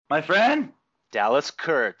My friend? Dallas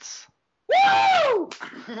Kurtz. Woo!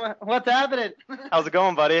 What's happening? How's it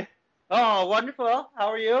going, buddy? Oh, wonderful. How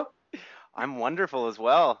are you? I'm wonderful as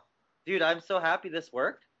well. Dude, I'm so happy this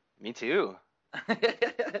worked. Me too.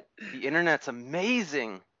 The internet's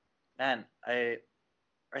amazing. Man, I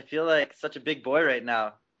feel like such a big boy right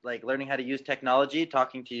now. Like learning how to use technology,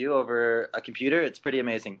 talking to you over a computer, it's pretty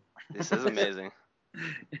amazing. This is amazing.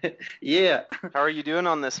 Yeah. How are you doing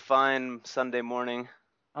on this fine Sunday morning?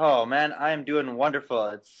 Oh man, I'm doing wonderful.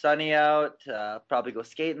 It's sunny out. Probably go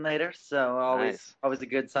skating later, so always Nice. always a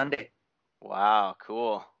good Sunday. Wow,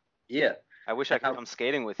 cool. Yeah. I wish I And could come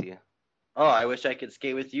skating with you. I wish I could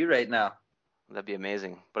skate with you right now. That'd be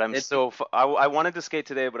amazing. But I'm It so I wanted to skate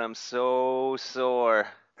today, but I'm so sore.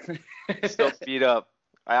 So beat up.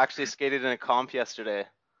 I actually skated in a comp yesterday.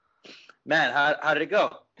 Man, how did it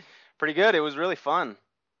go? Pretty good. It was really fun.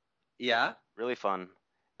 Yeah. Really fun.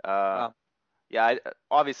 Uh, Wow. yeah,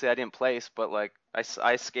 obviously I didn't place, but like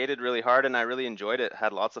I skated really hard and I really enjoyed it.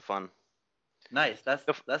 Had lots of fun. Nice. That's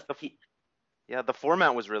The, f- that's the, f- key. yeah, the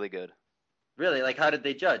format was really good. Really, like how did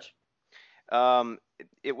they judge?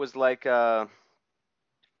 It was like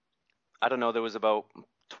I don't know, there was about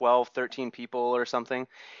 12, 13 people or something,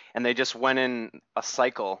 and they just went in a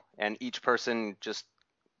cycle, and each person just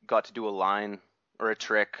got to do a line or a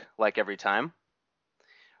trick like every time.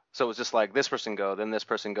 So it was just like this person go, then this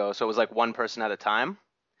person go. So it was like one person at a time,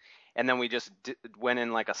 and then we just went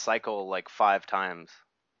in like a cycle like 5 times.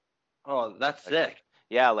 Oh, that's Like sick.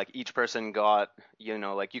 yeah, like each person got,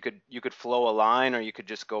 like you could flow a line or you could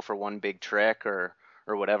just go for one big trick or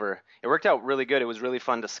whatever. It worked out really good. It was really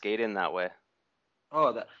fun to skate in that way.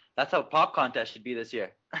 Oh, that's how pop contest should be this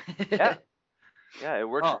year. Yeah, yeah, it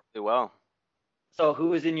worked Oh, really well. so who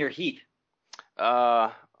was in your heat? Uh,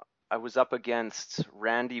 I was up against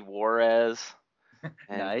Randy Juarez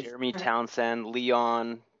and Nice. Jeremy Townsend,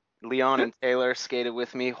 Leon and Taylor skated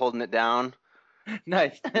with me, holding it down.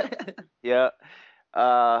 Nice. Yeah, yeah.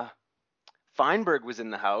 Uh, Feinberg was in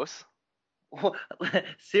the house.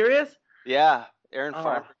 Serious? Yeah, Aaron Oh,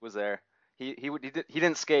 Feinberg was there. He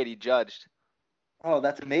didn't skate. He judged, oh,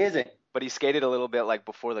 that's amazing. but he skated a little bit like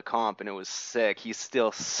before the comp, and it was sick. He's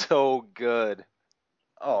still so good.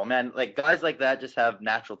 Oh man, like guys like that just have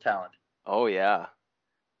natural talent. Oh yeah,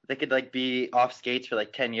 They could like be off skates for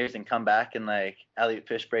like 10 years and come back and like Elliot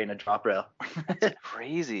Fishbrain a drop rail. that's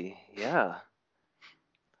crazy. Yeah.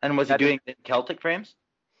 And was he That did, doing it in Celtic frames?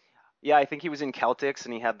 yeah, I think he was in Celtics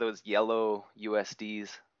and he had those yellow USDs.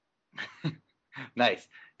 Nice.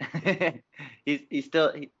 He's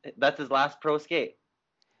still that's his last pro skate.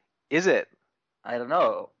 Is it? I don't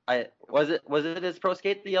know. I was it his pro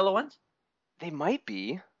skate, the yellow ones? They might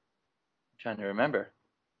be. I'm trying to remember.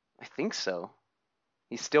 I think so.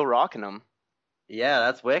 He's still rocking them. Yeah,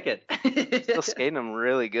 that's wicked. Still skating them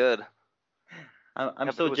really good. I'm Yeah, but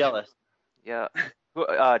it so was jealous. yeah.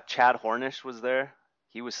 Chad Hornish was there.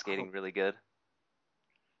 He was Oh, skating really good.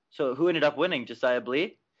 so who ended up winning? Josiah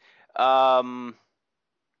Blee? Um,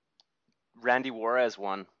 Randy Juarez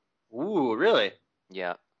won. Ooh, really?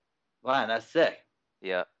 Yeah, Wow, that's sick.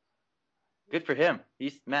 yeah. Good for him.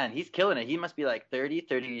 He's killing it. He must be like 30,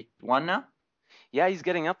 31 now. Yeah, he's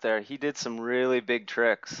getting up there. He did some really big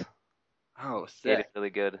tricks. Oh, Skated sick. really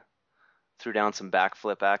good. Threw down some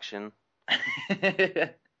backflip action.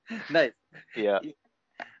 Nice. Yeah.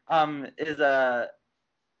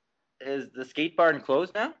 Is the skate barn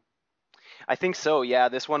closed now? I think so. Yeah,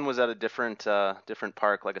 this one was at a different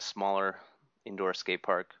park, like a smaller indoor skate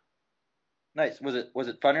park. Nice. Was it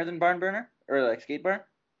funner than Barn Burner or like skate barn?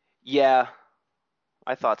 Yeah,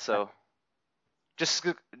 I thought so. Just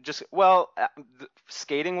just well,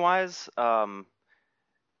 skating wise,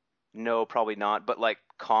 no, probably not. But like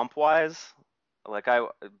comp wise, like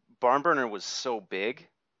Barn Burner was so big,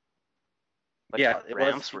 like the Yeah, it was.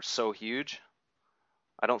 ramps were so huge.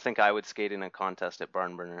 I don't think I would skate in a contest at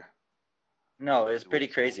Barn Burner. No, it was It would, pretty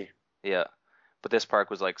crazy. yeah. But this park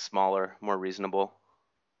was like smaller, more reasonable.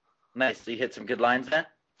 Nice. So you hit some good lines then.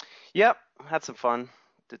 Yep, had some fun.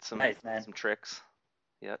 Did some Nice, man. some tricks.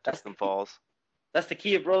 Yeah, took That's some the key. falls. That's the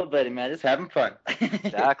key of rollerblading, man. Just having fun.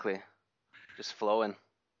 Exactly. Just flowing.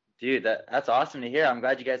 Dude, that's awesome to hear. I'm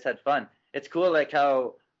glad you guys had fun. It's cool, like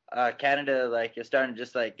how Canada, like, is starting to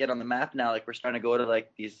just like get on the map now. Like, we're starting to go to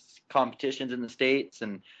like these competitions in the states,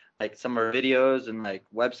 and like some of our videos and like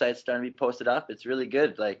websites starting to be posted up. It's really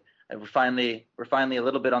good. Like, we're finally a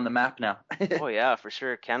little bit on the map now. Oh yeah, for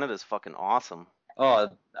sure. Canada's fucking awesome. Oh,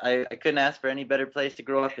 I couldn't ask for any better place to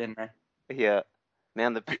grow up in, man. Yeah.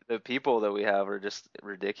 Man, the people that we have are just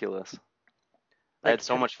ridiculous. I had Like,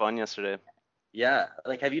 so much fun yesterday. yeah,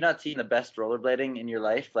 like, have you not seen the best rollerblading in your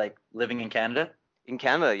life, like living in Canada? In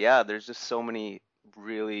Canada, yeah, there's just so many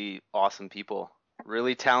really awesome people,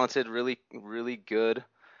 really talented, really, really good,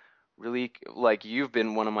 really like you've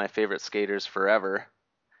been one of my favorite skaters forever.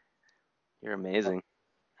 You're amazing.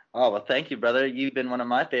 Oh, well, thank you, brother. You've been one of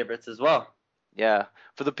my favorites as well. Yeah.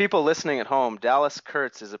 For the people listening at home, Dallas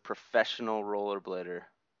Kurtz is a professional rollerblader.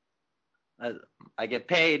 I, I get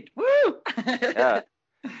paid. Woo! Yeah.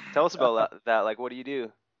 Tell us about that. Like, what do you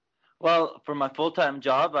do? Well, for my full-time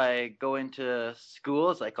job, I go into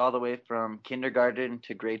schools like all the way from kindergarten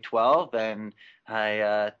to grade 12, and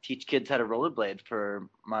I teach kids how to rollerblade for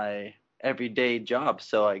my everyday job.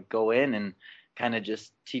 So I go in and kind of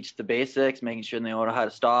just teach the basics, making sure they know how to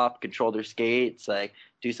stop, control their skates, like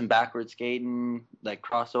do some backward skating, like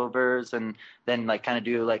crossovers, and then like kind of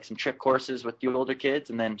do like some trick courses with the older kids,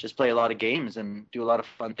 and then just play a lot of games and do a lot of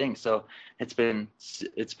fun things. So it's been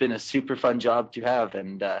a super fun job to have,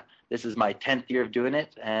 and this is my 10th year of doing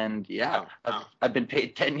it, and yeah, I've been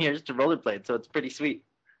paid 10 years to rollerblade, so it's pretty sweet.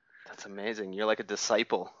 That's amazing. You're like a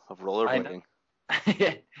disciple of I know.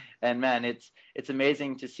 rollerblading. And man, it's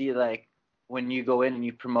amazing to see like when you go in and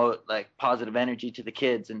you promote like positive energy to the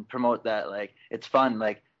kids and promote that like it's fun,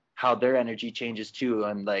 like how their energy changes too.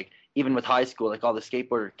 And like even with high school, like all the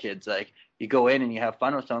skateboarder kids, like you go in and you have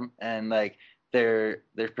fun with them, and like their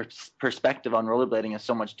perspective on rollerblading is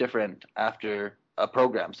so much different after a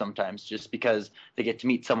program sometimes, just because they get to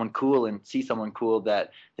meet someone cool and see someone cool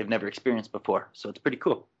that they've never experienced before. So it's pretty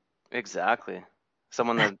cool. Exactly.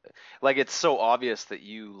 Someone that, like, it's so obvious that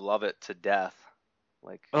you love it to death.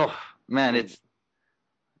 Like, Oh man, even it's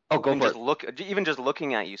oh, go for it. even just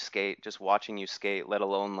looking at you skate, just watching you skate, let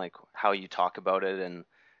alone like how you talk about it,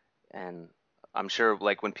 and I'm sure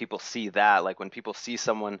like when people see that, like when people see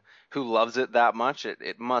someone who loves it that much,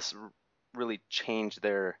 it must really change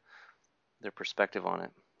their perspective on it,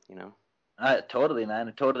 you know? Totally, man.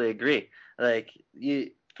 I totally agree. Like you,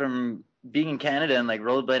 from being in Canada and like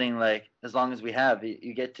rollerblading, like as long as we have,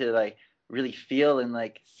 you get to like really feel and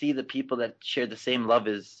like see the people that share the same love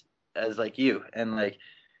as like you, and like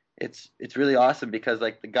it's really awesome because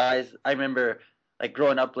like the guys, I remember like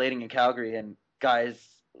growing up blading in Calgary, and guys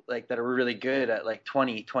like that are really good at like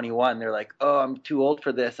 20, 21, they're like, oh, I'm too old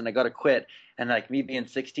for this and I gotta quit. And like me being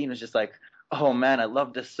 16 was just like, oh man, I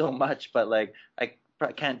love this so much, but like I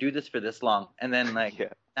can't do this for this long. And then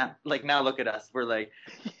Yeah. now look at us, we're like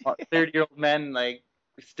 30-year-old men, like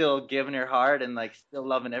still giving her hard and like still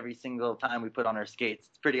loving every single time we put on our skates.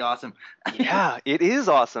 It's pretty awesome. Yeah, it is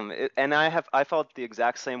awesome. And I felt the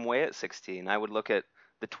exact same way at 16. I would look at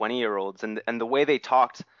the 20-year-olds and the way they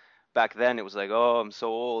talked back then, it was like, "Oh, I'm so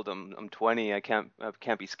old. I'm 20. I can't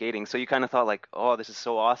be skating." So you kind of thought like, "Oh, this is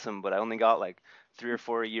so awesome, but I only got like 3 or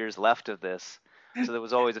 4 years left of this." So there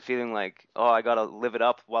was always a feeling like, "Oh, I got to live it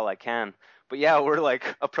up while I can." But yeah, we're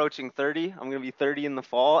like approaching 30. I'm going to be 30 in the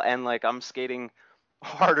fall, and like I'm skating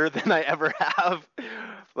harder than I ever have,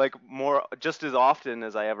 like more just as often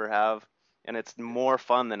as I ever have, and it's more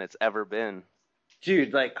fun than it's ever been.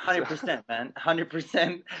 Dude, like So 100%, man.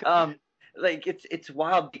 100%. Like it's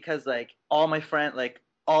wild because like all my friend, like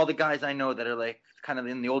all the guys I know that are like kind of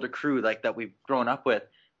in the older crew, like that we've grown up with,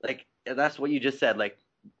 like that's what you just said. Like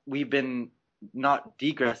we've been not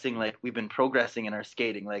degressing, like we've been progressing in our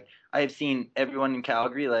skating. Like I have seen everyone in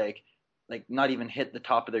Calgary like not even hit the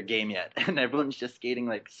top of their game yet, and everyone's just skating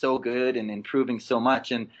like so good and improving so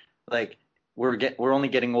much, and like we're only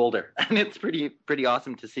getting older, and it's pretty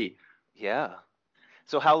awesome to see. yeah.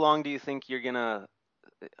 So how long do you think you're gonna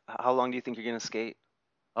skate?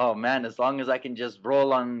 Oh man, as long as I can just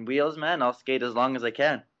roll on wheels, man, I'll skate as long as I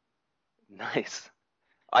can. Nice.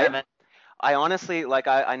 Yeah, I man. I honestly like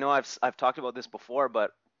I know I've talked about this before,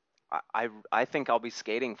 but I think I'll be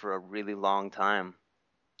skating for a really long time.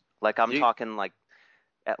 Like I'm Dude, talking like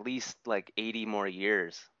at least like 80 more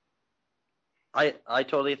years. I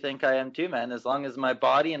totally think I am too, man. As long as my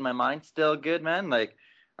body and my mind's still good, man, like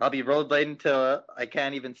I'll be rollerblading till I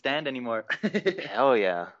can't even stand anymore. Hell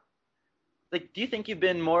yeah. Like, do you think you've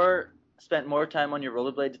been more spent more time on your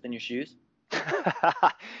rollerblades than your shoes?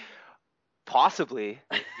 Possibly.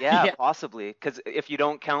 Yeah, Yeah. possibly. Because if you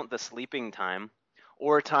don't count the sleeping time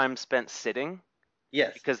or time spent sitting,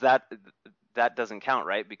 Yes. because that doesn't count,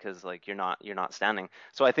 right? Because like you're not standing.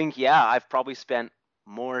 So I think yeah, I've probably spent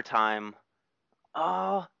more time.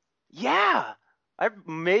 Oh, yeah. I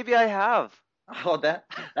have. Oh,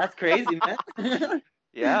 that's crazy, man.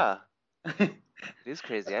 Yeah, it is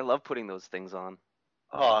crazy. I love putting those things on.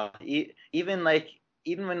 Oh, even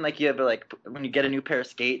when like you have like when you get a new pair of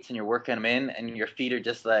skates and you're working them in and your feet are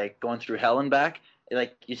just like going through hell and back,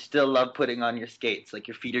 like you still love putting on your skates. Like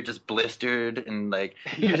your feet are just blistered and like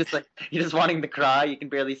you're Yeah. just like you're just wanting to cry. You can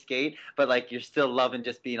barely skate, but like you're still loving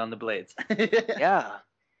just being on the blades. Yeah.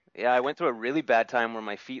 Yeah, I went through a really bad time where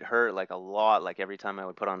my feet hurt like a lot. Like every time I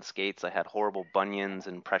would put on skates, I had horrible bunions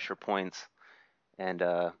and pressure points. And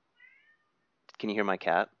can you hear my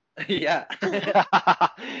cat? Yeah.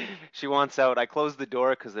 She wants out. I closed the door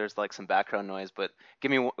because there's like some background noise, but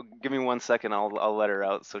give me 1 second. I'll let her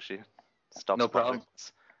out so she stops No bothering problem.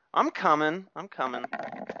 us. I'm coming. I'm coming.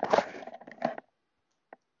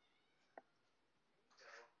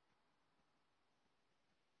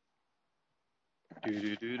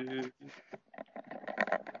 Doo-doo-doo-doo.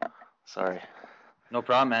 Sorry. No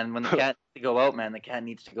problem, man. When the cat needs to go out, man, the cat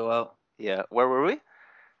needs to go out. Yeah. Where were we?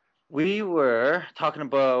 We were talking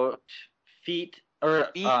about feet or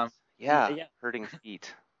Feet. Yeah. yeah, Hurting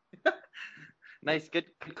feet. nice, good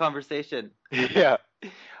conversation. Yeah.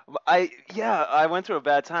 I went through a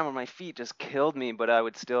bad time where my feet just killed me, but I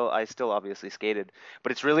still obviously skated.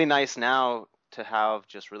 But it's really nice now to have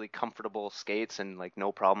just really comfortable skates and like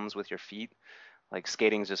no problems with your feet. Like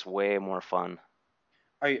skating's just way more fun.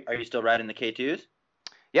 Are you still riding the K2s?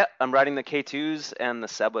 Yeah, I'm riding the K2s and the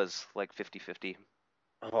Sebas like 50/50.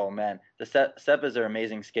 Oh man, the Sebas are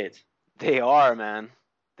amazing skates. They are, man.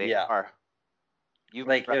 They Yeah, are. You've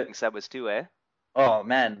been like riding Sebas too, eh? oh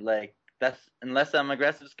man, like that's unless I'm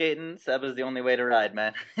aggressive skating, Seba's the only way to ride,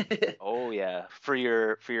 man. Oh yeah. For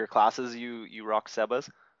your classes you rock Sebas?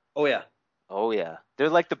 Oh yeah, Oh yeah. They're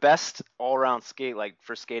like the best all-around skate like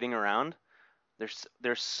for skating around.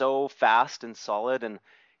 They're so fast and solid, and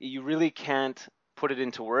you really can't put it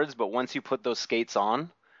into words, but once you put those skates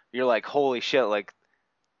on, you're like, holy shit, like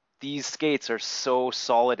these skates are so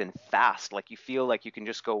solid and fast. Like you feel like you can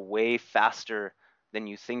just go way faster than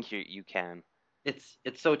you think you can. it's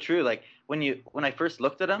so true. Like when I first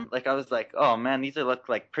looked at them, like I was like, oh man, these are look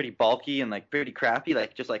like pretty bulky and like pretty crappy,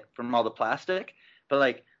 like just like from all the plastic. But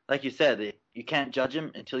like you said, you can't judge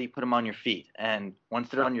them until you put them on your feet. And once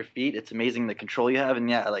they're on your feet, it's amazing the control you have. And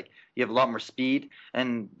yeah, like you have a lot more speed.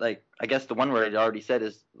 And like I guess the one word I already said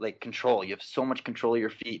is like control. You have so much control of your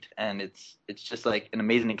feet, and it's just like an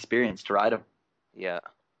amazing experience to ride them. Yeah.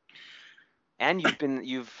 And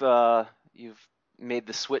you've made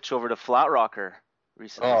the switch over to flat rocker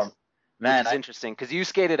recently, Oh which man, is interesting because you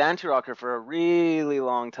skated anti-rocker for a really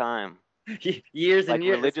long time, years and like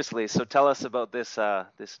years. religiously. So tell us about this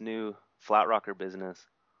new flat rocker business.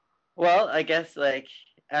 Well, I guess like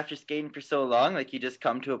after skating for so long, like you just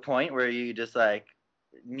come to a point where you just like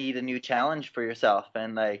need a new challenge for yourself.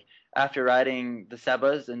 And like after riding the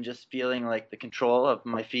Sebas and just feeling like the control of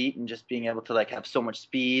my feet and just being able to like have so much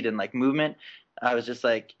speed and like movement, I was just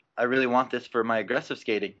like, I really want this for my aggressive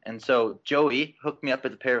skating. And so Joey hooked me up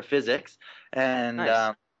with a pair of physics, and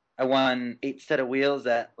Nice. I won 8 set of wheels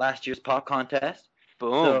at last year's pop contest.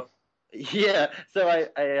 Boom. So yeah, so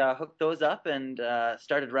I hooked those up and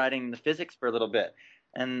started riding the physics for a little bit.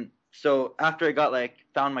 And so after I got like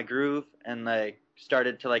found my groove and like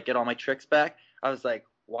started to like get all my tricks back, I was like,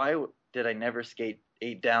 why did I never skate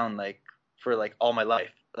 8 down like for like all my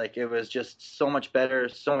life? Like it was just so much better,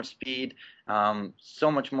 so much speed,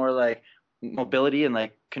 so much more like mobility and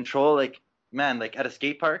like control. Like man, like at a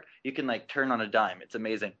skate park, you can like turn on a dime. It's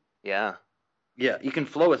amazing. Yeah. Yeah, you can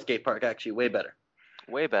flow a skate park actually way better.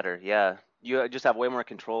 Way better. Yeah. You just have way more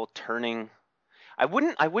control turning. I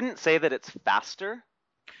wouldn't say that it's faster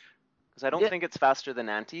because I don't Yeah, think it's faster than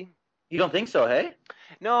anti. you don't think so, hey?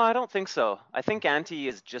 No, I don't think so. I think anti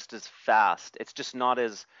is just as fast. It's not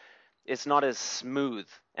as smooth.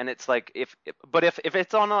 And it's like but if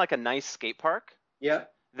it's on like a nice skate park, Yeah.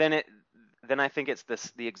 then I think it's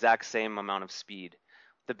the exact same amount of speed.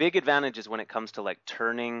 The big advantage is when it comes to like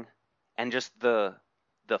turning and just the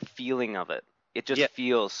feeling of it. It just Yeah.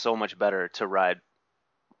 feels so much better to ride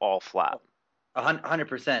all flat.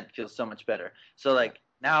 100% feels so much better. So Yeah. like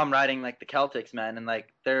now I'm riding like the Celtics, man, and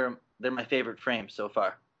like they're my favorite frame so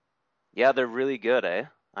far. Yeah, they're really good, eh?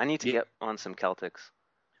 I need to Yeah. get on some Celtics.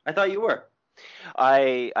 I thought you were.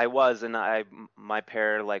 I was, and my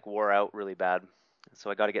pair like wore out really bad, so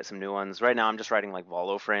I got to get some new ones. Right now, I'm just riding like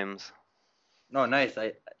Volo frames. No, nice.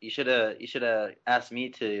 I you should have asked me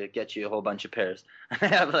to get you a whole bunch of pairs. I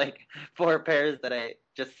have like 4 pairs that I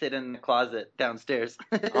just sit in the closet downstairs.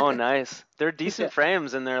 Oh, nice. They're Yeah. decent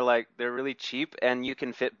frames, and they're really cheap, and you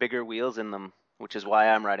can fit bigger wheels in them, which is why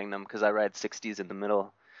I'm riding them because I ride 60s in the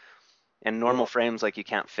middle, and normal Well, frames like you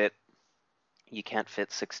can't fit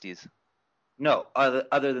 60s no,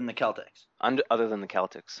 other than the Celtics. other than the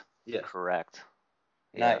Celtics. Yes. Correct.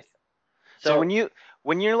 Yeah. Nice. So So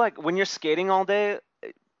when you're skating all day,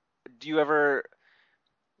 do you ever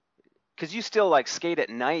 'cause you still like skate at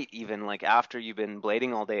night even like after you've been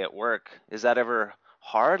blading all day at work. Is that ever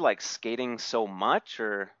hard, like skating so much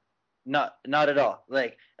or? Not at all.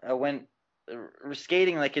 Like when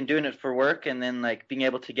skating like and doing it for work and then like being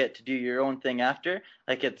able to get to do your own thing after,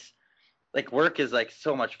 like it's like work is like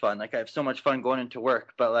so much fun. Like I have so much fun going into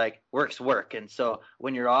work, but like work's work. And so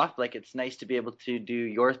when you're off, like it's nice to be able to do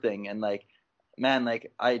your thing. And like, man,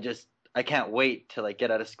 like I can't wait to like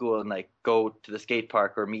get out of school and like go to the skate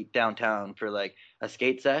park or meet downtown for like a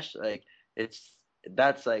skate sesh. Like it's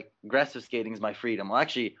that's like aggressive skating is my freedom. Well,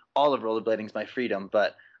 actually, all of rollerblading is my freedom,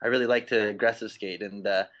 but I really like to aggressive skate. And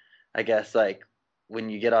I guess like when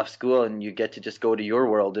you get off school and you get to just go to your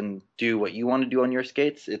world and do what you want to do on your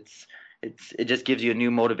skates, it just gives you a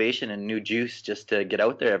new motivation and new juice just to get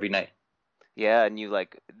out there every night. Yeah, and you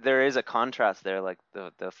like there is a contrast there, like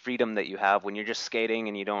the freedom that you have when you're just skating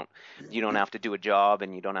and you don't have to do a job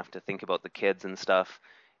and you don't have to think about the kids and stuff.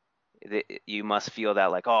 You must feel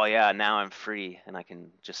that like, oh yeah, now I'm free and I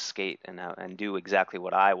can just skate and do exactly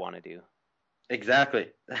what I want to do.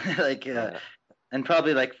 Exactly. like Yeah. and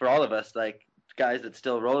probably like for all of us like guys that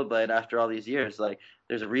still rollerblade after all these years, like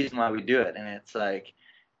there's a reason why we do it, and it's like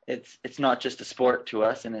it's not just a sport to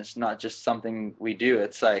us, and it's not just something we do.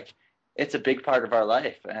 It's like it's a big part of our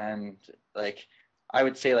life, and like I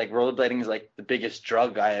would say like rollerblading is like the biggest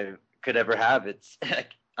drug I could ever have. It's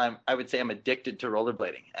like I would say I'm addicted to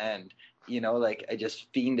rollerblading, and like I just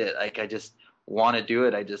fiend it. Like I just want to do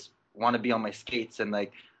it. I just want to be on my skates, and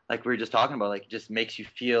like we were just talking about, like it just makes you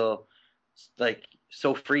feel like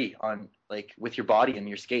so free on like with your body and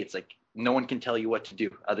your skates. Like no one can tell you what to do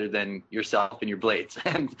other than yourself and your blades.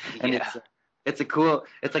 And Yeah, it's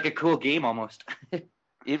like a cool game almost.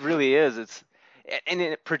 it really is. And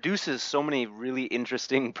it produces so many really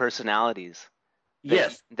interesting personalities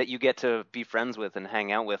Yes. that you get to be friends with and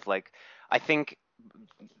hang out with. Like I think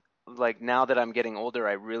like now that I'm getting older,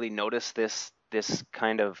 I really notice this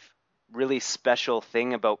kind of really special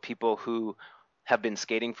thing about people who have been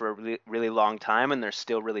skating for a really, really long time and they're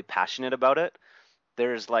still really passionate about it.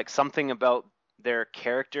 There's like something about their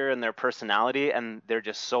character and their personality and they're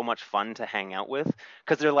just so much fun to hang out with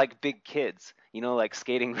because they're like big kids. Like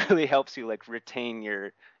skating really helps you like retain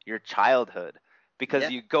your childhood because Yeah.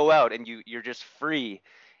 you go out and you're just free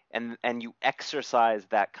and you exercise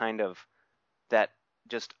that kind of that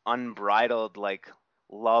just unbridled like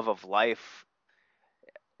love of life.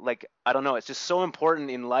 Like I don't know, it's just so important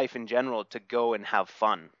in life in general to go and have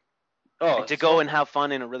fun and Oh, to so go and have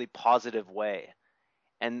fun in a really positive way.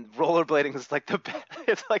 And rollerblading is like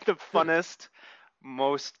it's like the funnest,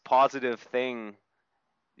 most positive thing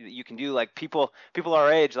that you can do. Like people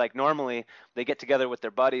our age, like normally they get together with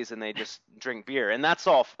their buddies and they just drink beer, and that's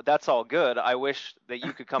all good. I wish that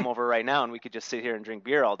you could come over right now and we could just sit here and drink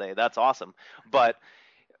beer all day. That's awesome. But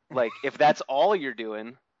like if that's all you're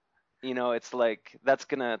doing, it's like that's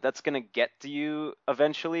gonna get to you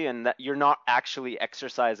eventually, and that you're not actually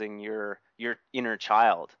exercising your inner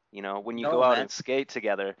child. When you go no, out man. and skate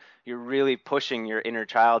together, you're really pushing your inner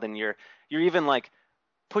child, and you're even like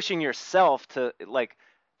pushing yourself to like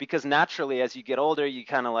because naturally as you get older, you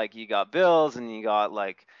kind of like you got bills and you got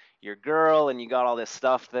like your girl and you got all this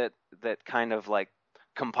stuff that kind of like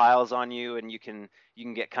compiles on you, and you can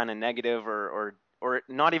get kind of negative or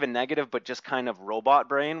not even negative, but just kind of robot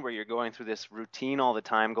brain where you're going through this routine all the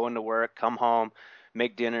time, going to work, come home,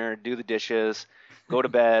 make dinner, do the dishes, go to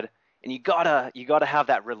bed, and you gotta have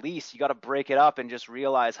that release. You gotta break it up and just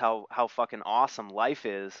realize how fucking awesome life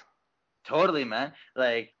is. Totally, man.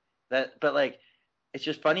 Like that, but like it's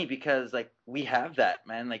just funny because like we have that,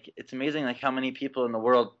 man. Like it's amazing like how many people in the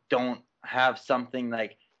world don't have something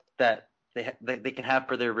like that that they can have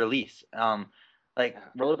for their release. Like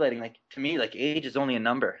Yeah. rollerblading, like to me, like age is only a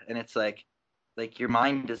number, and it's like your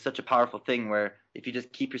mind is such a powerful thing where if you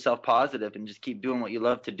just keep yourself positive and just keep doing what you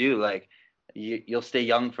love to do, like you'll stay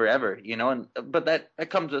young forever, And but that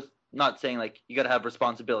comes with not saying like you got to have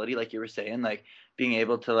responsibility, like you were saying, like being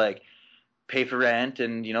able to like pay for rent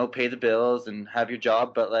and pay the bills and have your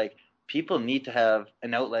job, but like people need to have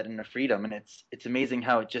an outlet and a freedom, and it's amazing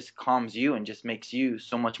how it just calms you and just makes you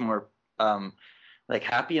so much more like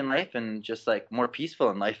happy in life and just like more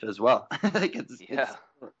peaceful in life as well. Like it's Yeah.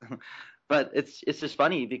 but it's just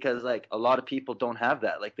funny because like a lot of people don't have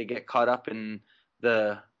that. Like they get caught up in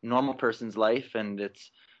the normal person's life, and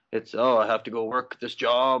it's oh, I have to go work this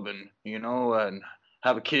job and and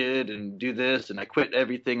have a kid and do this, and I quit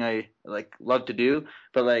everything I like love to do.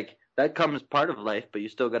 But like that comes part of life, but you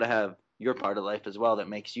still got to have your part of life as well that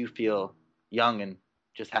makes you feel young and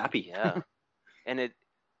just happy. Yeah. And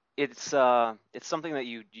it's something that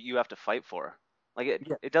you have to fight for. Like it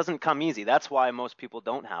Yeah. it doesn't come easy. That's why most people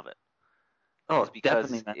don't have it. Oh, is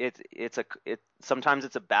definitely, because man. it sometimes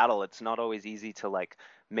it's a battle. It's not always easy to like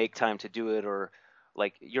make time to do it, or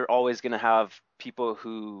like you're always gonna have people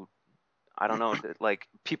who, I don't know, like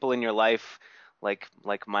people in your life, like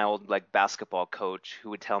my old like basketball coach who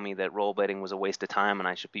would tell me that rollerblading was a waste of time and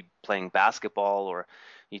I should be playing basketball. Or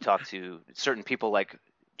you talk to certain people like,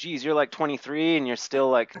 geez, you're like 23 and you're still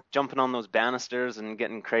like jumping on those banisters and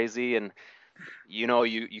getting crazy, and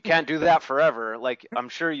you can't do that forever. Like, I'm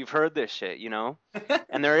sure you've heard this shit,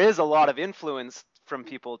 and there is a lot of influence from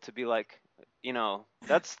people to be like,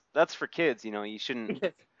 that's for kids, you shouldn't,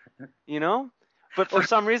 you know but for Or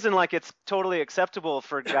some reason, like, it's totally acceptable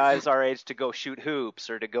for guys our age to go shoot hoops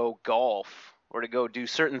or to go golf or to go do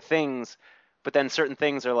certain things, but then certain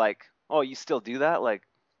things are like, oh, you still do that? Like,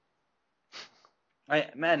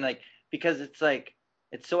 man, like because it's like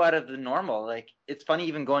it's so out of the normal. Like it's funny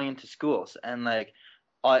even going into schools and like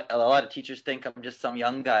a lot of teachers think I'm just some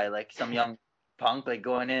young guy, like some young punk, like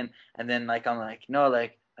going in, and then like I'm like, no,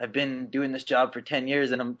 like I've been doing this job for 10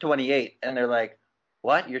 years and I'm 28, and they're like,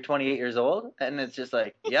 what? You're 28 years old? And it's just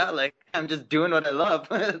like, yeah, like I'm just doing what I love.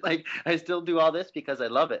 Like I still do all this because I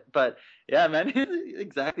love it. But yeah, man,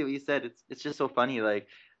 exactly what you said. It's just so funny, like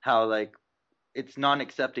how like it's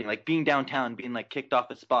non-accepting, like being downtown being like kicked off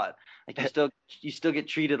a spot, like you still get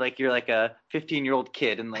treated like you're like a 15-year-old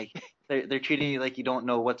kid, and like they're treating you like you don't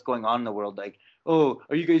know what's going on in the world, like, oh,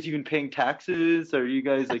 are you guys even paying taxes, are you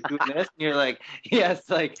guys like doing this, and you're like, yes,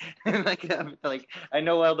 like like I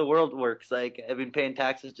know how the world works, like I've been paying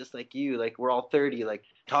taxes just like you, like we're all 30, like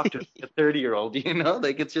talk to a 30-year-old,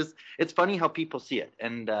 like it's funny how people see it,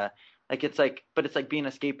 and like it's like, but it's like being a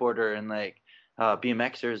skateboarder and like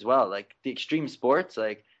BMXer as well. Like the extreme sports,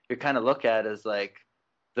 like you're kind of looked at as like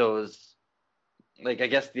those, like I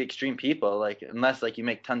guess the extreme people, like unless like you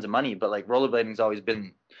make tons of money. But like rollerblading's always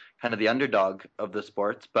been kind of the underdog of the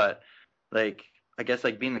sports. But like I guess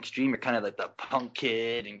like being extreme, you're kind of like the punk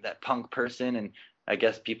kid and that punk person, and I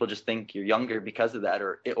guess people just think you're younger because of that,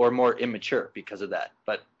 or more immature because of that.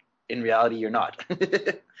 But in reality, you're not.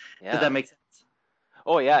 Does yeah. that make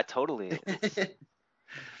Oh yeah, totally. sense?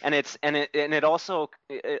 And it also,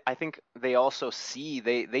 I think they also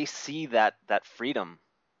they see that freedom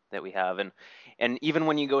that we have. And even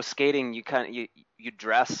when you go skating, you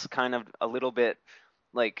dress kind of a little bit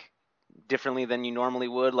like differently than you normally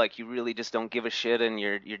would. Like, you really just don't give a shit, and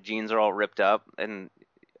your jeans are all ripped up, and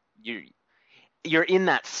you you're in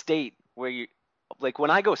that state where you, like, when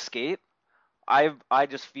I go skate, I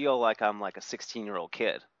just feel like I'm like a 16-year-old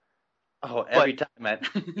kid. Oh, But every time, man.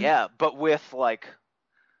 yeah, but with like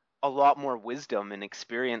a lot more wisdom and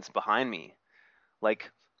experience behind me.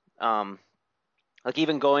 Like, um, like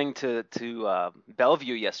even going to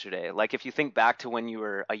Bellevue yesterday. Like, if you think back to when you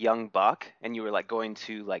were a young buck and you were like going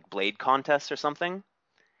to like blade contests or something,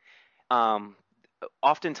 um,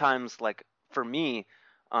 oftentimes, like, for me,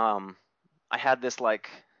 um, I had this like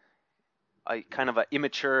a kind of an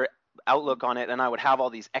immature outlook on it, and I would have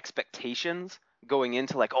all these expectations going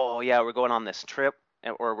into, like, oh yeah, we're going on this trip,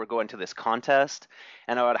 or we're going to this contest,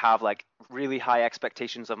 and I would have like really high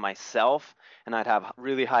expectations of myself, and I'd have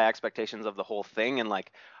really high expectations of the whole thing, and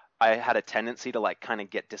like I had a tendency to like kind of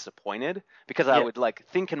get disappointed because I Yeah. would like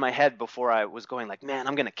think in my head before I was going, like, man,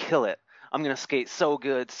 I'm gonna kill it. I'm gonna skate so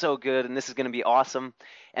good, and this is gonna be awesome.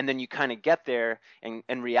 And then you kind of get there,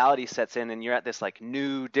 and reality sets in, and you're at this like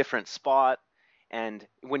new, different spot. And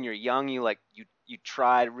when you're young, you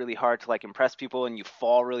try really hard to like impress people, and you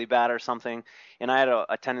fall really bad or something. And I had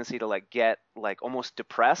a tendency to like get like almost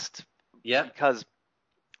depressed Yeah. because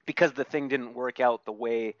the thing didn't work out the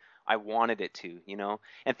way I wanted it to.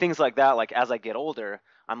 And things like that. Like, as I get older,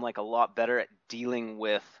 I'm like a lot better at dealing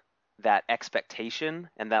with that expectation,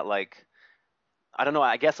 and that, like, I don't know,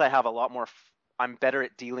 I guess I have a lot more I'm better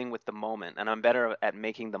at dealing with the moment, and I'm better at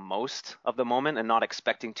making the most of the moment and not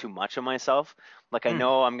expecting too much of myself. Like, I Hmm.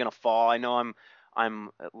 know I'm going to fall. I know I'm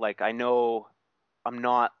like, I know I'm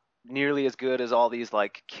not nearly as good as all these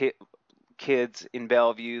like kids in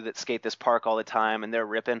Bellevue that skate this park all the time, and they're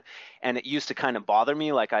ripping. And it used to kind of bother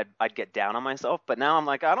me, like I'd get down on myself, but now I'm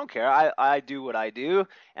like, I don't care. I do what I do,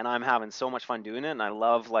 and I'm having so much fun doing it. And I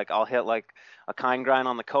love, like, I'll hit like a kind grind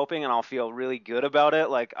on the coping, and I'll feel really good about it.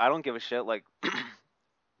 Like, I don't give a shit. Like,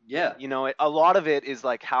 Yeah. a lot of it is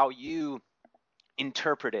like how you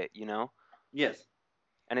interpret it. Yes.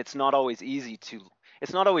 And it's not always easy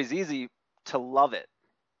to love it,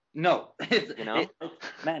 No. you know?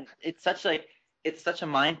 Man, it's such a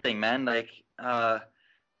mind thing, man. Like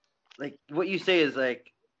what you say is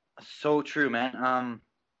like so true, man.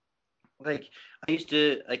 Like I used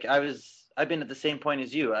to, like I've been at the same point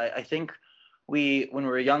as you. I think when we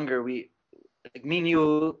were younger, like me and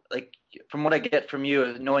you, like from what I get from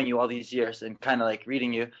you, knowing you all these years and kind of like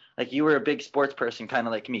reading you, like you were a big sports person, kind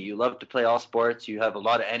of like me. You love to play all sports. You have a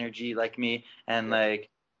lot of energy, like me, and Yep. like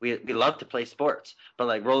we love to play sports. But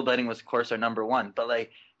like rollerblading was, of course, our number one. But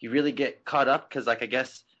like you really get caught up because like I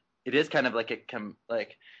guess it is kind of like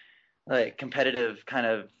like competitive kind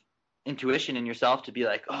of intuition in yourself to be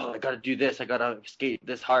like, oh, I got to do this, I got to skate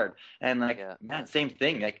this hard. And like, Yeah. man, same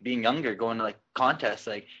thing. Like being younger, going to like contests,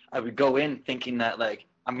 like I would go in thinking that like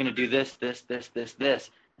I'm gonna do this,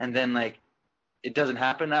 and then like it doesn't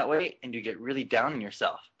happen that way, and you get really down on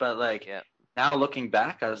yourself. But like Yeah. now looking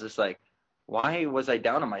back, I was just like, why was I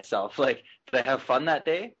down on myself? Like, did I have fun that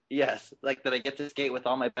day? Yes. Like, did I get to skate with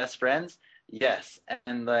all my best friends? Yes.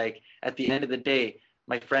 And like at the end of the day,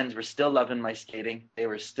 my friends were still loving my skating. They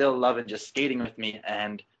were still loving just skating with me,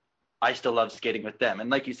 and I still love skating with them. And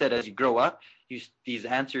like you said, as you grow up, these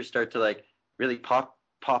answers start to like really pop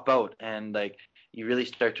out, and like you really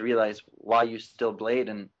start to realize why you still blade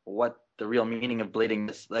and what the real meaning of blading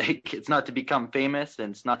is. Like, it's not to become famous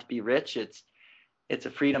and it's not to be rich. It's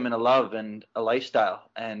a freedom and a love and a lifestyle,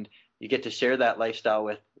 and you get to share that lifestyle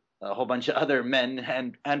with a whole bunch of other men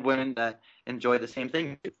and women that enjoy the same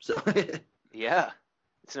thing. So Yeah.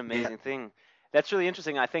 It's an yeah, amazing thing. That's really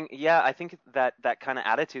interesting. I think that that kind of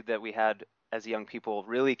attitude that we had as young people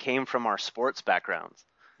really came from our sports backgrounds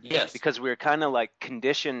yes, because we were kind of like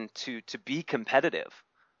conditioned to be competitive.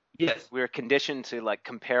 yes, We were conditioned to like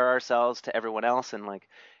compare ourselves to everyone else, and like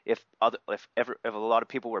if a lot of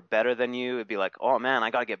people were better than you, it'd be like, oh man,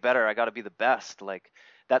 I gotta get better, I gotta be the best. Like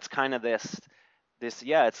that's kind of this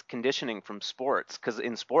yeah, it's conditioning from sports, because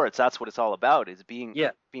in sports that's what it's all about, is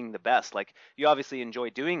yeah, being the best. Like you obviously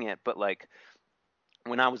enjoy doing it, but like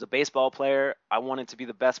when I was a baseball player, I wanted to be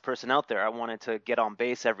the best person out there. I wanted to get on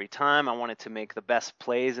base every time. I wanted to make the best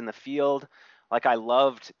plays in the field. Like I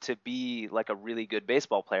loved to be like a really good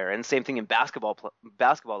baseball player. And same thing in basketball,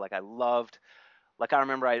 like I loved, like I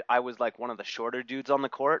remember I was like one of the shorter dudes on the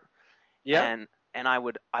court, yeah. and I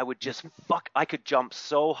would just I could jump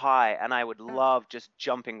so high, and I would love just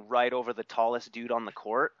jumping right over the tallest dude on the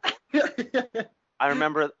court. I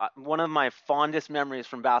remember one of my fondest memories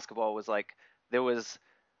from basketball was like there was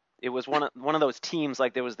it was one of those teams,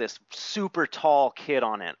 like there was this super tall kid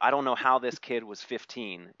on it. I don't know how this kid was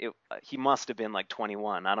 15. He must have been like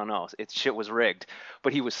 21. I don't know. Shit was rigged.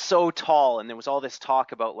 But he was so tall, and there was all this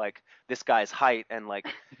talk about like this guy's height, and like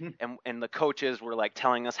and the coaches were like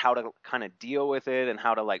telling us how to kind of deal with it and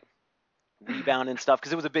how to like rebound and stuff,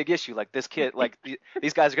 because it was a big issue. Like this kid, like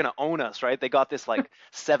these guys are gonna own us, right? They got this like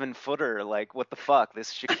 7-footer, like what the fuck,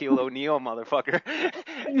 this Shaquille O'Neal motherfucker.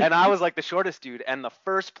 And I was like the shortest dude. And the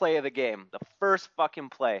first play of the game, the first fucking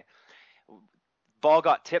play, ball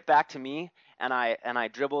got tipped back to me, and I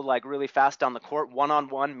dribbled like really fast down the court, one on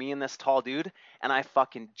one, me and this tall dude, and I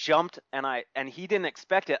fucking jumped, and he didn't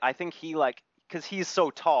expect it. I think he like, because he's so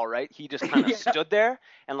tall, right? He just kind of Yeah. stood there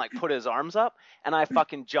and like put his arms up, and I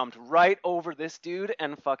fucking jumped right over this dude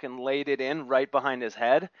and fucking laid it in right behind his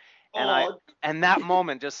head, and I Oh, and that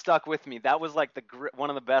moment just stuck with me. That was like one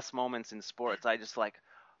of the best moments in sports. I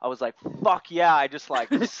was like, fuck yeah. I just like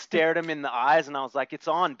stared him in the eyes, and I was like, it's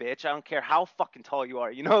on, bitch. I don't care how fucking tall you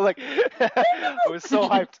are. You know, like I was so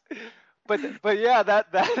hyped. But yeah, that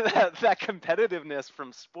competitiveness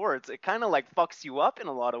from sports, it kind of like fucks you up in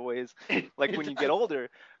a lot of ways, like when it you get does. older,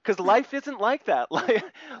 because life isn't like that.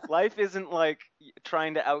 Life isn't like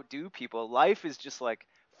trying to outdo people. Life is just like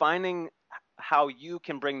finding how you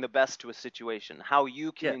can bring the best to a situation, how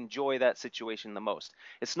you can Yeah, enjoy that situation the most.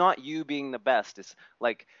 It's not you being the best. It's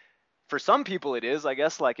like for some people it is, I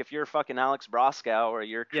guess. Like if you're fucking Alex Broskow or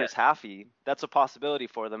you're yeah, Chris Haffey, that's a possibility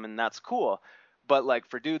for them, and that's cool. But like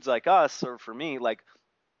for dudes like us, or for me, like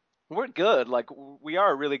we're good. Like we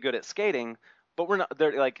are really good at skating, but we're not.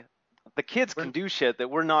 They're like the kids can we're do shit that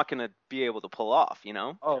we're not gonna be able to pull off. You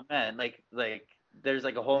know? oh man, like there's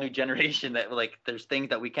like a whole new generation that like there's things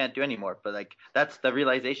that we can't do anymore. But like that's the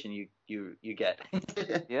realization you get.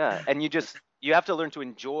 Yeah, and you have to learn to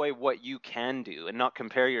enjoy what you can do and not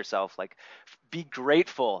compare yourself. Like be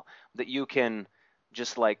grateful that you can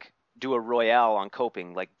just like do a royale on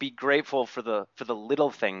coping. Like be grateful for the little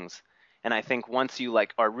things. And I think once you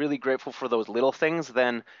like are really grateful for those little things,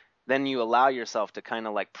 then you allow yourself to kind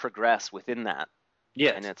of like progress within that.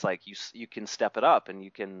 And Yes. it's like you can step it up, and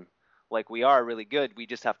you can, like we are really good. We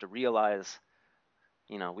just have to realize,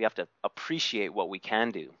 we have to appreciate what we can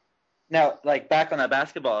do. Now, like back on that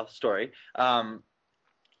basketball story,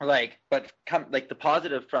 like but come like the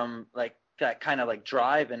positive from like that kind of like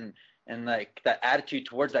drive and like that attitude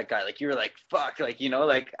towards that guy, like you were like fuck, like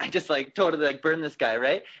like I just like totally like burn this guy,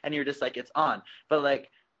 right? And you're just like it's on. But like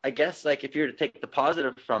I guess like if you're to take the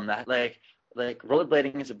positive from that, like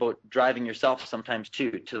rollerblading is about driving yourself sometimes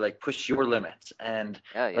too, to like push your limits. And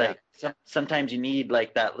Yeah, yeah. like sometimes you need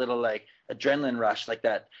like that little like adrenaline rush, like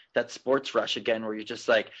that sports rush again, where you're just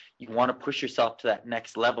like you want to push yourself to that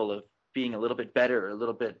next level of being a little bit better, a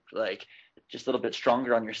little bit like just a little bit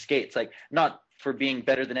stronger on your skates, like not for being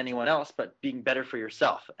better than anyone else, but being better for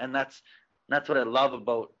yourself. And that's what I love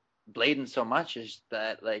about blading so much, is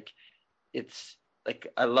that like it's like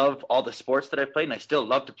I love all the sports that I've played, and I still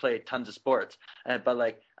love to play tons of sports. But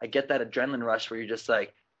like I get that adrenaline rush where you're just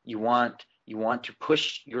like you want to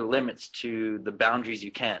push your limits to the boundaries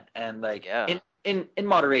you can, and like Yeah. in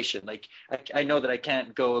moderation. Like I know that I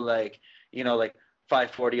can't go like like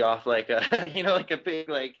 540 off like a like a big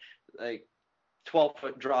like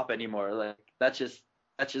 12-foot drop anymore. Like that's just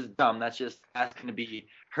dumb. That's just asking to be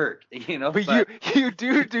hurt, But you But you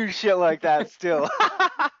do shit like that still.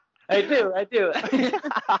 I do.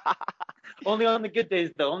 Only on the good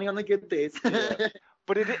days, though. Only on the good days. Yeah.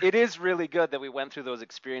 But it is really good that we went through those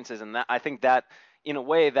experiences, and that I think that in a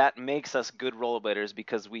way that makes us good rollerbladers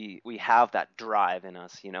because we have that drive in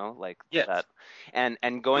us, like Yes. that.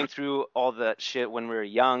 And going through all the shit when we were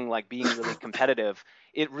young, like being really competitive,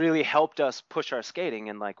 it really helped us push our skating,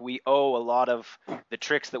 and like we owe a lot of the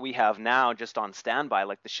tricks that we have now just on standby,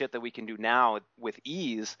 like the shit that we can do now with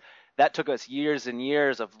ease. That took us years and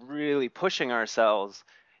years of really pushing ourselves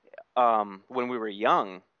when we were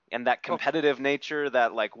young, and that Oh, competitive nature,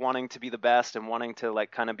 that like wanting to be the best and wanting to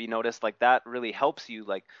like kind of be noticed, like that really helps you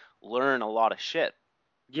like learn a lot of shit.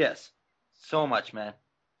 yes. So much, man.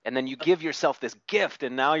 And then you give yourself this gift,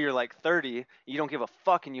 and now you're like 30, you don't give a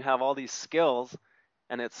fuck, and you have all these skills,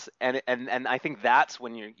 and and I think that's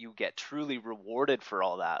when you get truly rewarded for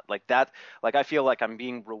all that. Like that, like I feel like I'm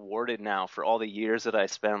being rewarded now for all the years that I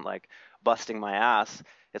spent like busting my ass.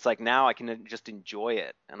 It's like now I can just enjoy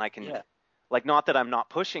it, and I can, Yeah. like, not that I'm not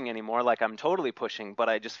pushing anymore, like I'm totally pushing, but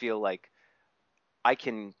I just feel like I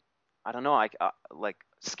can, I don't know, like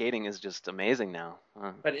skating is just amazing now.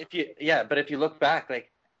 But if you look back, like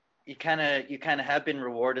you kind of have been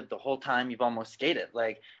rewarded the whole time you've almost skated.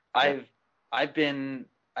 Like Yeah. I've I've been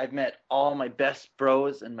I've met all my best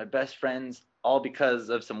bros and my best friends all because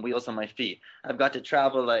of some wheels on my feet. I've got to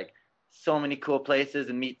travel like so many cool places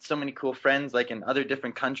and meet so many cool friends like in other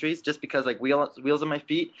different countries just because like wheels on my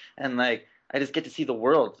feet, and like I just get to see the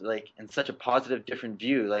world like in such a positive different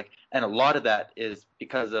view, like, and a lot of that is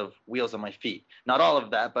because of wheels on my feet. Not all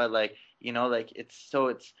of that, but like like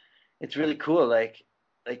it's really cool. Like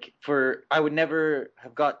for I would never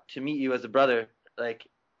have got to meet you as a brother, like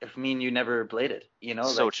if me and you never bladed,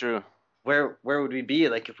 So like true. where would we be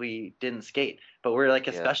like if we didn't skate? But we're like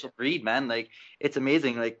a Yeah. special breed, man. Like it's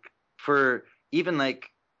amazing. Like for even like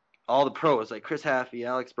all the pros like Chris Haffey,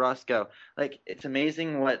 Alex Brosco, like it's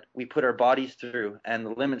amazing what we put our bodies through and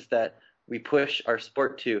the limits that we push our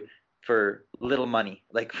sport to for little money,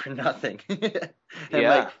 like for nothing. And like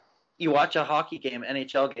Yeah. you watch a hockey game,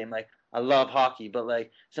 NHL game, like I love hockey, but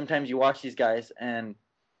like sometimes you watch these guys and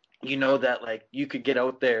you know that like you could get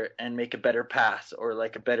out there and make a better pass or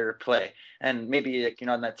like a better play, and maybe like you're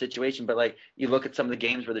not in that situation, but like you look at some of the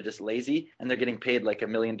games where they're just lazy and they're getting paid like $1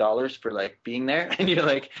 million for like being there and you're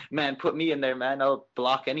like, man, put me in there, man, I'll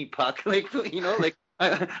block any puck. Like like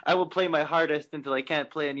I will play my hardest until I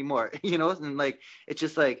can't play anymore. And like it's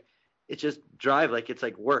just drive, like it's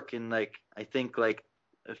like work. And like I think like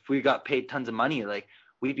if we got paid tons of money, like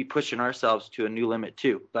we'd be pushing ourselves to a new limit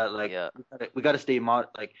too. But like Yeah. we got to stay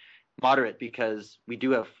moderate because we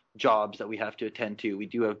do have jobs that we have to attend to. We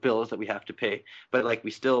do have bills that we have to pay, but like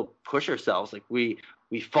we still push ourselves. Like we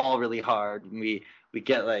fall really hard, and we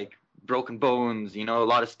get like broken bones, a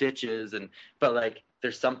lot of stitches, and but like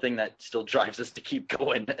there's something that still drives us to keep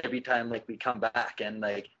going every time like we come back, and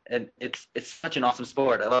like and it's such an awesome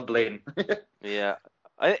sport. I love blading. Yeah.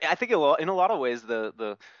 I think in a lot of ways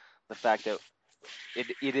the fact that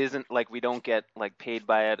it isn't like we don't get like paid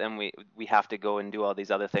by it, and we have to go and do all these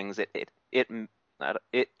other things,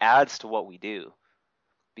 it adds to what we do,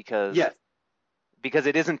 because Yes,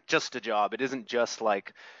 it isn't just a job. It isn't just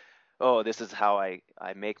like, oh, this is how I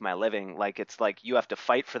make my living. Like it's like you have to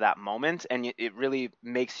fight for that moment, and it really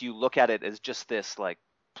makes you look at it as just this like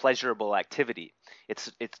pleasurable activity.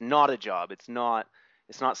 It's not a job. It's not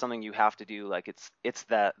something you have to do. Like it's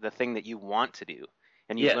the thing that you want to do,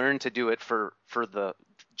 and you yes, learn to do it for the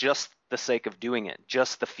just the sake of doing it,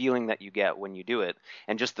 just the feeling that you get when you do it,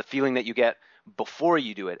 and just the feeling that you get before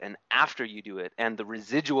you do it and after you do it, and the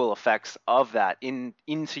residual effects of that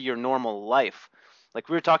into your normal life. Like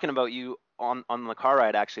we were talking about you on the car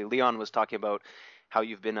ride, actually. Leon was talking about how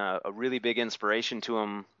you've been a really big inspiration to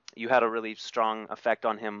him you had a really strong effect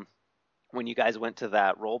on him when you guys went to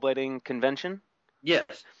that rollerblading convention.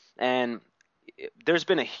 Yes. And there's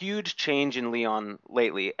been a huge change in Leon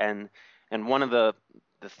lately, and one of the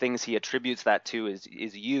things he attributes that to is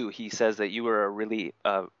you. He says that you were a really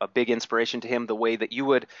a big inspiration to him. The way that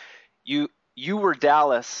you you were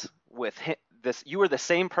Dallas with him, this you were the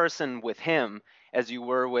same person with him as you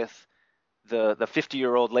were with the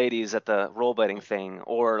 50-year-old ladies at the rollerblading thing,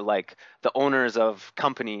 or like the owners of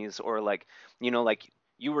companies, or like, like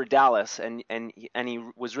you were Dallas, and he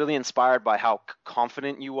was really inspired by how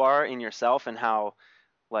confident you are in yourself, and how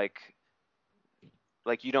like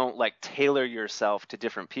you don't like tailor yourself to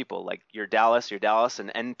different people. Like you're Dallas,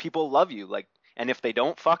 and people love you. Like, and if they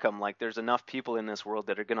don't, fuck them. Like there's enough people in this world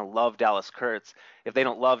that are gonna love Dallas Kurtz. If they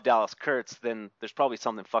don't love Dallas Kurtz, then there's probably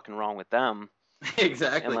something fucking wrong with them. And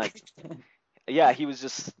Exactly. like, yeah, he was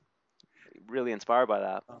just really inspired by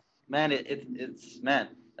that. Man, it's man,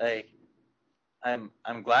 like I'm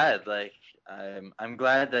glad, like I'm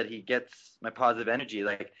glad that he gets my positive energy.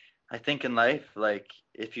 Like I think in life, like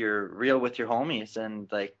if you're real with your homies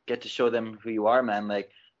and like get to show them who you are, man, like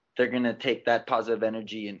they're gonna take that positive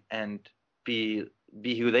energy and be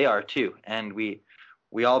be who they are too. And we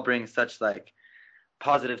all bring such like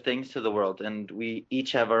positive things to the world, and we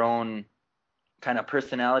each have our own kind of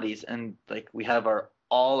personalities, and like we have our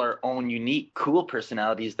own unique cool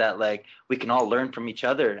personalities that like we can all learn from each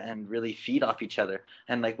other and really feed off each other.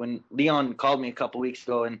 And like when Leon called me a couple weeks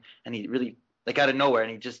ago, and he really like out of nowhere,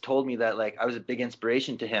 and he just told me that like I was a big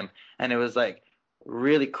inspiration to him, and it was like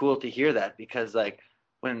really cool to hear that, because like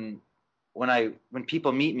when when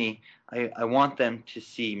people meet me, I want them to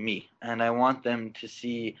see me, and I want them to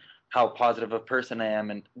see how positive a person I am,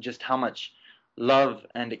 and just how much love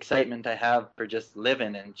and excitement I have for just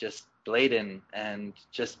living and just blading and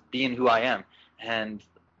just being who I am. And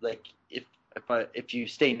like if you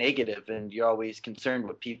stay negative and you're always concerned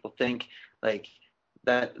what people think, like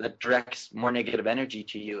that directs more negative energy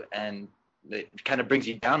to you, and it kind of brings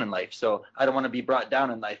you down in life. So I don't want to be brought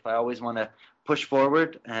down in life. I always want to push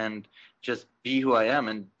forward and just be who I am,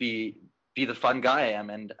 and be the fun guy I am.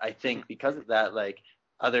 And I think because of that, like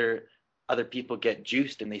other other people get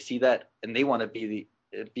juiced, and they see that, and they want to be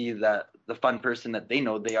that the fun person that they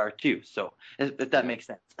know they are too. So if that makes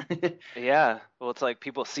sense. Yeah, well, it's like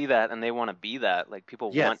people see that and they want to be that. Like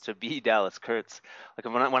people Yes. want to be Dallas Kurtz.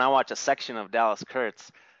 Like when I watch a section of Dallas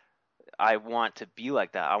Kurtz, I want to be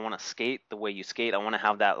like that. I want to skate the way you skate. I want to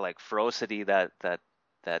have that like ferocity, that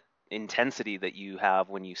intensity that you have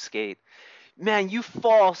when you skate. Man, you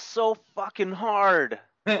fall so fucking hard.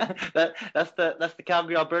 That's the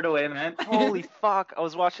Calgary, Alberta way, man. Holy fuck. I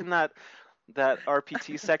was watching that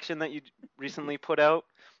RPT section that you recently put out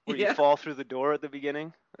where you Yeah. fall through the door at the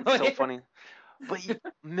beginning. Oh, It's so yeah. funny. But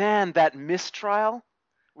man, that mistrial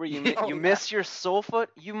where Oh, you yeah. miss your soul foot,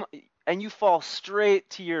 and you fall straight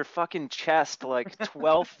to your fucking chest like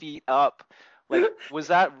 12 feet up. Like, was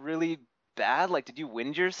that really bad? Like, did you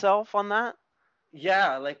wind yourself on that?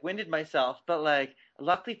 Yeah, like winded myself, but like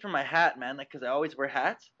luckily for my hat, man, like because I always wear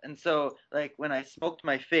hats, and so like when I smoked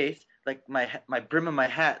my face, like my brim of my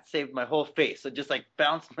hat saved my whole face, so it just like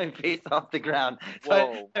bounced my face off the ground. So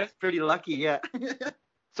Whoa. I was pretty lucky, yeah.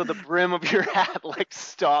 So the brim of your hat like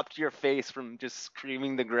stopped your face from just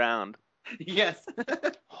screaming the ground. Yes.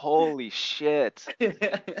 Holy shit.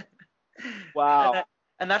 and, Wow. I,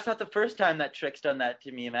 and that's not the first time that trick's done that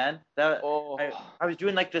to me, man. That Oh. I was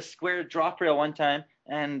doing like this square drop rail one time,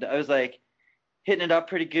 and I was like hitting it up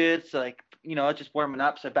pretty good. So like, just warming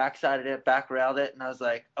up. So I backsided it, back railed it, and I was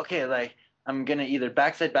like, okay, like I'm gonna either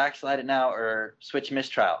backslide it now or switch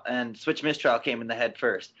mistrial. And switch mistrial came in the head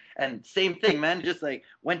first. And same thing, man. Just like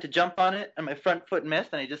went to jump on it, and my front foot missed,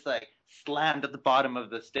 and I just like slammed at the bottom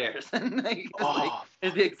of the stairs, and like just like Oh.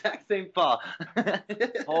 it's the exact same fall.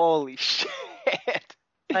 Holy shit.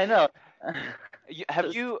 I know.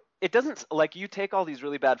 Have you, it doesn't, like, you take all these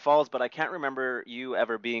really bad falls, but I can't remember you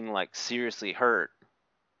ever being like seriously hurt.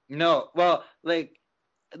 No, well, like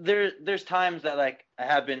there's times that like I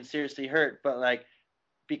have been seriously hurt, but like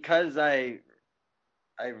because I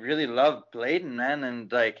really love blading, man, and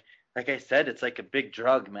like I said, it's like a big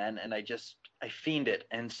drug, man, and I fiend it,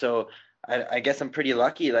 and so I guess I'm pretty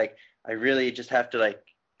lucky. Like I really just have to like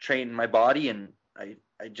train my body, and I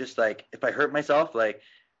just like if I hurt myself, like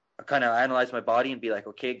I kind of analyze my body and be like,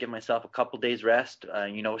 okay, give myself a couple days rest,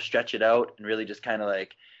 stretch it out, and really just kind of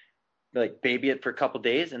like baby it for a couple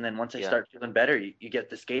days, and then once I Yeah, start feeling better, you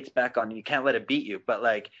get the skates back on. You can't let it beat you, but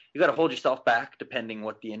like you got to hold yourself back depending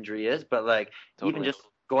what the injury is. But like even totally. just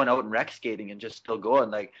going out and rec skating and just still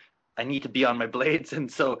going, like I need to be on my blades,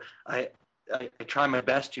 and so I try my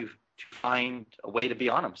best to find a way to be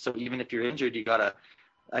on them. So even if you're injured,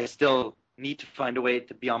 I still need to find a way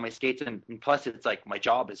to be on my skates, and plus it's like my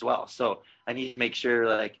job as well. So I need to make sure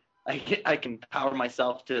like I can power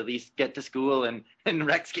myself to at least get to school and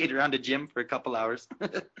rec skate around a gym for a couple hours.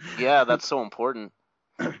 Yeah, that's so important.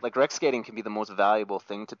 Like rec skating can be the most valuable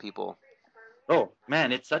thing to people. Oh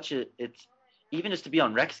man, it's even just to be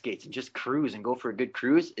on rec skates and just cruise and go for a good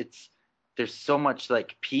cruise. There's so much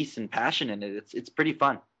like peace and passion in it. It's pretty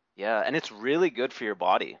fun. Yeah, and it's really good for your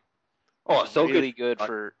body. Oh, It's so good. really good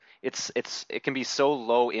for it can be so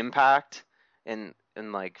low impact and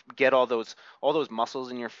like get all those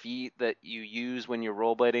muscles in your feet that you use when you're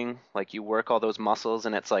rollerblading, like you work all those muscles,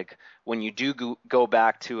 and it's like when you do go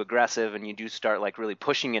back to aggressive and you do start like really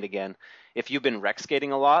pushing it again, if you've been rec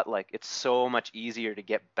skating a lot, like it's so much easier to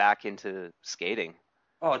get back into skating.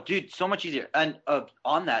 Oh, dude, so much easier. And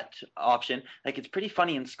on that option, like it's pretty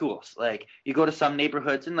funny in schools. Like you go to some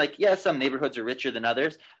neighborhoods, and like yeah, some neighborhoods are richer than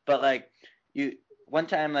others, but like you one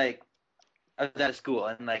time like I was at a school,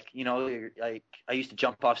 and like like I used to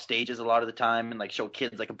jump off stages a lot of the time and like show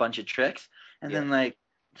kids like a bunch of tricks, and Yeah. then like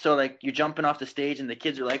so like you're jumping off the stage and the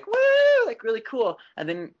kids are like woo, like really cool, and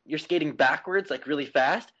then you're skating backwards like really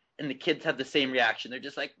fast, and the kids have the same reaction. They're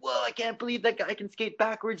just like, whoa, I can't believe that guy can skate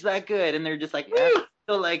backwards that good, and they're just like Yeah. woo.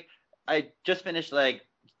 So like I just finished like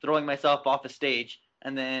throwing myself off a stage,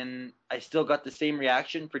 and then I still got the same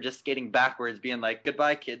reaction for just skating backwards, being like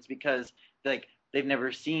goodbye kids, because like they've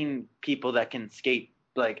never seen people that can skate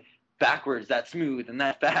like backwards that smooth and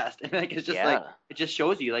that fast. And like it's just like Yeah. it just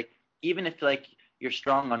shows you like even if like you're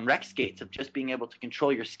strong on rec skates of just being able to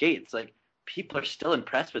control your skates, like people are still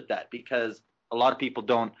impressed with that because a lot of people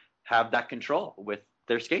don't have that control with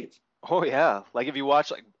their skates. Oh yeah. Like if you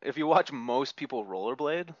watch most people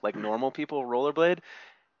rollerblade, like normal people rollerblade,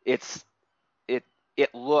 it's it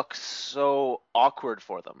it looks so awkward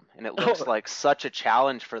for them, and it looks Oh, like such a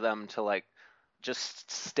challenge for them to like just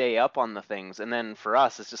stay up on the things. And then for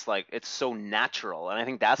us it's just like it's so natural, and I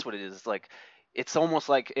think that's what it is. Like it's almost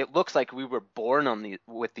like it looks like we were born on the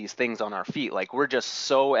with these things on our feet. Like we're just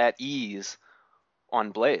so at ease on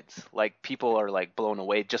blades. Like people are like blown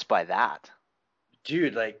away just by that.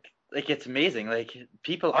 dude, like it's amazing. Like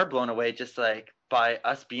people are blown away just like by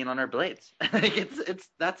us being on our blades. Like it's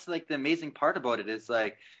that's like the amazing part about it is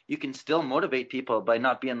like you can still motivate people by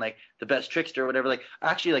not being like the best trickster or whatever. Like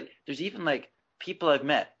actually like there's even like people I've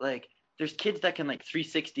met like there's kids that can like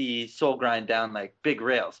 360 soul grind down like big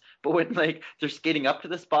rails, but when like they're skating up to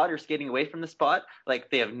the spot or skating away from the spot,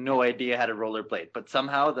 like they have no idea how to rollerblade, but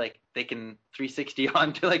somehow like they can 360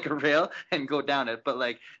 onto like a rail and go down it. But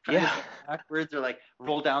like trying to Yeah. skate backwards or like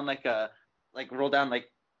roll down like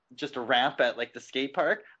just a ramp at like the skate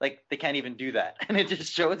park, like they can't even do that. And it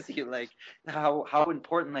just shows you like how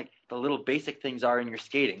important like the little basic things are in your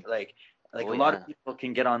skating. Like Oh a lot yeah. of people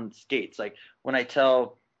can get on skates. Like when I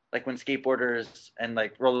tell like when skateboarders and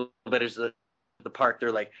like rollerbladers at the park,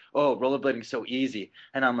 they're like, "Oh, rollerblading's so easy,"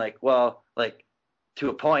 and I'm like, "Well, like to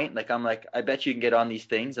a point. Like I'm like, I bet you can get on these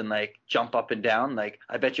things and like jump up and down. Like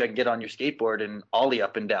I bet you I can get on your skateboard and ollie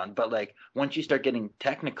up and down. But like once you start getting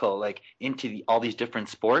technical, like into all these different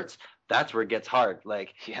sports, that's where it gets hard.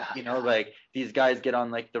 Like Yeah. like these guys get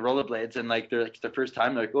on like the rollerblades and like they're like it's the first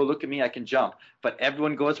time they're like, oh look at me, I can jump. But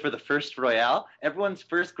everyone goes for the first royale. Everyone's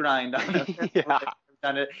first grind on a Yeah.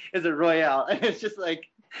 on it is a royale, and it's just like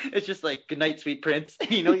good night, sweet prince.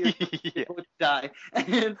 You're Yeah. going to die,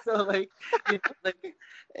 and so like like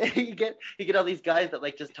you get all these guys that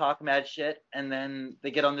like just talk mad shit, and then they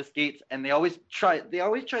get on the skates and they always try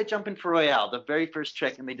jumping for royale, the very first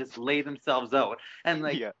trick, and they just lay themselves out, and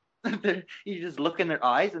like Yeah. you just look in their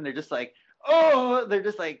eyes and they're just like oh they're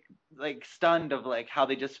just like stunned of like how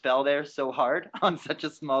they just fell there so hard on such a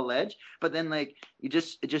small ledge. But then like it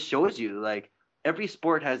just shows you like every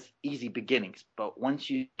sport has easy beginnings, but once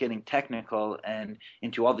you getting technical and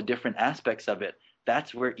into all the different aspects of it,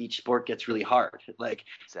 that's where each sport gets really hard. Like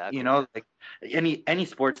Exactly. like any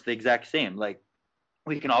sport's the exact same. Like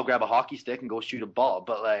we can all grab a hockey stick and go shoot a ball,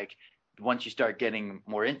 but like once you start getting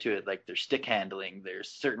more into it, like there's stick handling, there's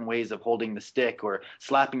certain ways of holding the stick or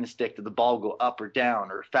slapping the stick to the ball go up or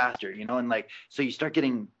down or faster, and like so you start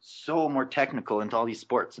getting so more technical into all these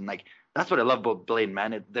sports, and like that's what I love about blade,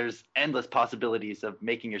 man. There's endless possibilities of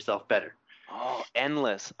making yourself better. Oh,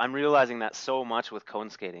 endless. I'm realizing that so much with cone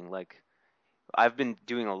skating. Like I've been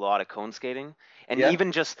doing a lot of cone skating, and Yeah.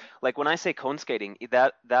 even just like when I say cone skating,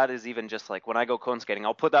 that is even just like when I go cone skating,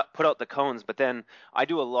 I'll put out the cones, but then I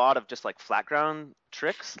do a lot of just like flat ground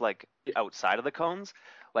tricks like outside of the cones.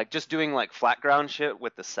 Like just doing like flat ground shit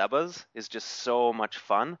with the sebas is just so much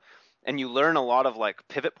fun, and you learn a lot of like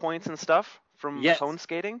pivot points and stuff from cone Yes.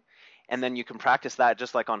 skating. and then you can practice that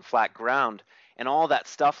just like on flat ground, and all that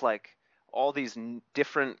stuff, like all these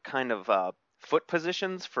different kind of foot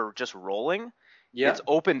positions for just rolling. Yeah. It's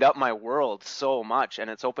opened up my world so much, and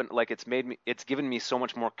it's given me so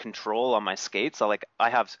much more control on my skates. So like I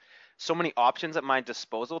have so many options at my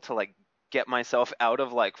disposal to like get myself out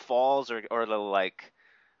of like falls, or to like,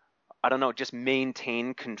 I don't know, just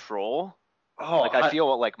maintain control. Oh, Like I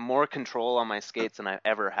feel like more control on my skates than I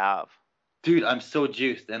ever have. dude, I'm so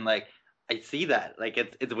juiced, and like I see that. Like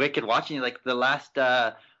it's wicked watching you. Like the last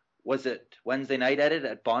was it Wednesday night at it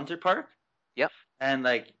at Bonser Park? Yep. And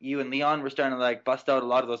like you and Leon were starting to like bust out a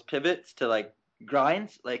lot of those pivots to like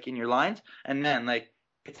grinds like in your lines. And man, like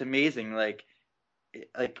it's amazing. Like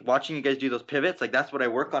watching you guys do those pivots, like that's what I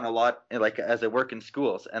work on a lot, like as I work in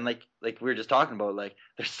schools. And like we were just talking about, like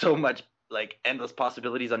there's so much like endless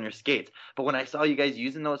possibilities on your skates. But when I saw you guys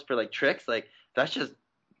using those for like tricks, like that's just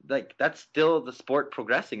like that's still the sport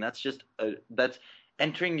progressing. That's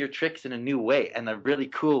entering your tricks in a new way and a really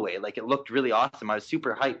cool way. Like it looked really awesome. I was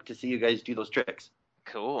super hyped to see you guys do those tricks.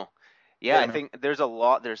 Cool. Yeah, Yeah, I man. think there's a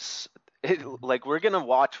lot. Like we're gonna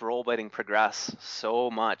watch rollerblading progress so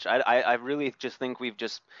much. I really just think we've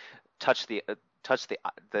just touched the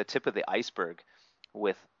tip of the iceberg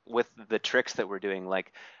with the tricks that we're doing.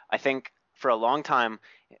 Like I think for a long time,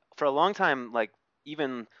 like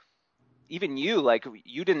even you, like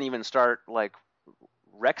you didn't even start like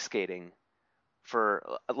rec skating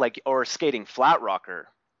for like, or skating flat rocker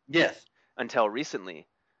Yes. until recently.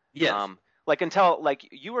 Yes. Um, like until like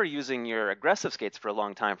you were using your aggressive skates for a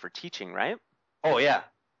long time for teaching, right? Oh yeah.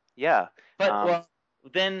 Yeah. But Um, well,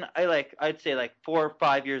 then I'd say like 4 or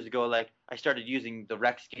 5 years ago, like I started using the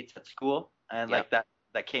rec skates at school, and yeah. like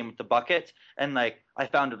that came with the buckets, and like I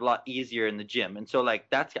found it a lot easier in the gym. And so like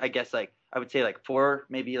that's, I guess, like I would say like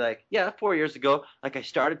maybe like, yeah, 4 years ago, like I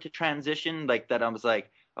started to transition, like that I was like,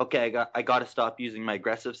 okay, I got to stop using my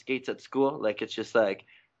aggressive skates at school. Like it's just like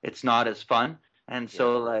it's not as fun. And Yeah.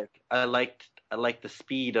 so like I liked the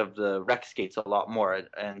speed of the rec skates a lot more.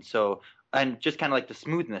 And so and just kind of like the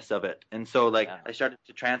smoothness of it. And so like Yeah. I started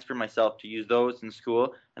to transfer myself to use those in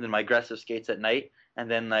school, and then my aggressive skates at night. And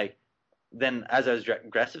then as I was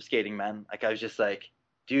aggressive skating, man, like I was just like,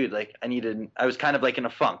 dude, like I was kind of like in a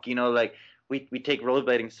funk, like we take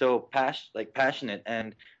rollerblading so passionate,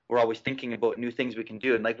 and we're always thinking about new things we can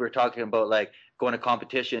do. And like we were talking about like going to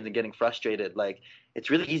competitions and getting frustrated, like it's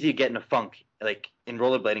really easy to get in a funk like in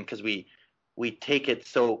rollerblading because we take it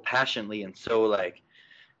so passionately and so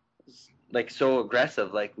like so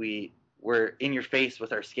aggressive, like we're in your face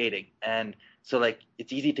with our skating. And so like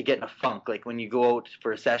it's easy to get in a funk, like when you go out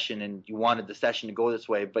for a session and you wanted the session to go this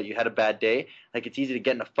way but you had a bad day, like it's easy to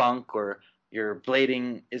get in a funk, or your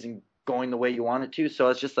blading isn't going the way you want it to. So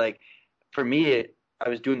it's just like for me I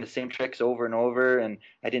was doing the same tricks over and over, and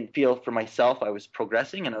I didn't feel for myself I was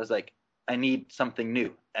progressing, and I was like, I need something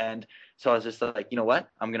new. And so I was just like, you know what,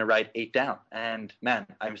 I'm gonna write 8 down. And man,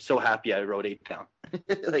 I'm so happy I wrote 8 down.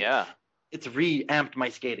 Like Yeah. it's reamped my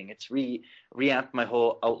skating. It's reamped my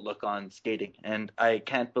whole outlook on skating, and I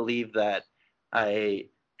can't believe that I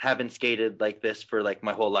haven't skated like this for like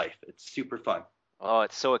my whole life. It's super fun. Oh,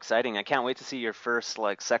 it's so exciting. I can't wait to see your first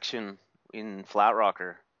like section in flat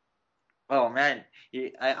rocker. Oh man,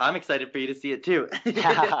 I'm excited for you to see it too.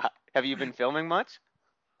 Have you been filming much?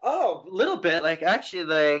 Oh, a little bit. Like actually,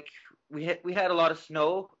 like we had a lot of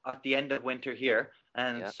snow at the end of winter here,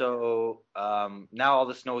 and Yeah. so now all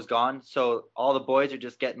the snow's gone. So all the boys are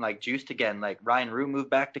just getting like juiced again. Like Ryan Root moved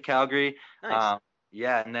back to Calgary. Nice. Um,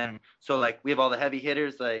 yeah, and then so like we have all the heavy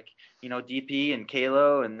hitters like DP and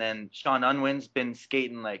Kalo, and then Sean Unwin's been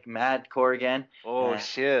skating like mad core again. Oh And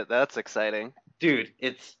shit, that's exciting. dude,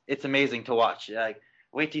 it's amazing to watch. Like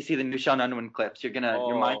wait till you see the new Sean Unwin clips. Your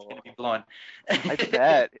mind's gonna Oh, be blown. I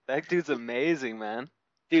bet. That dude's amazing, man.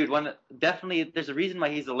 Dude, definitely there's a reason why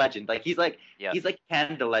he's a legend. Like Yeah. he's like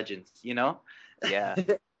Canada legends. Yeah.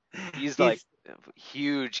 He's like He's a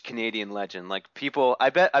huge Canadian legend. Like I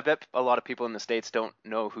bet a lot of people in the States don't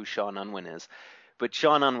know who Sean Unwin is. But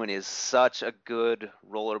Sean Unwin is such a good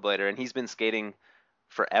rollerblader, and he's been skating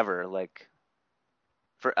forever, like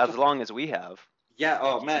for as long as we have. yeah,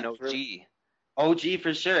 oh He's an man, for OG. OG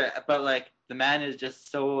for sure. But like the man is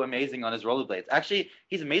just so amazing on his rollerblades. Actually,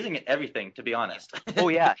 he's amazing at everything, to be honest. Oh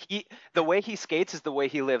yeah, the way he skates is the way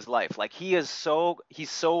he lives life. Like he's so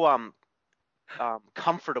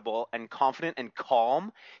comfortable and confident and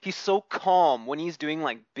calm. He's so calm when he's doing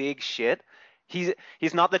like big shit. He's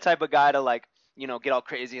he's not the type of guy to like, get all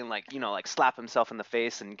crazy and like, like slap himself in the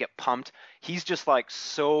face and get pumped. He's just like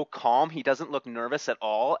so calm. He doesn't look nervous at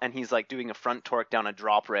all, and he's like doing a front torque down a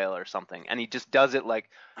drop rail or something. And he just does it like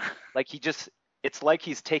he just it's like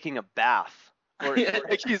he's taking a bath, or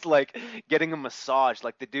like he's like getting a massage.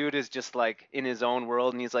 Like the dude is just like in his own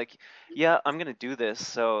world, and he's like, yeah, I'm gonna do this,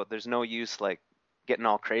 so there's no use like getting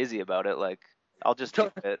all crazy about it. Like I'll just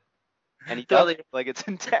do it, and he does Totally. it. Like it's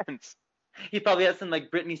intense. He probably has some like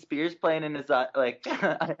Britney Spears playing in his like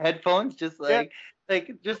headphones, just Yeah. like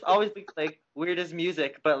just always like weirdest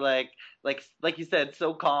music, but like you said,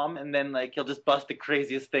 so calm. And then like he'll just bust the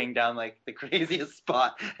craziest thing down like the craziest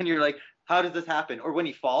spot, and you're like, how does this happen? Or when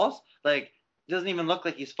he falls, like it doesn't even look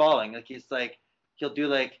like he's falling. Like he's like he'll do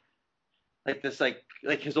like this like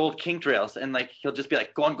his old kink trails, and like he'll just be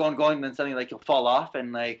like going, and then suddenly like he'll fall off,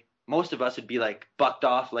 and like most of us would be like bucked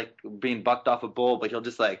off, like being bucked off a bull, but he'll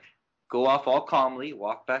just like go off all calmly,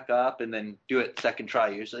 walk back up, and then do it second try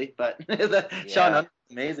usually. But Sean Yeah. Hunt's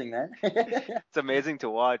amazing, man. It's amazing to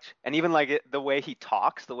watch. And even like the way he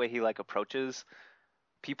talks, the way he like approaches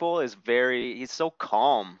people is he's so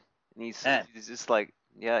calm. And Man, he's just like,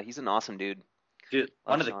 yeah, he's an awesome dude. dude,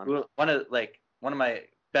 Love Sean. one of my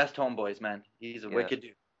best homeboys, man. He's a Yeah. wicked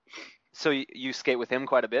dude. So you skate with him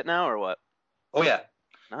quite a bit now or what? Oh yeah.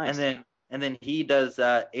 And Nice. then he does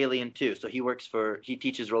Alien too. So he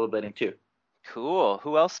teaches rollerblading too. Cool.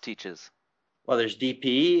 Who else teaches? Well, there's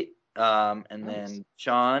DP, and Nice. then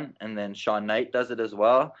Sean, and then Sean Knight does it as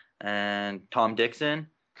well, and Tom Dixon,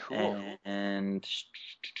 Cool. and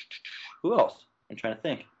who else? I'm trying to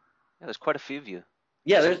think. Yeah, there's quite a few of you.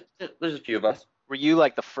 Yeah, So there's a few of us. were you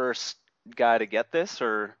like the first guy to get this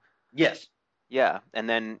or Yes. yeah, and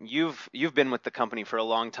then you've been with the company for a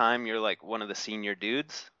long time. You're like one of the senior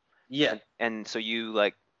dudes. Yeah. And so you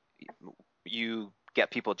get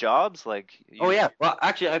people jobs like Oh you yeah. Well,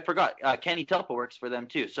 actually, I forgot. Kenny Telpa works for them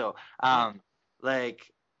too. So, oh, like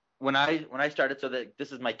when I started, so that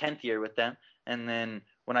this is my 10th year with them, and then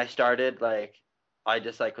when I started, like I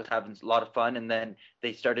just like was having a lot of fun, and then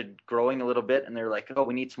they started growing a little bit, and they're like, oh,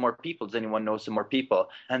 we need some more people. Does anyone know some more people?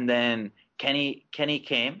 And then Kenny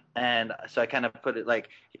came, and so I kind of put it like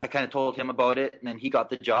I kind of told him about it, and then he got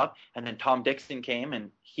the job, and then Tom Dixon came,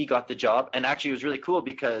 and he got the job, and actually it was really cool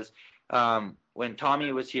because when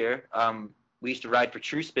Tommy was here, we used to ride for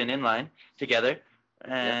True Spin inline together,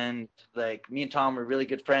 yeah. and like me and Tom were really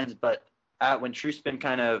good friends. But when True Spin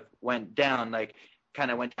kind of went down, like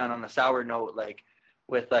kind of went down on a sour note, like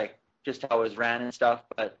with like just how it was ran and stuff.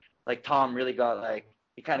 But like Tom really got like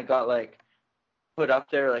he kind of got like put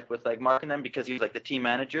up there like with like Mark and them because he was like the team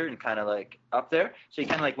manager and kind of like up there. So he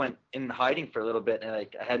kind of like went in hiding for a little bit, and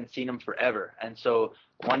like I hadn't seen him forever. And so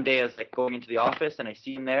one day I was like going into the office and I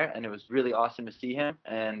see him there, and it was really awesome to see him.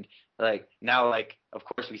 And like now, like of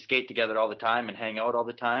course we skate together all the time and hang out all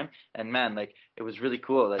the time. And man, like it was really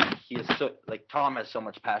cool. Like he is so like Tom has so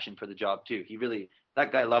much passion for the job too. He really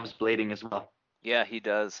that guy loves blading as well. Yeah, he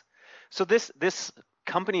does. So this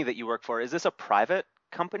company that you work for, is this a private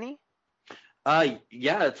company?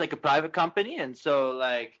 Yeah, it's like a private company, and so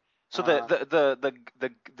like So uh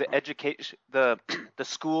the education the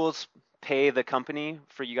schools pay the company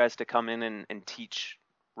for you guys to come in and teach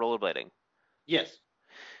rollerblading. yes.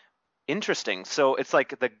 Interesting. So it's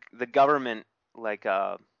like the government like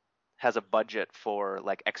has a budget for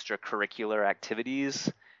like extracurricular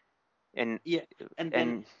activities and Yeah, and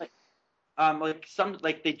then and like some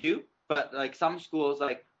like they do, but like some schools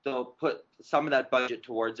like they'll put some of that budget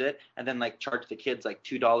towards it, and then like charge the kids like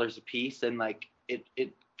 $2 a piece, and like it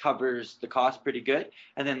covers the cost pretty good.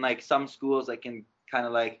 And then like some schools like in kind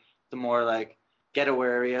of like the more like ghetto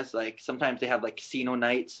areas, like sometimes they have like casino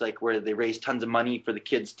nights, like where they raise tons of money for the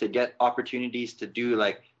kids to get opportunities to do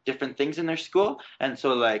like different things in their school. And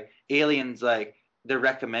so like aliens like they're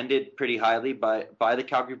recommended pretty highly by the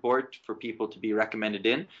Calgary board for people to be recommended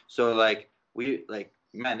in. So like we like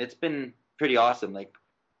man, it's been pretty awesome. Like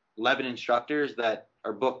 11 instructors that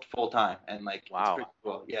are booked full time, and like it's wow. pretty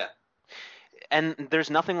cool. Yeah. And there's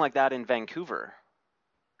nothing like that in Vancouver.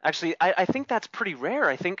 Actually, I think that's pretty rare.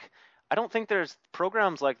 I don't think there's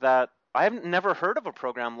programs like that. I haven't never heard of a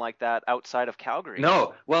program like that outside of Calgary.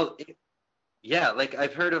 No, well, yeah, like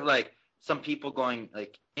I've heard of like some people going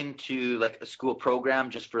like into like a school program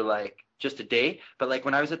just for like just a day, but like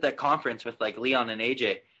when I was at that conference with like Leon and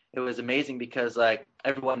AJ, it was amazing because like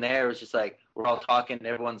everyone there was just like we're all talking, and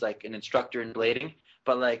everyone's like an instructor in blading,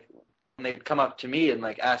 but like when they'd come up to me and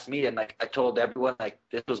like ask me, and like I told everyone like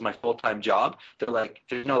this was my full-time job, they're like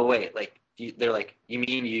there's no way, like they're like you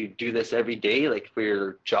mean you do this every day like for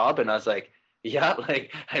your job? And I was like yeah,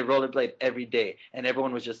 like I rollerblade every day, and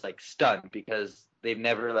everyone was just like stunned because they've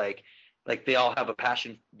never like they all have a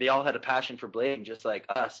passion. They all had a passion for blading just like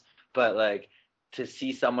us, but like to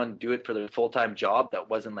see someone do it for their full time job that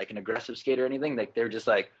wasn't like an aggressive skate or anything, like they're just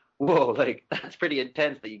like, whoa, like that's pretty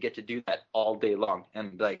intense that you get to do that all day long.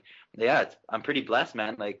 And like, yeah, I'm pretty blessed,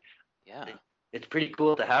 man. Like, Yeah. it's pretty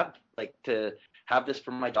cool to have this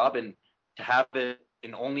for my job and to have it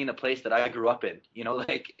in only in a place that I grew up in. You know,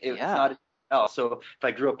 like it's Yeah. not else. So if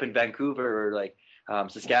I grew up in Vancouver or like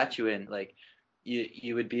Saskatchewan, like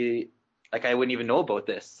you would be like I wouldn't even know about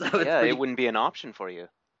this. So it's Yeah, it pretty wouldn't be an option for you.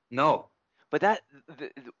 no. But that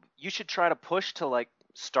you should try to push to like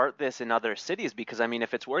start this in other cities because I mean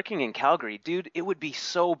if it's working in Calgary, dude, it would be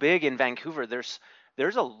so big in Vancouver. There's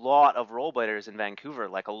a lot of rollerbladers in Vancouver,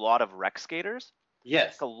 like a lot of rec skaters.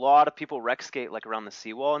 Yes. Like a lot of people rec skate like around the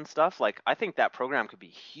seawall and stuff. Like I think that program could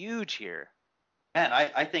be huge here. Man,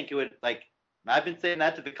 I think it would like I've been saying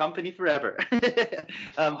that to the company forever.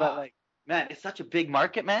 But like man, it's such a big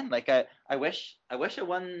market, man. Like I wish I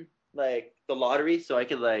won like the lottery so I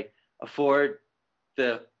could like afford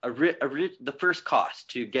the first cost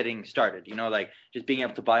to getting started, you know, like just being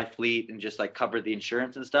able to buy fleet and just like cover the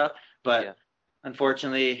insurance and stuff. Yeah. But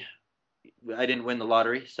unfortunately, I didn't win the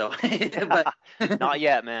lottery, so but Not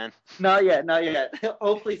yet, man. not yet, not yet.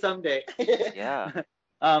 Hopefully someday. Yeah.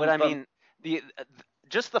 But I But mean, the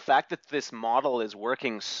just the fact that this model is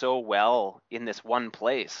working so well in this one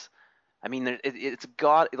place. I mean, it's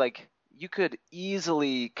got like you could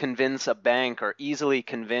easily convince a bank or easily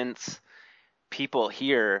convince people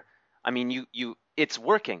here. I mean, it's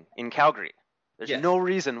working in Calgary. There's yes. no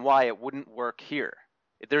reason why it wouldn't work here.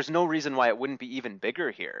 There's no reason why it wouldn't be even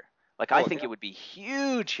bigger here. Like I Oh think yeah. it would be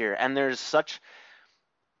huge here, and there's such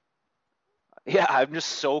yeah, I'm just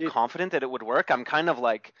so Dude, confident that it would work. I'm kind of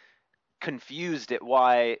like confused at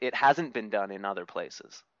why it hasn't been done in other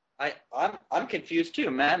places. I'm confused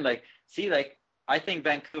too, man. Like, see, like I think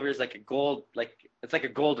Vancouver is like a gold, like it's like a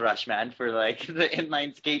gold rush, man, for like the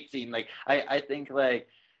inline skate scene. Like, I think like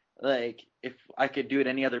if I could do it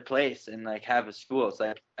any other place and like have a school, it's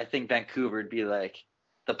like I think Vancouver would be like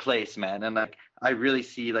the place, man. And like I really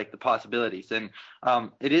see like the possibilities. And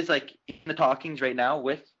it is like in the talkings right now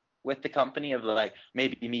with the company of like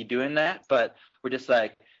maybe me doing that, but we're just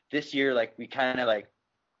like this year, like we kind of like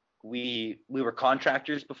we were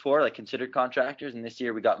contractors before, like considered contractors, and this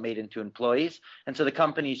year we got made into employees, and so the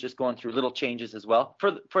company's just going through little changes as well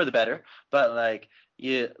for the better. But like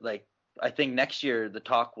like I think next year the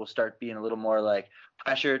talk will start being a little more like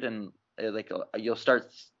pressured and you'll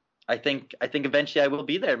start. I think eventually I will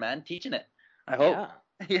be there, man, teaching it. I hope.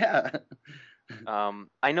 Yeah. Yeah.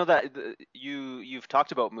 I know that you've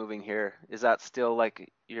talked about moving here. Is that still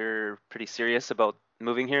like you're pretty serious about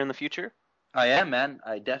moving here in the future? I am, man.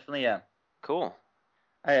 I definitely am. Cool.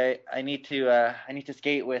 I need to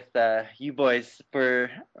skate with you boys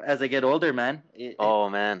for as I get older, man. Oh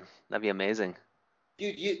man, that'd be amazing.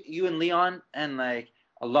 Dude, you and Leon and like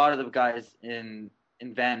a lot of the guys in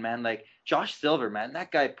Van, man, like Josh Silver, man,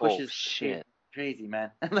 that guy Oh pushes shit. crazy,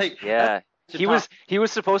 man. Like that's Yeah. to talk. He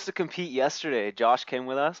was supposed to compete yesterday. Josh came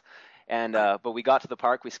with us and but we got to the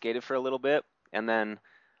park, we skated for a little bit and then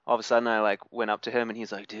all of a sudden I like went up to him and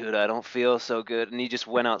he's like, "Dude, I don't feel so good." And he just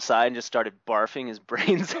went outside and just started barfing his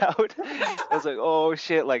brains out. I was like, "Oh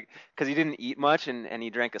shit," like cuz he didn't eat much and he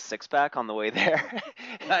drank a six pack on the way there.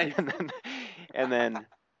 Nice. and then and then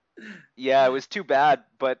yeah, it was too bad,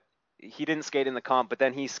 but he didn't skate in the comp. But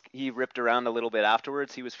then he ripped around a little bit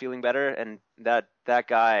afterwards. He was feeling better, and that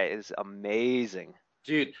guy is amazing.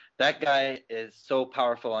 Dude, that guy is so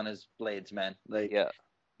powerful on his blades, man. Like Yeah.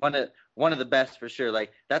 one of the best for sure.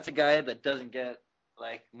 Like that's a guy that doesn't get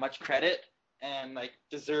like much credit and like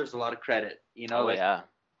deserves a lot of credit. You know, Oh like yeah.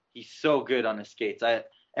 he's so good on his skates. I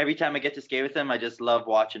every time I get to skate with him, I just love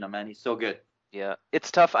watching him, man. He's so good. Yeah. It's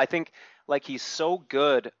tough. I think like he's so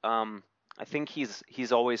good. I think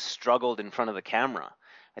he's always struggled in front of the camera.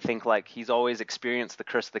 I think like he's always experienced the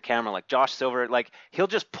curse of the camera. Like Josh Silver, like he'll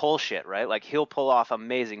just pull shit, right? Like he'll pull off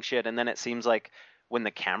amazing shit, and then it seems like when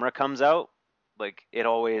the camera comes out, like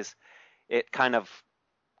it kind of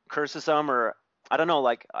curses him, or I don't know.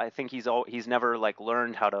 Like I think he's never like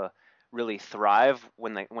learned how to really thrive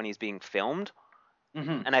when he's being filmed,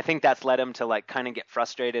 Hmm. and I think that's led him to like kind of get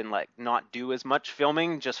frustrated and like not do as much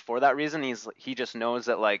filming just for that reason. He just knows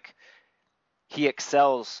that like he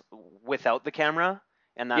excels without the camera,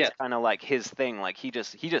 and that's Yeah. kind of like his thing. Like he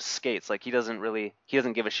just skates. Like he doesn't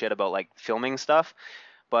give a shit about like filming stuff.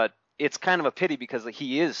 But it's kind of a pity because like,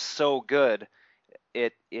 he is so good.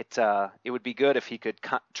 It would be good if he could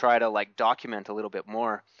try to like document a little bit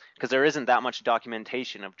more because there isn't that much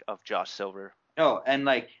documentation of Josh Silver. No, and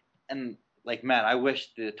like man, I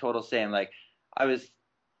wish the total same. Like I was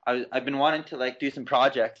I've been wanting to like do some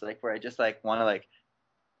projects like where I just like want to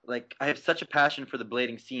like I have such a passion for the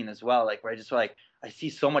blading scene as well. Like where I just like I see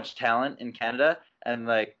so much talent in Canada and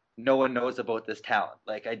like no one knows about this talent.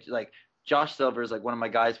 Like Josh Silver is like one of my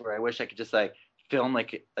guys where I wish I could just like film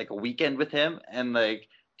like a weekend with him and like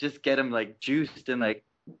just get him like juiced and like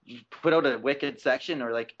put out a wicked section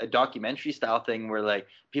or like a documentary style thing where like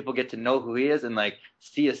people get to know who he is and like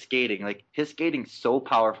see his skating. Like his skating's so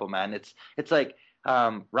powerful, man. It's like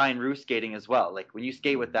Ryan Roos skating as well. Like when you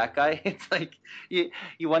skate with that guy, it's like you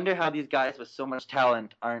wonder how these guys with so much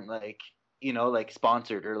talent aren't like like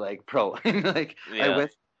sponsored or like pro. Like Yeah.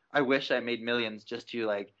 I wish I made millions just to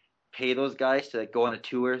like pay those guys to like go on a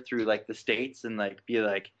tour through like the States and like be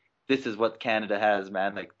like, this is what Canada has,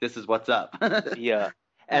 man. Like this is what's up. Yeah.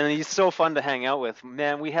 And he's so fun to hang out with.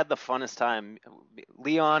 Man, we had the funnest time.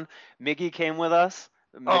 Leon, Miggy came with us.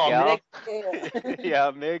 Oh, Miguel. Mick.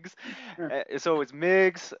 Yeah, Migs. So it's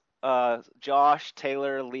Migs, Josh,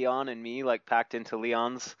 Taylor, Leon, and me, like packed into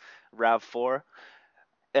Leon's RAV4.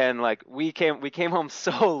 And like we came home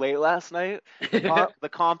so late last night. The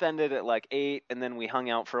comp ended at like 8, and then we hung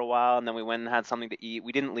out for a while, and then we went and had something to eat.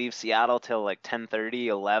 We didn't leave Seattle till like 10:30,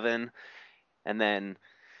 11, and then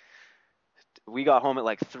we got home at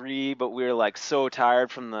like 3, but we were like so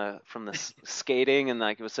tired from the skating, and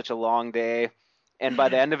like it was such a long day. And by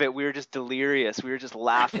the end of it, we were just delirious. We were just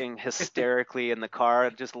laughing hysterically in the car,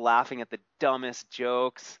 just laughing at the dumbest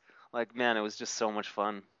jokes. Like, man, it was just so much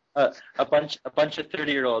fun. A bunch of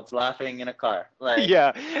 30-year-olds laughing in a car. Like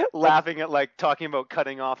Yeah, laughing at like talking about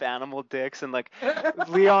cutting off animal dicks and like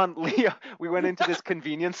Leon, we went into this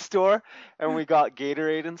convenience store and we got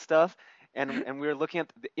Gatorade and stuff, and we were looking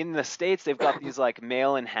at in the States they've got these like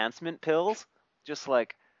male enhancement pills, just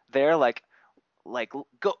like they're like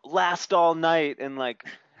go last all night and like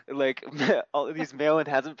all these male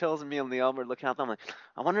enhancement pills, and me and Leon were looking at them like,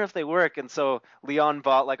 I wonder if they work. And so Leon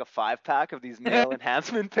bought like a 5-pack of these male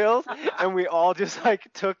enhancement pills, and we all just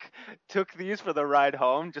like took these for the ride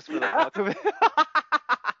home just for the fuck of it.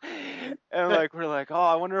 And like we're like, oh,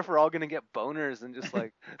 I wonder if we're all gonna get boners and just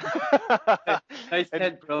like nice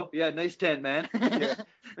tent, bro. Yeah, nice tent, man. Yeah.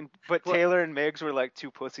 But Taylor and Migs were like too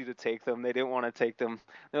pussy to take them. They didn't want to take them.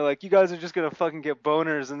 They're like, you guys are just gonna fucking get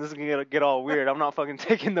boners and this is gonna get all weird. I'm not fucking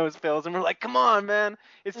taking those pills. And we're like, come on, man.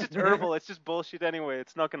 It's just herbal. It's just bullshit anyway.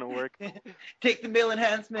 It's not gonna work. Take the male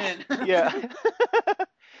enhancement. Yeah.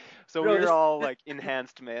 So Bro, we were all like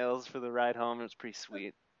enhanced males for the ride home. It was pretty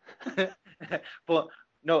sweet. But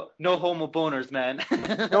no homo boners, man.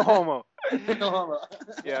 No homo. No homo.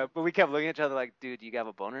 Yeah, but we kept looking at each other like, dude, you have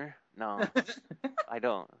a boner? No, I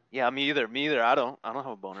don't. Yeah, me either. Me either. I don't have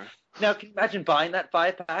a boner. Now, can you imagine buying that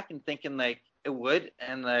 5-pack and thinking like it would,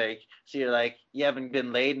 and like so you're like you haven't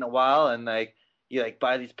been laid in a while, and like you like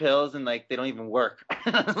buy these pills and like they don't even work.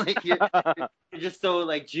 Like you're just so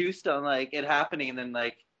like juiced on like it happening, and then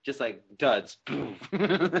like just like duds,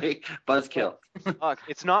 like buzzkill. Fuck,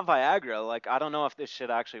 it's not Viagra. Like, I don't know if this shit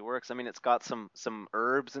actually works. I mean, it's got some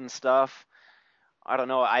herbs and stuff. I don't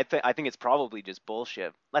know. I think it's probably just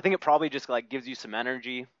bullshit. I think it probably just like gives you some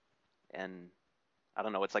energy, and I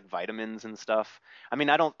don't know. It's like vitamins and stuff. I mean,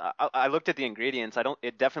 I looked at the ingredients. I don't.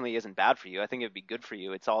 It definitely isn't bad for you. I think it'd be good for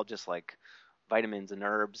you. It's all just like vitamins and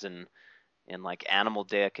herbs and like animal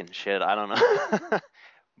dick and shit. I don't know.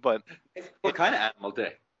 But What kind of animal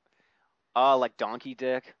dick? like donkey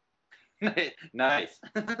dick. Nice.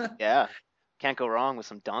 Yeah. Can't go wrong with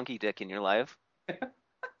some donkey dick in your life.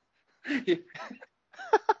 It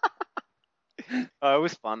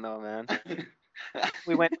was fun though, man.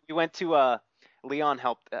 We went to Leon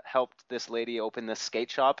helped this lady open this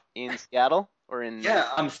skate shop in Seattle or in Yeah,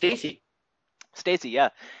 I'm Stacy. Stacy, yeah.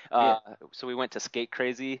 Yeah. So we went to Skate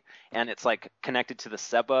Crazy, and it's like connected to the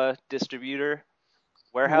Seba distributor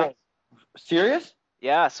warehouse. Whoa. Serious?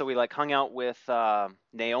 Yeah, so we like hung out with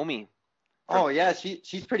Naomi. Oh yeah,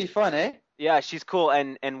 she's pretty fun, eh? Yeah, she's cool,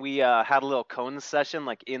 and we had a little cone session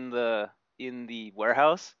like in the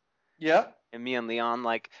warehouse. Yeah. And me and Leon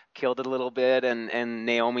like killed it a little bit, and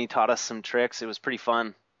Naomi taught us some tricks. It was pretty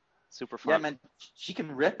fun, super fun. Yeah, man, she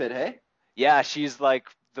can rip it, hey? Yeah, she's like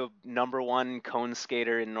the #1 cone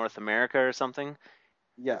skater in North America or something.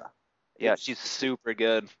 Yeah. Yeah, she's super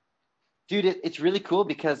good. Dude, it's really cool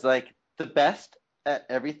because like the best at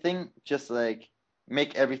everything just like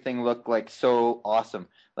make everything look like so awesome.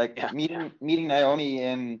 Like Yeah. meeting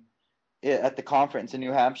Naomi at the conference in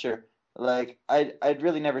New Hampshire, like I'd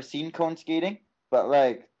really never seen cone skating, but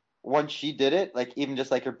like once she did it, like even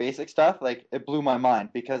just like her basic stuff, like it blew my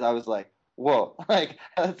mind because I was like, whoa, like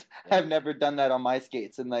I've never done that on my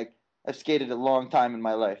skates, and like I've skated a long time in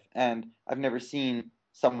my life, and I've never seen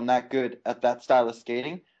someone that good at that style of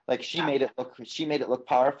skating. Like she made it look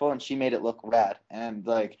powerful, and she made it look rad, and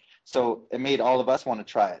like so it made all of us want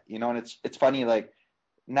to try it, you know. And it's funny, like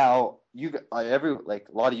now every like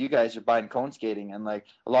a lot of you guys are buying cone skating, and like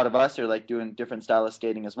a lot of us are like doing different style of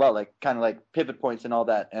skating as well, like kind of like pivot points and all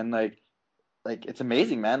that, and like it's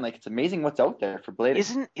amazing, man. Like it's amazing what's out there for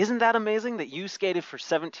blading. Isn't that amazing that you skated for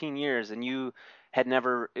 17 years and you had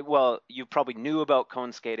never, well, you probably knew about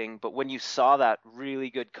cone skating, but when you saw that really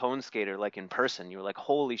good cone skater like in person, you were like,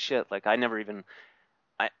 holy shit, like I never even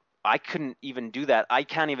I I couldn't even do that. I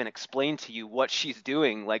can't even explain to you what she's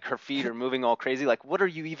doing. Like her feet are moving all crazy. Like what are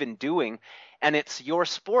you even doing? And it's your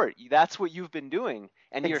sport. That's what you've been doing.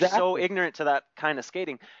 And you're so Exactly. ignorant to that kind of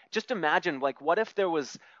skating. Just imagine like what if there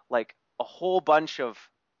was like a whole bunch of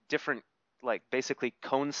different like basically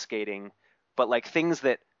cone skating, but like things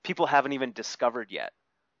that people haven't even discovered yet.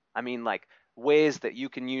 I mean, like ways that you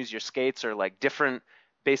can use your skates or like different,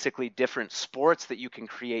 basically different sports that you can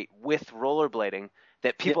create with rollerblading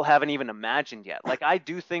that Yeah, people haven't even imagined yet. Like I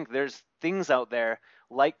do think there's things out there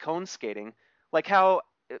like cone skating, like how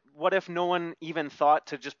what if no one even thought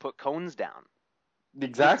to just put cones down? It's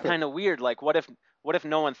exactly. kind of weird. Like what if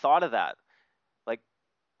no one thought of that? Like,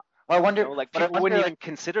 Well, like but I people wouldn't wonder, like, even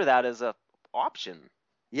consider that as a option.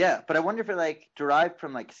 yeah, but I wonder if it like derived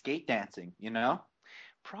from like skate dancing, you know?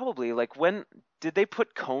 Probably like when did they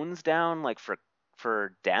put cones down like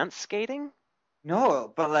for dance skating?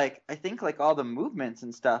 No, but like I think like all the movements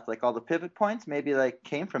and stuff, like all the pivot points, maybe like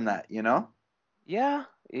came from that, you know? Yeah,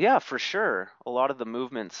 yeah, for sure. A lot of the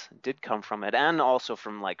movements did come from it and also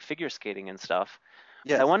from like figure skating and stuff.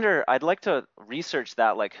 But I Yes. wonder, I'd like to research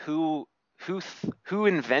that like who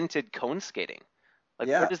invented cone skating? Like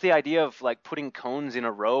where Yeah. does the idea of like putting cones in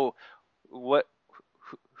a row what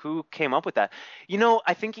who came up with that?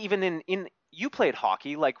 I think even in you played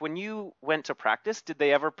hockey, like when you went to practice, did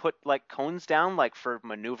they ever put like cones down like for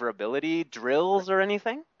maneuverability drills or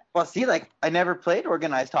anything? Well, see, like I never played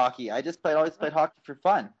organized hockey. I just always played hockey for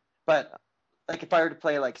fun. But like if I were to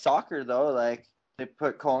play like soccer though, like they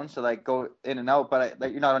put cones to like go in and out, but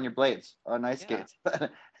like you're not on your blades on ice Yeah. skates.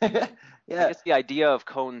 I Yeah. guess the idea of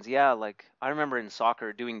cones, yeah, like I remember in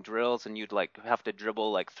soccer doing drills and you'd like have to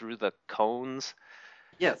dribble like through the cones.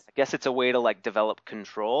 Yes. I guess it's a way to like develop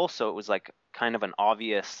control, so it was like kind of an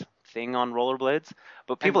obvious thing on rollerblades.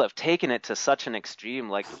 But people And have taken it to such an extreme,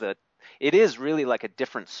 like it is really like a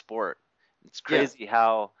different sport. It's yes. crazy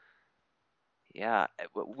how, yeah,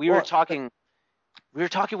 we were Well, talking we were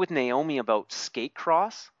talking with Naomi about skate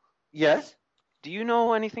cross. yes. Do you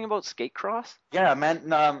know anything about skate cross? Yeah, man.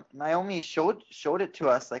 Naomi showed it to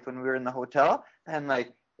us like when we were in the hotel, and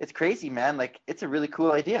like it's crazy, man. Like it's a really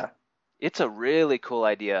cool idea. It's a really cool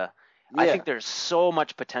idea. I think Yeah. there's so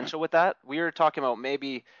much potential with that. We were talking about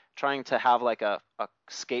maybe trying to have like a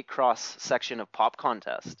skate cross section of pop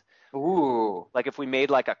contest. Ooh. Like if we made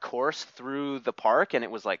like a course through the park and it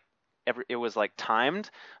was like timed,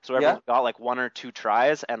 so Yeah. everyone got like one or two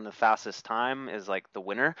tries and the fastest time is like the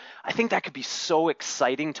winner. I think that could be so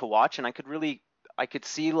exciting to watch, and I could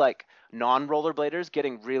see like non-rollerbladers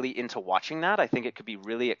getting really into watching that. I think it could be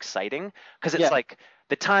really exciting because it's Yeah. like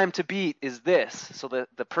the time to beat is this, so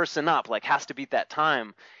the person up like has to beat that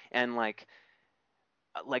time, and like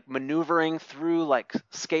maneuvering through like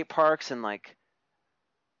skate parks and like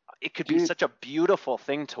it could be Dude, such a beautiful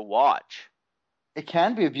thing to watch. it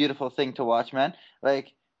can be a beautiful thing to watch, man.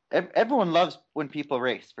 Like everyone loves when people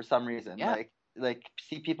race for some reason. Yeah, Like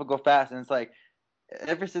see people go fast, and it's like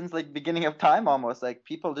ever since like beginning of time almost, like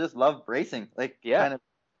people just love racing, like yeah,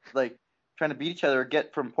 like trying to beat each other or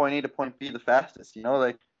get from point A to point B the fastest.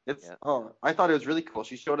 Like it's yeah. oh, I thought it was really cool.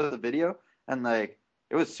 She showed us the video, and like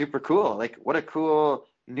it was super cool. Like what a cool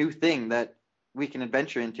new thing that we can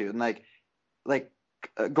adventure into, and like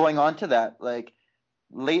going on to that, like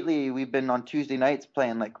lately we've been on Tuesday nights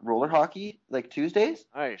playing like roller hockey, like Tuesdays.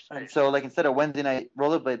 Nice. And so like instead of Wednesday night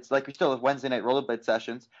rollerblades, like we still have Wednesday night rollerblade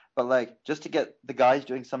sessions, but like just to get the guys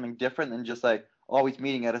doing something different than just like always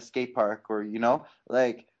meeting at a skate park or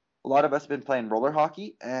like a lot of us have been playing roller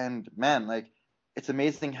hockey, and man, like it's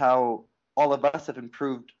amazing how all of us have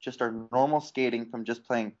improved just our normal skating from just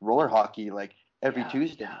playing roller hockey like every Yeah,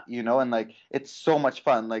 Tuesday, and like it's so much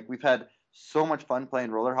fun. Like we've had so much fun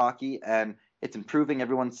playing roller hockey, and it's improving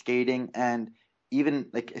everyone's skating, and even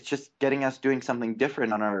like it's just getting us doing something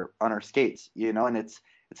different on our skates, and it's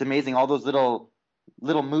amazing all those little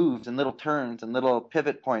moves and little turns and little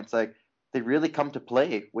pivot points, like they really come to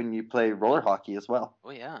play when you play roller hockey as well.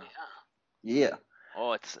 oh yeah. Yeah.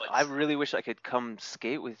 Oh, I really wish I could come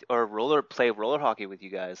skate with or play roller hockey with you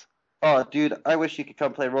guys. Oh, dude, I wish you could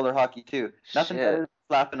come play roller hockey too. Nothing better Shit. than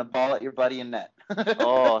slapping a ball at your buddy in net.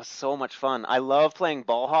 Oh, so much fun. I love playing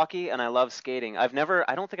ball hockey and I love skating. I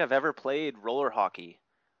don't think I've ever played roller hockey.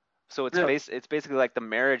 So Really. it's basically like the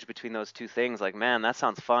marriage between those two things. Like, man, that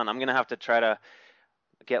sounds fun. I'm gonna have to try to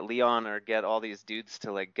get Leon or get all these dudes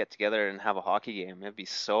to like get together and have a hockey game. It'd be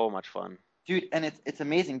so much fun. Dude, and it's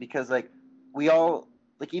amazing because like we all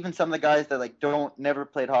like even some of the guys that like don't never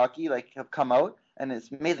played hockey like have come out, and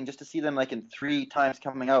it's amazing just to see them like in 3 times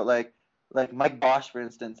coming out like Mike Bosch for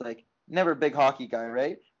instance, like never a big hockey guy,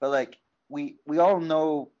 right? But like we all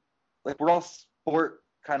know like we're all sport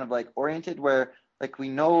kind of like oriented where like we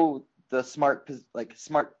know the smart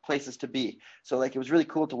places to be. So like it was really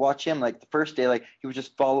cool to watch him like the first day like he was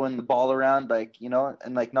just following the ball around like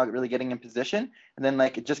and like not really getting in position, and then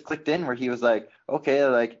like it just clicked in where he was like, okay,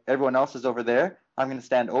 like everyone else is over there, I'm gonna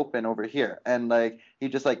stand open over here, and like he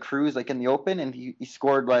just like cruised like in the open, and he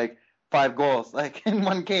scored like 5 goals like in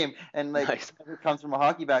one game, and like Nice. it comes from a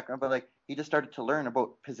hockey background, but like he just started to learn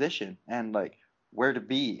about position and like where to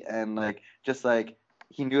be, and like just like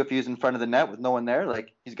he knew if he was in front of the net with no one there,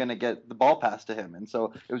 like he's gonna get the ball passed to him, and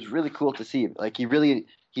so it was really cool to see. Like he really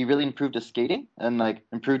improved his skating and like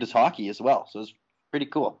improved his hockey as well. So it was pretty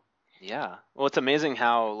cool. Yeah. Well, it's amazing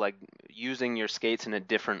how like using your skates in a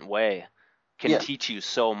different way can Yeah, teach you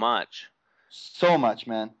so much. so much,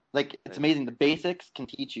 man. Like it's Like, amazing. The basics can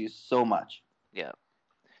teach you so much. yeah.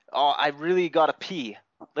 Oh, I really gotta pee.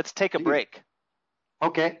 Let's take a Dude. break.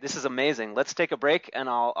 Okay. This is amazing. Let's take a break and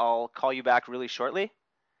I'll call you back really shortly.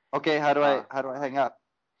 Okay. How do I Uh, how do I hang up?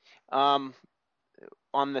 um,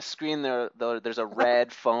 on the screen there's a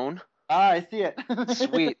red phone. Ah, I see it.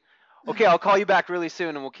 Sweet. Okay, I'll call you back really soon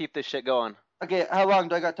and we'll keep this shit going. Okay. How long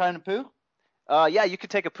do I got time to poo? Yeah, you could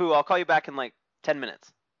take a poo. I'll call you back in like 10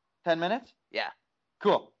 minutes. 10 minutes. Yeah.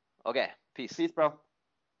 Cool. Okay. Peace. Peace, bro.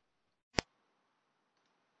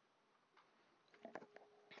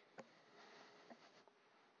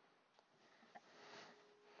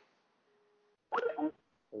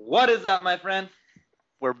 What is up, my friend?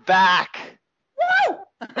 We're back. Woo!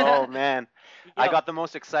 Oh man. I got the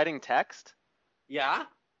most exciting text. Yeah.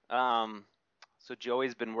 So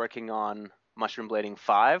Joey's been working on Mushroom Blading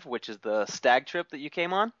 5, which is the stag trip that you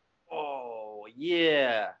came on, Oh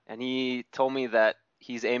yeah. and he told me that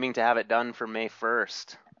he's aiming to have it done for May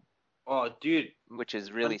 1st, Oh, dude. which is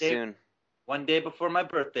One really day, soon. one day before my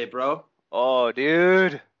birthday, bro. Oh,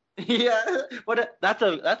 dude. Yeah. That's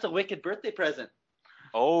a wicked birthday present.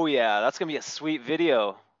 Oh yeah, that's gonna be a sweet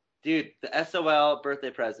video. Dude, the SOL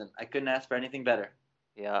birthday present. I couldn't ask for anything better.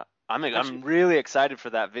 Yeah, I'm Actually, really excited for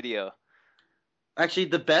that video. actually,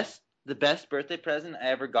 the best birthday present I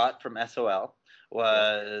ever got from SOL Yeah.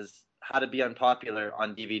 was How to Be Unpopular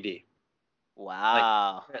on DVD. Like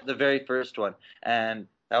Wow. the very first one. And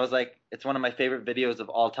that was like it's one of my favorite videos of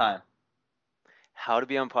all time. How to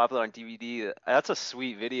be unpopular on DVD. That's a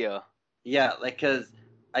sweet video. Yeah, like cuz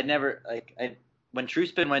I never like I when True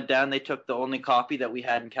Spin went down, they took the only copy that we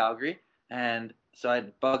had in Calgary, and so I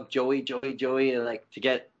bugged Joey like to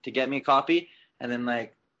get me a copy, and then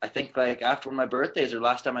like I think like after one of my birthdays or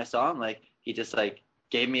last time I saw him, like he just like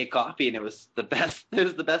gave me a copy, and it was the best. It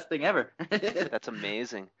was the best thing ever. That's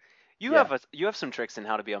amazing. Yeah, You have some tricks in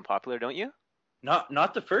how to be unpopular, don't you?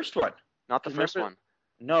 not the first one. Not the Cause first remember,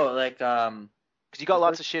 one. no, like Because you got the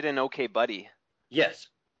lots first of shit in OK Buddy. yes.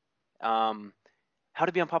 Um, how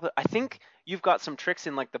to be unpopular. I think you've got some tricks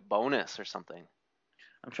in like the bonus or something.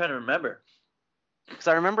 I'm trying to remember. Because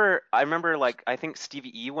I remember like I think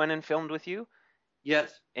Stevie E went and filmed with you,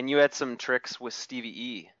 Yes. and you had some tricks with Stevie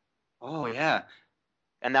E, Oh yeah.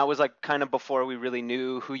 and that was like kind of before we really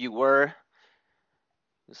knew who you were.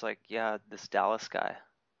 It was like, yeah, this Dallas guy.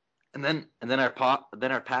 And then our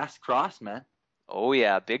paths crossed, man. Oh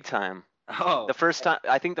yeah, big time. Oh The first time,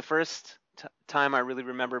 I think the first time I really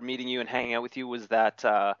remember meeting you and hanging out with you was that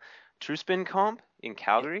True Spin comp in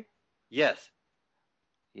Calgary. yes.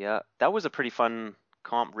 Yeah, that was a pretty fun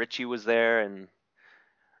comp. Richie was there and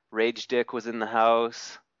Rage Dick was in the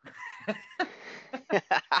house.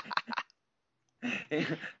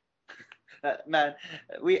 Man,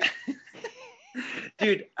 we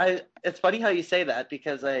dude, it's funny how you say that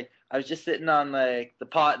because I was just sitting on like the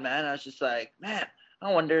pot, man. I was just like, man,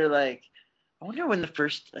 I wonder when the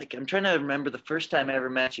first like I'm trying to remember the first time I ever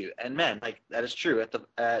met you. And man, like that is true at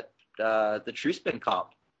the True Spin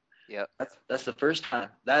comp. Yep. That's the first time.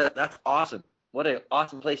 That's awesome. What an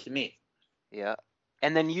awesome place to meet. Yeah.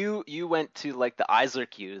 And then you went to like the Eisler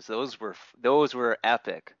Qs. Those were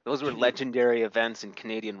epic. Those were Dude, legendary events in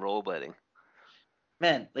Canadian rollerblading.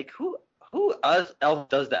 man, like who else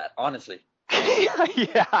does that, honestly?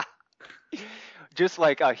 Yeah. Just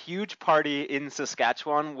like a huge party in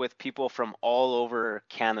Saskatchewan with people from all over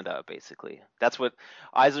Canada, basically. That's what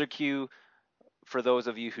Eisler Q for those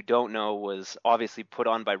of you who don't know, was obviously put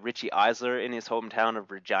on by Richie Eisler in his hometown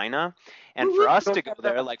of Regina. And for us to go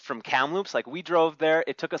there, like from Kamloops, like we drove there,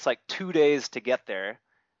 it took us like 2 days to get there,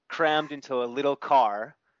 crammed into a little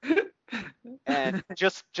car, and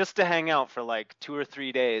just to hang out for like 2 or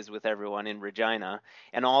 3 days with everyone in Regina.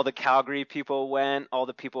 And all the Calgary people went, all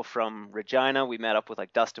the people from Regina. We met up with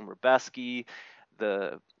like Dustin Werbeski,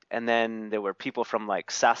 and then there were people from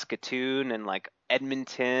like Saskatoon and like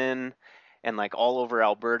Edmonton and like all over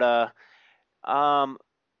Alberta. Um,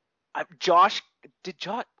 Josh, did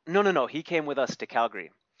Josh? No. He came with us to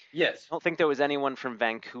Calgary. Yes. I don't think there was anyone from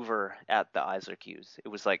Vancouver at the Islercues. It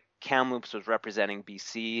was like Kamloops was representing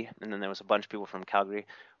BC, and then there was a bunch of people from Calgary.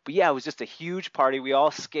 But yeah, it was just a huge party. We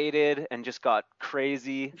all skated and just got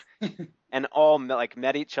crazy, and all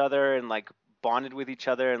met each other and like bonded with each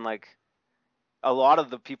other, and like a lot of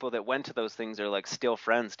the people that went to those things are like still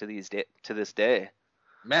friends to this day.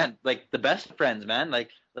 Man, like the best friends, man.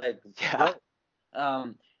 Yeah.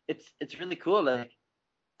 It's really cool. Like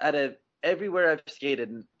out of everywhere I've skated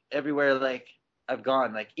and everywhere like I've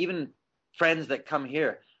gone, like even friends that come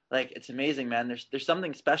here, like it's amazing, man. There's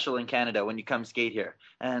something special in Canada when you come skate here,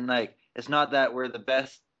 and like it's not that we're the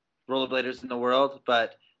best rollerbladers in the world,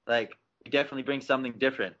 but like we definitely bring something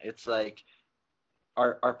different. It's like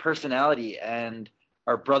our personality and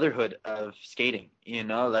our brotherhood of skating. You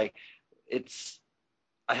know, like it's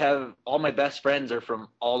I have all my best friends are from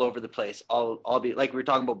all over the place. All be like we were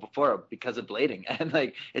talking about before because of blading, and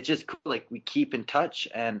like it's just cool. Like we keep in touch,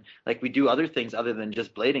 and like we do other things other than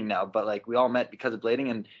just blading now. But like we all met because of blading,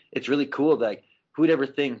 and it's really cool. Like who'd ever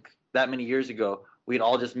think that many years ago we'd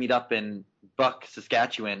all just meet up in Buck,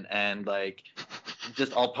 Saskatchewan, and like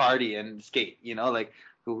just all party and skate. You know, like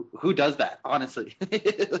who does that? Honestly,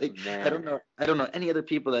 like Man. I don't know any other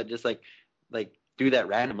people that just like do that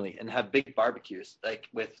randomly and have big barbecues like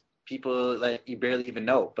with people that you barely even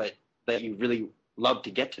know but that you really love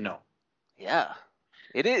to get to know. Yeah.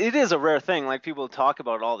 It is a rare thing. Like people talk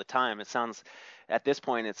about it all the time. It sounds, at this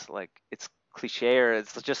point, it's like it's cliche or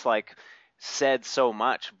it's just like said so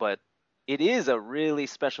much, but it is a really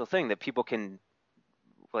special thing that people can,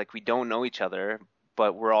 like, we don't know each other,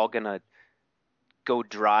 but we're all gonna go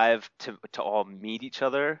drive to all meet each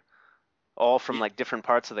other, all from like different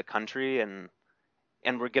parts of the country, and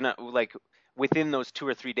we're gonna like within those 2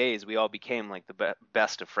 or 3 days we all became like the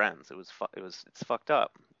best of friends. It's fucked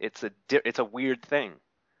up. It's a weird thing.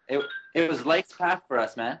 It was life's path for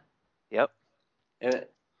us, man. Yep.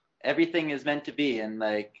 Everything is meant to be, and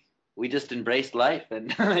like we just embraced life,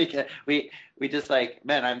 and like we just like,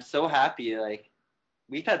 man, I'm so happy. Like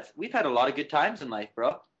we've had a lot of good times in life,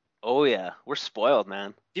 bro. Oh yeah, we're spoiled,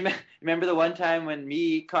 man. Do you remember the one time when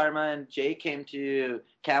me, Karma, and Jay came to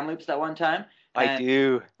Kamloops that one time? I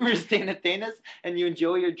do. We were staying at Thanos, and you and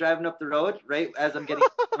Joey are driving up the road right as I'm getting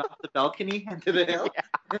off the balcony into the hill.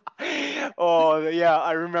 Yeah. Oh yeah,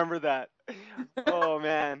 I remember that. Oh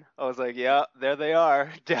man, I was like, yeah, there they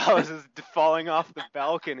are. Dallas is falling off the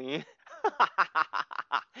balcony.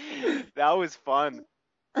 That was fun.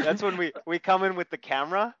 That's when we come in with the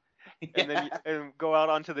camera, and then and go out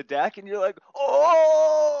onto the deck, and you're like,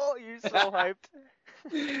 oh, you're so hyped.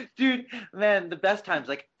 Dude, man, the best times.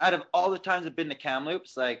 Like out of all the times I've been to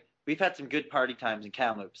Kamloops, like we've had some good party times in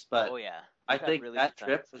Kamloops, but oh yeah, I think really that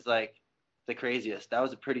trip was like the craziest. That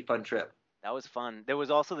was a pretty fun trip. That was fun. There was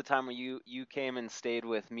also the time where you came and stayed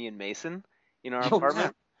with me and Mason in our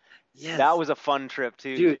apartment. Yes. That was a fun trip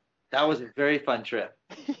too. Dude, that was a very fun trip.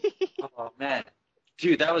 Oh man.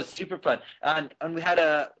 Dude, that was super fun. And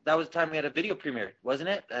that was the time we had a video premiere, wasn't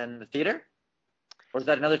it? In the theater? Or was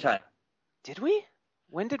that another time? Did we?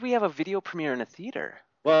 When did we have a video premiere in a theater?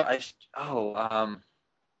 Well,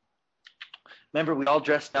 remember we all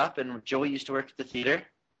dressed up and Joey used to work at the theater?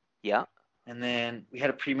 Yeah. And then we had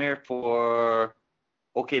a premiere for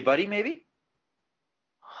Okay Buddy, maybe?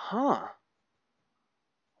 Huh.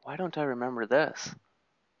 Why don't I remember this? I'm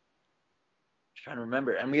trying to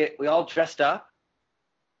remember. And we all dressed up.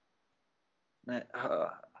 Trying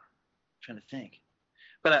to think.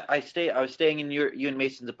 But I was staying in you and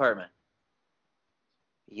Mason's apartment.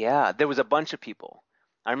 Yeah, there was a bunch of people.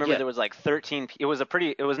 I remember there was like 13. It was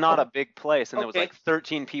not a big place, and there was like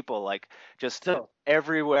 13 people, like just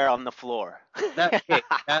everywhere on the floor.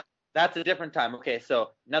 That's a different time. Okay,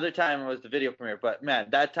 so another time was the video premiere, but man,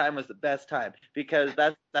 that time was the best time because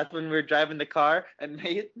that's when we were driving the car, and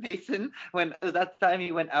Mason, that's the time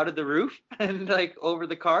he went out of the roof and like over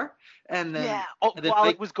the car, and then while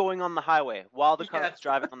it was going on the highway, while the car was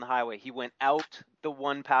driving on the highway, he went out the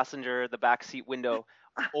one passenger, the back seat window,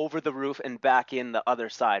 over the roof and back in the other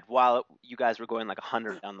side while you guys were going like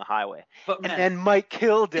 100 down the highway. And then Mike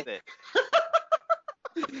Hill did it.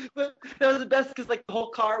 But that was the best because like the whole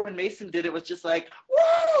car when Mason did it was just like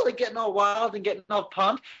whoa, like getting all wild and getting all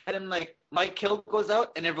pumped, and then like Mike Hill goes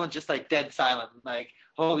out and everyone's just like dead silent, like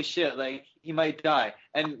holy shit, like he might die,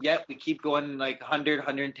 and yet we keep going like 100,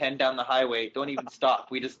 110 down the highway, don't even stop,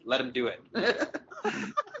 we just let him do it.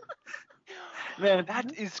 Man,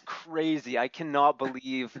 That is crazy. I cannot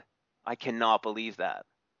believe that.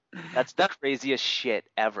 That's the that craziest shit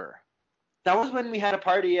ever. that was when we had a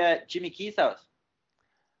party at Jimmy Keith's house,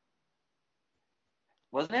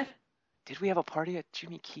 wasn't it? Did we have a party at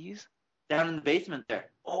Jimmy Keys? Down in the basement there.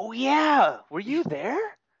 Oh yeah. Were you there?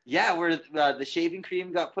 Yeah, where the shaving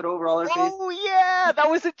cream got put over all our faces. Oh yeah, that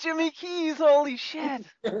was at Jimmy Keys. Holy shit.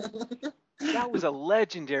 That was a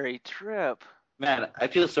legendary trip. Man, I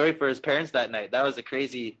feel sorry for his parents that night. That was a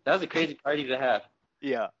crazy party to have.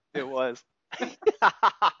 Yeah, it was.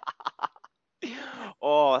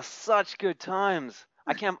 Oh, such good times.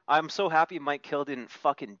 I'm so happy Mike Hill didn't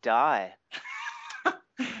fucking die.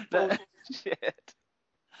 Holy shit.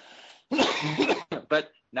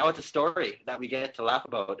 But now it's a story that we get to laugh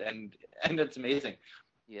about, and it's amazing.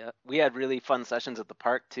 Yeah, we had really fun sessions at the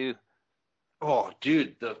park too. Oh,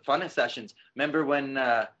 dude, the funnest sessions. Remember when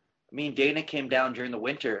me and Dana came down during the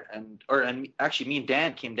winter, and actually me and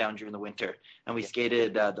Dan came down during the winter, and we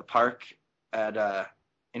skated the park at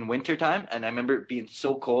in winter time, and I remember it being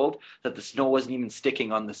so cold that the snow wasn't even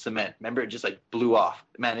sticking on the cement. Remember, it just like blew off.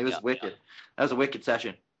 Man, it was wicked. That was a wicked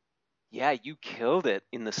session. Yeah, you killed it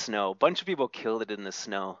in the snow. A bunch of people killed it in the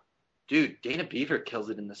snow. Dude, Dana Beaver kills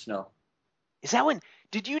it in the snow. Is that when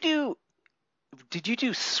did you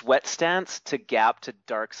do sweat stance to Gap to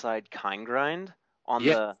Dark Side Kind Grind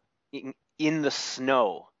on in the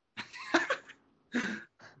snow?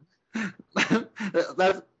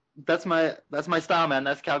 That's my style, man.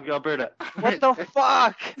 That's Calgary, Alberta. What the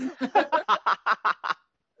fuck?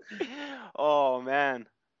 Oh man.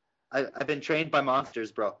 I've been trained by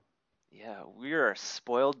monsters, bro. Yeah, we are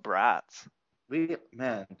spoiled brats.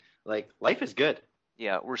 Man, like life is good.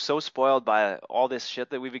 Yeah, we're so spoiled by all this shit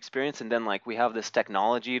that we've experienced, and then like we have this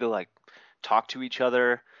technology to like talk to each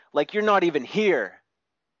other. Like you're not even here,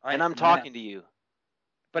 and I'm talking to you.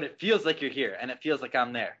 But it feels like you're here, and it feels like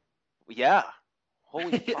I'm there. Yeah.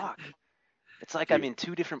 Holy fuck. It's like Dude. I'm in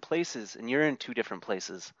two different places, and you're in two different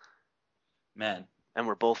places. Man. And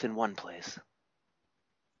we're both in one place.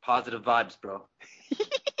 Positive vibes, bro.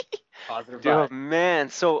 Positive Dude, vibes. man.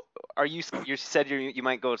 So you said you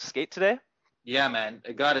might go skate today? Yeah, man.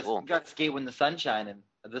 I gotta skate when the sun's shining.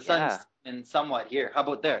 The sun's in somewhat here. How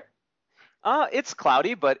about there? It's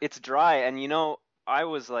cloudy, but it's dry. And you know, I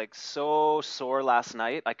was like so sore last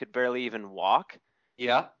night, I could barely even walk.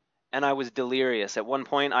 Yeah. And I was delirious. At one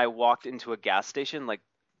point, I walked into a gas station, like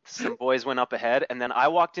some boys went up ahead, and then I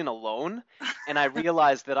walked in alone, and I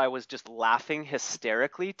realized that I was just laughing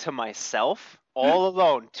hysterically to myself, all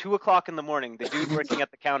alone, 2 o'clock in the morning. The dude working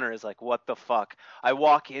at the counter is like, what the fuck? I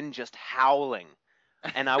walk in just howling,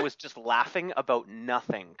 and I was just laughing about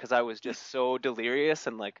nothing, because I was just so delirious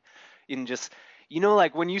and like in just... You know,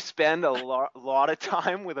 like when you spend a lot of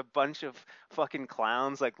time with a bunch of fucking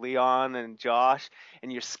clowns like Leon and Josh,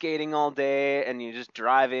 and you're skating all day and you're just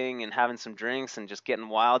driving and having some drinks and just getting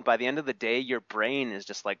wild, by the end of the day, your brain is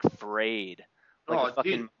just like frayed. Like a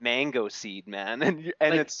fucking mango seed, man. And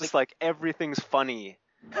like, it's just like everything's funny.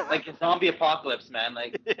 Like a zombie apocalypse, man.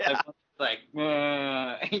 Like, like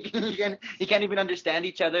you can't even understand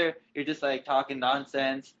each other. You're just like talking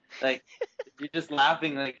nonsense. Like you're just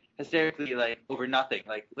laughing like hysterically like over nothing.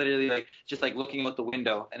 Like literally like just like looking out the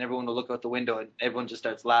window, and everyone will look out the window and everyone just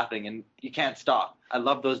starts laughing and you can't stop. I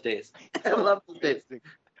love those days. I love those days.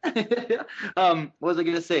 What was I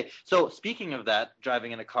gonna say? So speaking of that,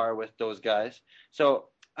 driving in a car with those guys. So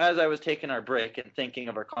as I was taking our break and thinking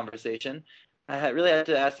of our conversation, I really had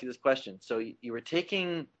to ask you this question. So you were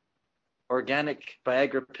taking organic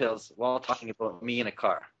Viagra pills while talking about me in a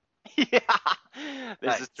car. Yeah,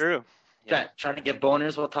 this is true. Yeah. Trying to get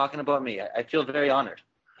boners while talking about me. I feel very honored.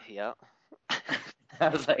 Yeah. I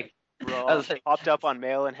was like, popped up on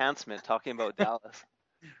male enhancement talking about Dallas.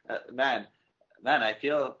 Man, I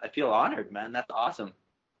feel honored, man. That's awesome.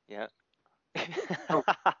 Yeah.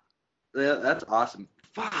 That's awesome.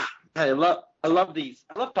 I love these.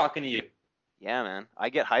 I love talking to you. Yeah, man. I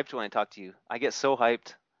get hyped when I talk to you. I get so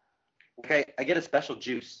hyped. Okay, I get a special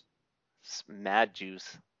juice. Mad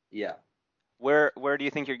juice. Yeah. Where do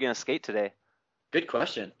you think you're gonna skate today? Good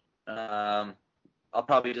question. I'll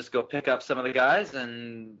probably just go pick up some of the guys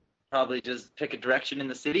and probably just pick a direction in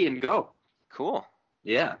the city and go. Cool.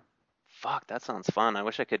 Yeah. Fuck, that sounds fun. I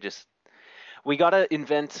wish I could just... We gotta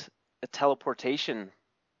invent a teleportation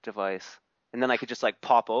device, and then I could just like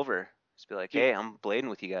pop over. Just be like, Dude, hey, I'm blading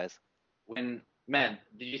with you guys. man,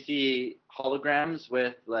 did you see holograms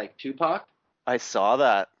with like Tupac? I saw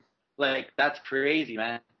that. Like that's crazy,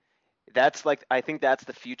 man. That's like, I think that's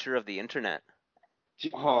the future of the internet.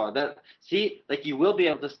 Oh, that see, like you will be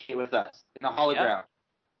able to skate with us in a Yeah. hologram.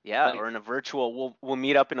 Yeah, Like, or in a virtual, we'll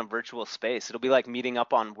meet up in a virtual space. It'll be like meeting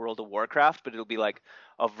up on World of Warcraft, but it'll be like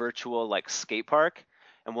a virtual like skate park,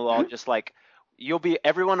 and we'll all just like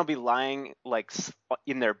everyone will be lying like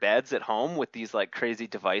in their beds at home with these like crazy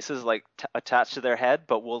devices like attached to their head,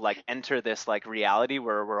 but we'll like enter this like reality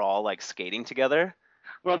where we're all like skating together.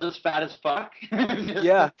 we're all just fat as fuck.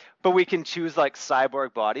 Yeah, but we can choose like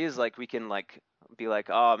cyborg bodies. Like we can like be like,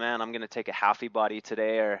 oh man, I'm gonna take a halfy body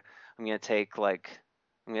today, or I'm gonna take like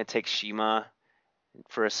I'm gonna take Shima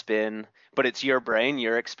for a spin. But it's your brain,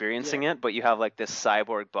 you're Yeah. experiencing it, but you have like this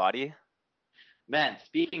cyborg body. Man,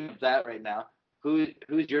 speaking of that right now, who's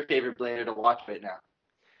your favorite blader to watch right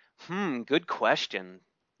now? Good question.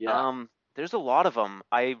 Yeah. There's a lot of them.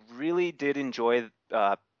 I really did enjoy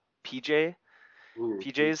PJ Ooh.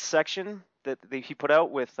 PJ's section that he put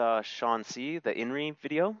out with Sean C, the Inri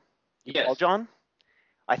video. Paul Yes. John.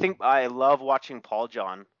 I think I love watching Paul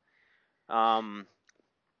John. Um,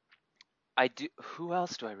 I do. Who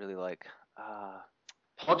else do I really like? Uh,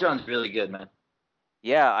 Paul John's really good, man.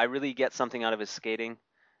 yeah, I really get something out of his skating.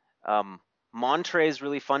 Um, Montre is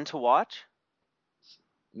really fun to watch.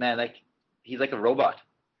 Man, like he's like a robot.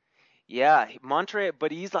 Yeah, Montre,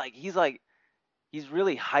 but he's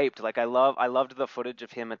really hyped. Like I loved the footage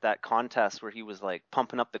of him at that contest where he was like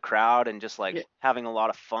pumping up the crowd and just like Yeah. having a lot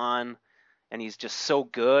of fun. And he's just so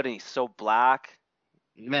good and he's so black.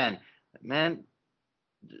 Man, man,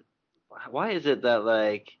 why is it that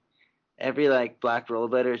like every like black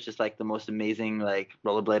rollerblader is just like the most amazing like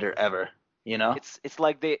rollerblader ever? You know? It's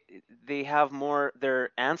like they have more their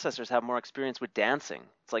ancestors have more experience with dancing.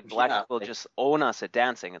 It's like black Yeah. people Like, just own us at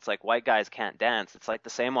dancing. It's like white guys can't dance. It's like the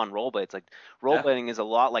same on rollerblades. Like yeah. rollerblading is a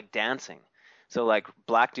lot like dancing. So like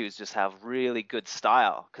black dudes just have really good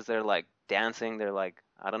style because they're like dancing. They're like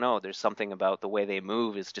I don't know. There's something about the way they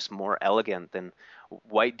move is just more elegant than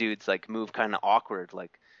white dudes like move kind of awkward.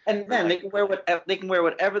 Like And they're man, like they can wear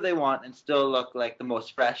whatever they want and still look like the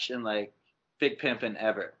most fresh and like big pimpin'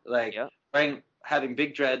 ever. Like yeah. having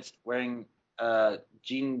big dreads, wearing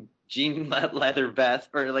jean leather vest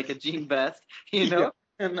or like a jean vest, you Yeah. know,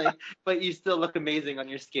 and like but you still look amazing on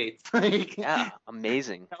your skates. Like Yeah,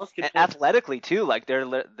 amazing. else And could fit. athletically too, like they're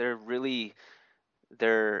really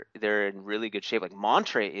they're in really good shape. Like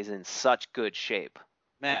Montre is in such good shape.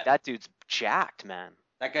 Like Man, that dude's jacked, man.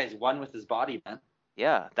 that guy's one with his body, man.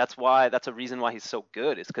 Yeah, that's a reason why he's so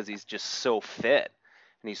good is because he's just so fit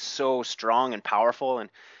and he's so strong and powerful and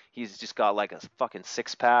he's just got like a fucking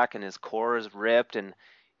six pack and his core is ripped and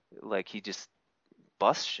like he just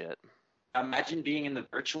busts shit. Imagine being in the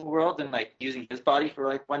virtual world and like using his body for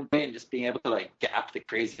like one day and just being able to like gap the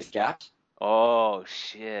craziest gaps. Oh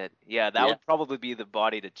shit. Yeah, that Yeah. would probably be the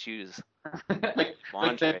body to choose. Like the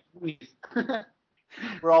Montre. movies.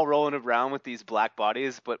 We're all rolling around with these black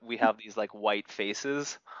bodies, but we have these like white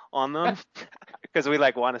faces on them because we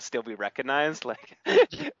like want to still be recognized. Like,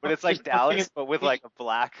 but it's like Dallas, but with like a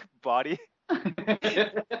black body.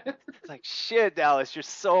 It's like shit, Dallas, you're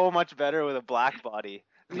so much better with a black body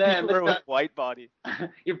than Man, you were with listen, white body.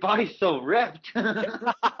 your body's so ripped.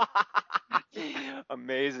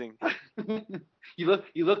 Amazing. You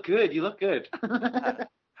look good. You look good.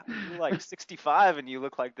 You're like 65 and you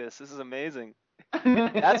look like this. This is amazing.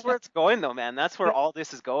 That's where it's going though, man. That's where all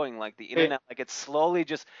this is going. Like the internet, like it's slowly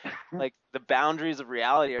just like the boundaries of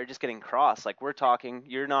reality are just getting crossed. Like we're talking,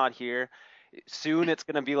 you're not here. Soon it's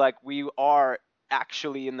gonna be like we are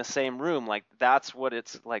actually in the same room. Like that's what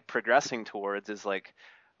it's like progressing towards is like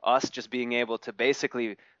us just being able to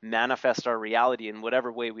basically manifest our reality in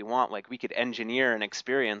whatever way we want. Like we could engineer an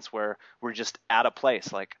experience where we're just at a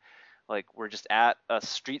place, like we're just at a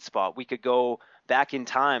street spot. We could go back in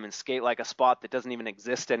time and skate like a spot that doesn't even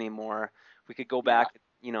exist anymore. We could go back,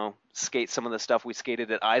 skate some of the stuff we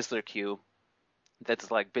skated at Eisler Q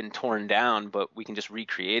that's like been torn down, but we can just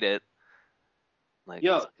recreate it. Like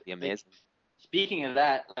Yo, it's be like amazing. speaking of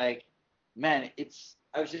that, like, man,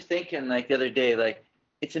 I was just thinking like the other day, like,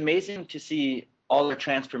 it's amazing to see all the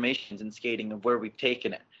transformations in skating of where we've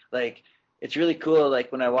taken it. Like, it's really cool.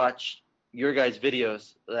 Like when I watch your guys'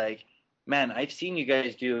 videos, like, man, I've seen you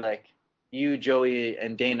guys do like you, Joey,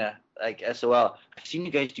 and Dana, like SOL. I've seen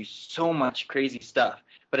you guys do so much crazy stuff,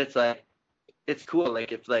 but it's like it's cool.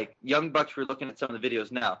 Like if like young bucks were looking at some of the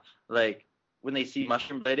videos now, like when they see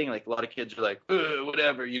mushroom blading, like a lot of kids are like, "Ugh,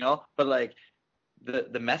 whatever, you know. But like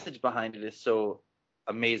the message behind it is so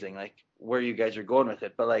amazing, like where you guys are going with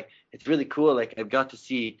it. But like it's really cool. Like I've got to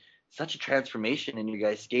see such a transformation in you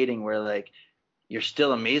guys skating, where like you're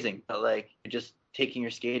still amazing, but like you're just taking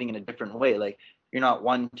your skating in a different way. Like you're not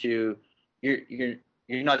one to you're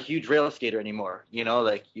you're not a huge rail skater anymore. You know,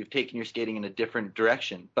 like you've taken your skating in a different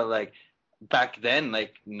direction. But like back then,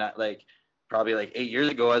 like not like probably like 8 years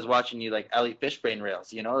ago, I was watching you like Ellie Fishbrain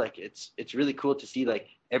rails. You know, like it's really cool to see like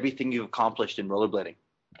everything you've accomplished in rollerblading.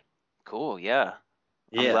 Cool. Yeah.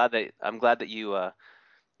 Yeah. I'm glad that you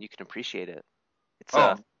can appreciate it. It's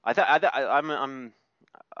Oh,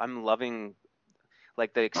 I'm loving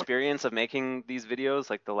like the experience of making these videos.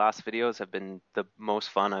 Like the last videos have been the most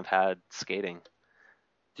fun I've had skating. Like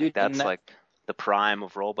dude, and that's that like the prime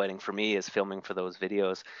of rollerblading for me is filming for those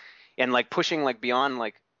videos and like pushing like beyond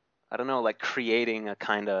like I don't know like creating a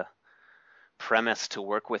kind of premise to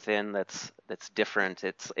work within that's different.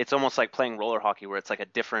 It's almost like playing roller hockey where it's like a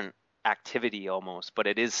different activity almost, but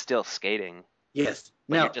it is still skating. yes.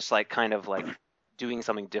 But you're just like kind of like doing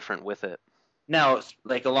something different with it. Now,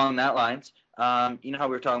 like along that lines, you know how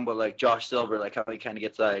we were talking about like Josh Silver, like how he kind of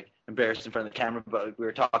gets like embarrassed in front of the camera, but we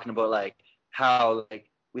were talking about like how like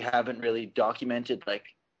we haven't really documented like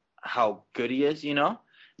how good he is, you know?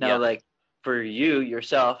 Now, Yeah. like for you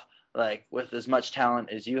yourself, like with as much talent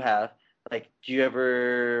as you have, like do you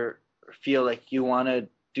ever feel like you want to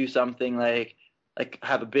do something like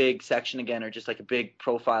have a big section again, or just like a big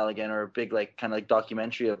profile again, or a big like kind of like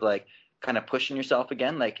documentary of like kind of pushing yourself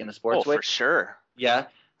again, like in a Oh, sports way? for sure. Yeah.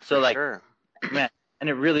 So For like, sure. man, and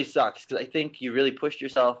it really sucks because I think you really pushed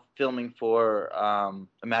yourself filming for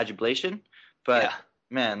Imagiblation, Yeah. but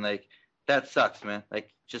man, like that sucks, man.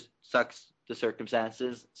 Like just sucks the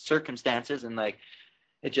circumstances, and like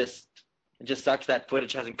it just it just sucks that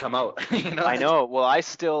footage hasn't come out. You know? I know. Well, I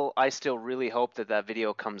still really hope that that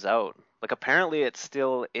video comes out. Like apparently it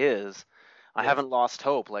still is. I Yes. haven't lost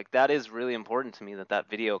hope. Like that is really important to me that that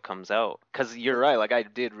video comes out. 'Cause you're right. Like I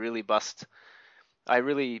did really bust. I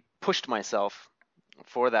really pushed myself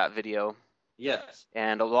for that video. Yes.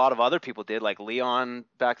 And a lot of other people did. Like Leon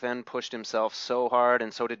back then pushed himself so hard,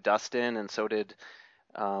 and so did Dustin, and so did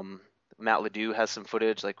um, Matt Ledoux has some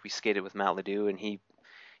footage. Like we skated with Matt Ledoux, and he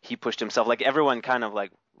pushed himself. Like everyone kind of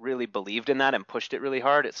like really believed in that and pushed it really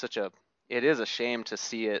hard. It is a shame to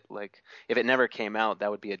see it. Like if it never came out,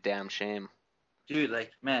 that would be a damn shame. Dude,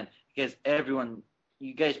 like man, because everyone,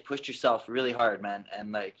 you guys pushed yourself really hard, man,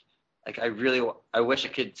 and like I wish I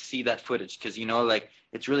could see that footage because you know, like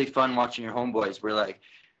it's really fun watching your homeboys. Where like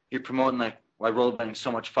you're promoting like why rollerblading is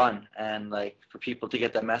so much fun, and like for people to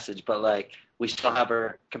get that message, but like we still have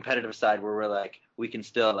our competitive side where we're like we can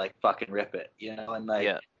still like fucking rip it, you know, and like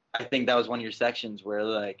Yeah. I think that was one of your sections where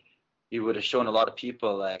like you would have shown a lot of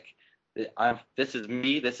people like this is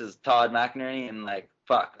me, this is Todd McInerney, and like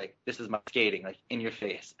fuck, like this is my skating, like in your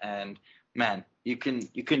face, and man, you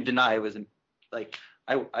couldn't deny it was like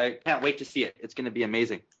I can't wait to see it. It's gonna be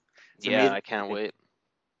amazing. It's Yeah, amazing. I can't wait.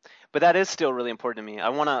 But that is still really important to me.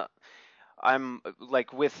 I'm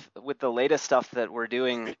like with the latest stuff that we're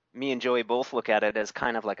doing, me and Joey both look at it as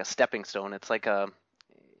kind of like a stepping stone. It's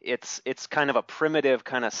kind of a primitive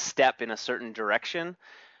kind of step in a certain direction,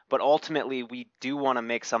 but ultimately we do want to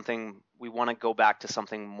make something, we want to go back to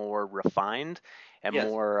something more refined and Yes,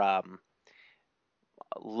 more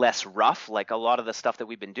less rough. Like a lot of the stuff that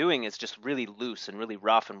we've been doing is just really loose and really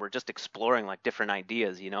rough, and we're just exploring like different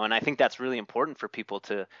ideas, you know. And I think that's really important for people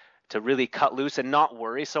to really cut loose and not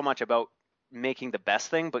worry so much about making the best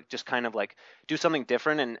thing, but just kind of like do something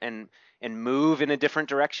different and move in a different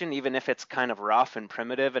direction, even if it's kind of rough and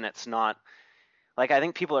primitive and it's not like I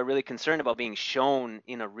think people are really concerned about being shown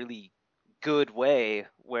in a really good way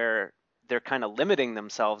where they're kind of limiting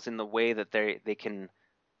themselves in the way that they can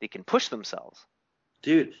push themselves.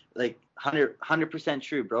 dude, like 100%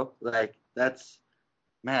 true, bro. Like that's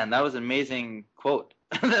man, that was an amazing quote.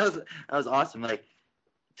 That was awesome. Like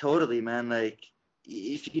totally, man. Like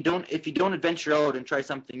if you don't adventure out and try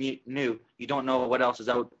something new, you don't know what else is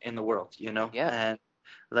out in the world, you know. Yeah. And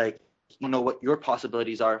like you don't know what your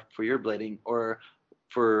possibilities are for your blading or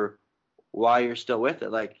for why you're still with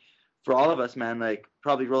it. Like for all of us, man, like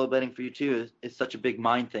probably rollerblading for you too is such a big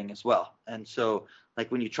mind thing as well. And so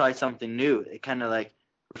like when you try something new, it kind of like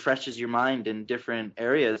refreshes your mind in different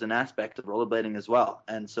areas and aspects of rollerblading as well.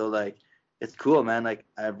 And so like it's cool, man. Like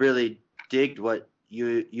I really digged what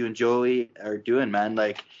you and Joey are doing, man.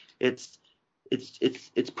 Like it's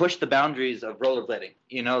it's pushed the boundaries of rollerblading.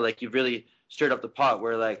 You know, like you've really stirred up the pot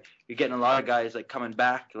where like you're getting a lot of guys like coming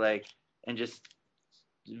back like and just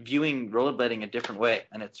viewing rollerblading a different way,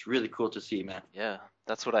 and it's really cool to see, man. Yeah,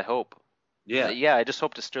 that's what I hope. Yeah, Yeah, I just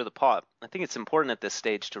hope to stir the pot. I think it's important at this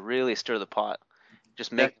stage to really stir the pot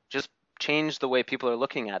Just change the way people are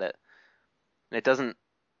looking at it. And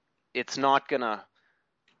it's not gonna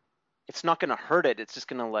hurt it. It's just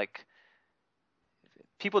gonna like,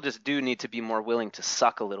 people just do need to be more willing to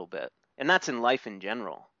suck a little bit. And that's in life in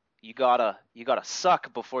general. You gotta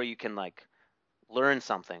suck before you can like learn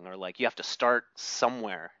something, or like you have to start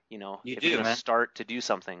somewhere, you know. You If you're do, gonna man. start to do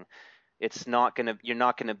something, you're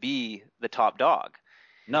not gonna be the top dog.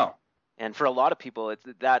 No. And for a lot of people, it's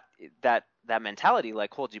that mentality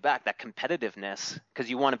like holds you back, that competitiveness, because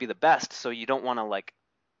you want to be the best, so you don't want to like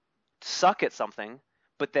suck at something,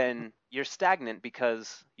 but then you're stagnant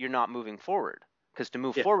because you're not moving forward. Because to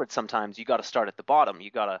move Yeah. forward, sometimes you got to start at the bottom.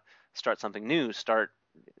 You got to start something new, start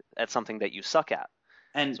at something that you suck at.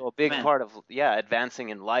 And So a big man, part of advancing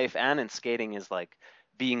in life and in skating is like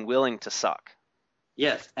being willing to suck.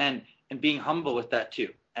 yes, and being humble with that too.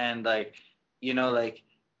 And like, like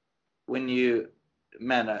when you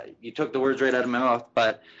took the words right out of my mouth,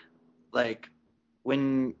 but like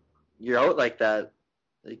when you're out like that,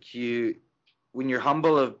 like when you're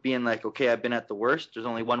humble of being like, okay, I've been at the worst, there's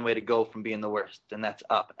only one way to go from being the worst, and that's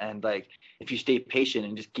up. And like, if you stay patient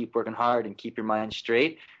and just keep working hard and keep your mind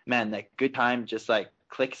straight, man, that good time just like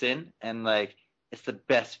clicks in, and like, it's the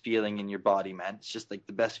best feeling in your body, man. It's just like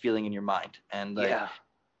the best feeling in your mind. And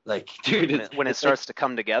like, dude, When it it's like, starts to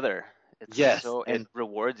come together, yes, it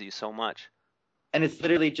rewards you so much. and it's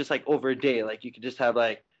literally just like over a day. Like you could just have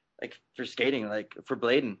like for skating, like for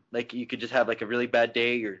blading, like you could just have like a really bad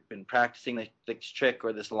day. You've been practicing like this trick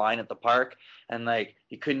or this line at the park, and like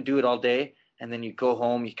you couldn't do it all day, and then you go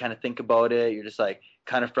home, you kind of think about it, you're just like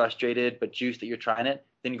kind of frustrated but juiced that you're trying it.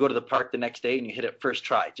 Then you go to the park the next day and you hit it first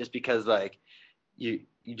try, just because like you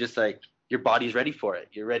just like your body's ready for it.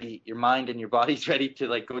 You're ready, your mind and your body's ready to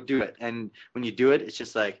like go do it. And when you do it, it's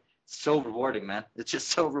just like so rewarding, man. It's just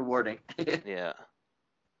so rewarding. Yeah,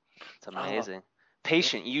 it's Oh, amazing.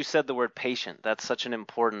 Patient. You said the word patient. That's such an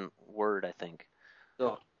important word, I think.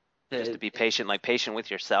 so Just to the be patient, like patient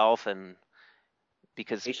with yourself, and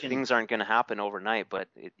because patient. things aren't going to happen overnight, but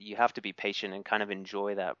you have to be patient and kind of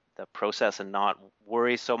enjoy that process and not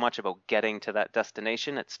worry so much about getting to that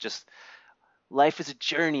destination. It's just, life is a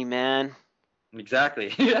journey, man.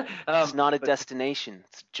 Exactly. It's not a But destination.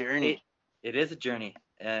 It's a it journey. it is a journey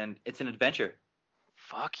and it's an adventure.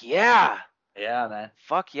 Fuck yeah. Yeah, man.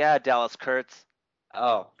 Fuck yeah, Dallas Kurtz.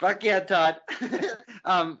 Oh, fuck yeah, Todd.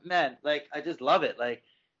 Man, like I just love it. Like,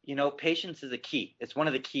 patience is a key. It's one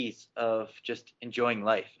of the keys of just enjoying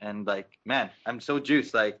life. And like, man, I'm so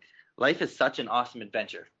juiced. Like, life is such an awesome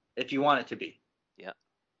adventure if you want it to be. Yeah.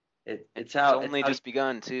 It, it's It's how it's only how. just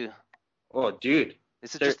begun too. Oh, dude,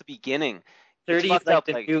 This is thir- just the beginning. It's 30 is fucked like up.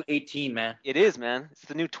 the Like, new 18, man. it is, man. It's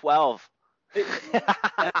the new 12.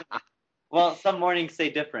 Well, some mornings say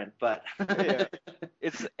different, but Yeah.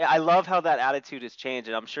 I love how that attitude has changed,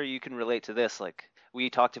 and I'm sure you can relate to this. Like, we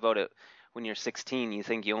talked about it when you're 16, you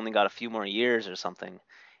think you only got a few more years or something.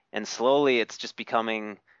 And slowly it's just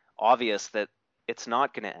becoming obvious that it's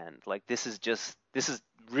not going to end. Like, this is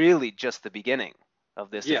really just the beginning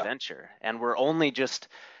of this yeah, adventure. And we're only just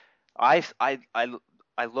I I I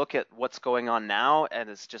I look at what's going on now, and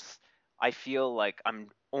it's just, I feel like I'm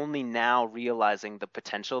only now realizing the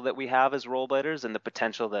potential that we have as rollerbladers, and the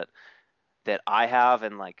potential that I have,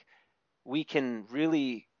 and like, we can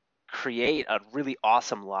really create a really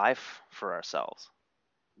awesome life for ourselves.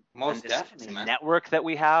 And most this definitely, man. network that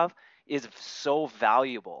we have is so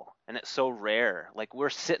valuable, and it's so rare. Like, we're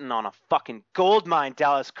sitting on a fucking gold mine,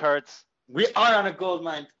 Dallas Kurtz. We are on a gold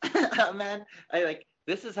mine, man. I like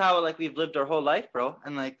this is how like we've lived our whole life, bro,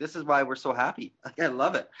 and like this is why we're so happy. Like I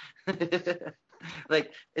love it.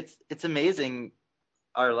 Like it's amazing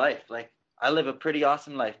our life. Like I live a pretty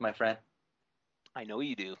awesome life, my friend. I know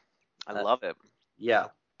you do. I Uh, love it. yeah,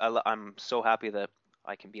 I'm so happy that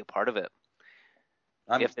I can be a part of it.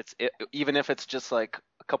 I'm. Even if it's just like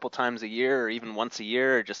a couple times a year, or even once a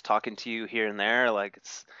year, or just talking to you here and there, like,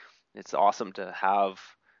 it's awesome to have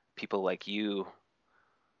people like you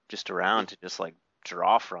just around to just like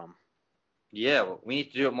draw from. Yeah, well, we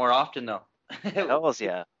need to do it more often though. Hells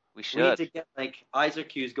yeah, we We need should. to get like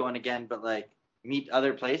Iserq's going again, but like meet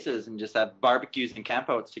other places and just have barbecues and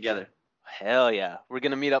campouts together. Hell yeah, we're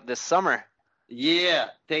gonna meet up this summer. Yeah,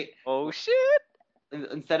 take Oh shit.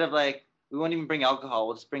 instead of like we won't even bring alcohol.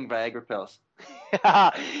 We'll just bring Viagra pills.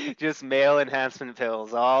 Just male enhancement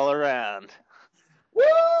pills all around.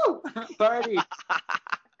 Woo! Party.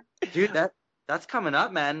 Dude, that's coming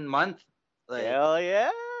up, man. Month. Like, Hell yeah.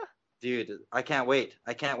 dude, I can't wait.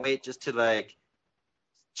 I can't wait just to like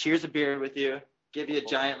cheers a beer with you, give you a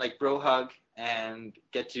giant like bro hug, and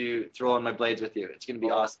get to throw on my blades with you. It's gonna be Oh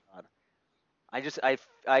my awesome. God. I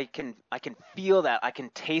can feel that. I can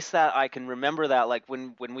taste that. I can remember that, like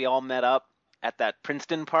when we all met up at that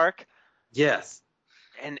Princeton park, Yes.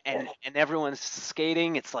 and everyone's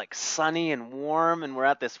skating. It's like sunny and warm, and we're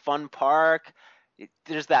at this fun park.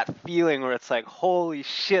 There's that feeling where it's like, holy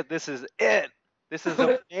shit, this is it. This is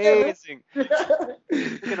amazing.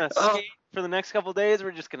 We're gonna Oh, skate for the next couple days.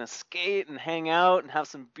 We're just gonna skate and hang out and have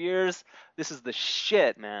some beers. This is the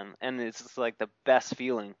shit, man, and it's just like the best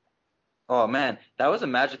feeling. oh man, that was a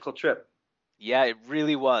magical trip. Yeah, it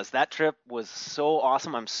really was. That trip was so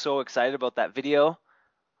awesome. I'm so excited about that video.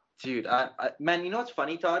 Dude, man, you know what's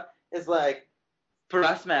funny, Todd? Is like for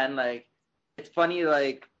us, man, like it's funny,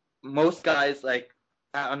 like most guys, like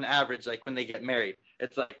on average, like when they get married,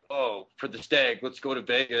 it's like, oh, for the stag, let's go to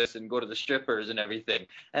Vegas and go to the strippers and everything.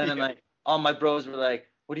 And then Yeah. like all my bros were like,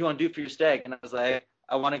 what do you want to do for your stag? And I was like,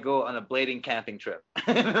 I want to go on a blading camping trip.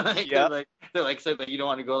 Like Yeah. they're like, so like you don't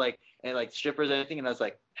want to go like and like strippers or anything? And I was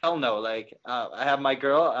like, hell no. Like I have my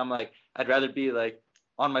girl. I'm like, I'd rather be like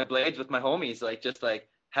on my blades with my homies, like just like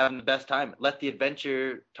having the best time. Let the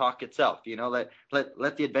adventure talk itself, you know. Let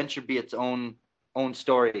the adventure be its own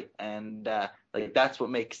story, and like that's what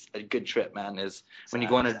makes a good trip, man. Is when you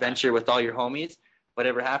go on an Exactly. adventure with all your homies.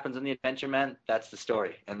 Whatever happens on the adventure, man, that's the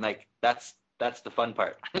story, and like that's the fun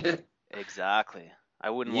part. Exactly. I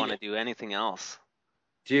wouldn't want Yeah, to do anything else.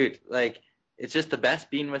 dude, like it's just the best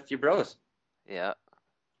being with your bros Yeah,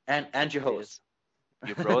 and it your really hoes. is.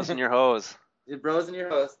 Your bros and your hoes. Your bros and your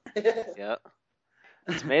hoes. Yeah.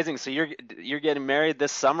 That's amazing. So you're getting married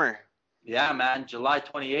this summer. Yeah, man, July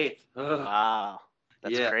 28th. Ugh, Wow.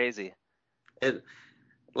 That's yeah, crazy. it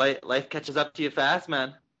life catches up to you fast,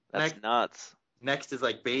 man. That's nuts. Next is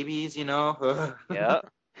like babies, you know. Yeah.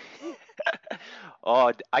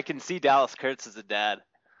 Oh, I can see Dallas Kurtz as a dad.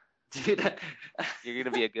 Dude, You're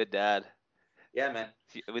gonna be a good dad yeah, man.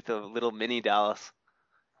 with a little mini Dallas.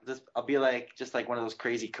 I'll be like just like one of those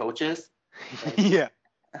crazy coaches. Like, Yeah.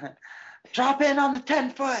 drop in on the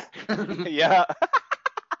 10 foot. Yeah.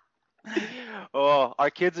 Oh, our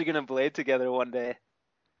kids are gonna blade together one day.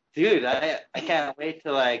 Dude, I can't wait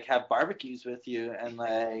to like have barbecues with you and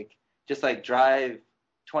like just like drive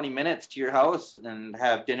 20 minutes to your house and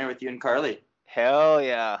have dinner with you and Carly. Hell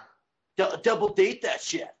yeah. Double date that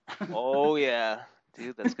shit. Oh yeah.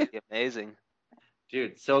 Dude, that's gonna be amazing.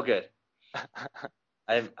 Dude, so good.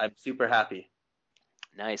 I'm super happy.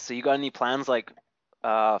 Nice. So you got any plans like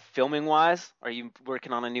filming wise? Are you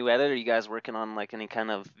working on a new edit? Are you guys working on like any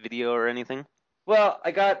kind of video or anything? Well,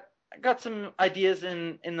 I got some ideas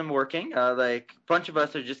in the working. Like a bunch of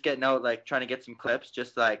us are just getting out, like trying to get some clips.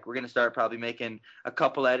 Just like we're gonna start probably making a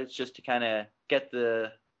couple edits just to kind of get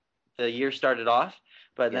the year started off.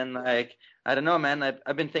 But Yeah. then like I don't know, man.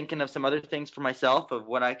 I've been thinking of some other things for myself of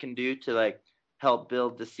what I can do to like help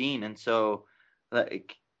build the scene. And so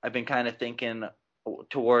like I've been kind of thinking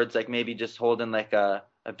towards like maybe just holding like a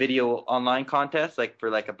video online contest like for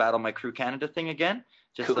like a Battle My Crew Canada thing again.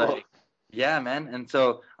 Just Cool. like yeah, man. And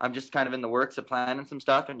so I'm just kind of in the works of planning some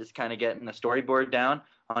stuff and just kind of getting a storyboard down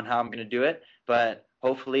on how I'm gonna do it. But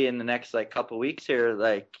hopefully in the next like couple weeks here,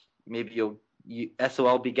 like maybe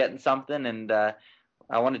SOL be getting something, and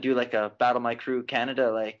I want to do like a Battle My Crew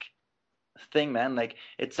Canada like thing, man. Like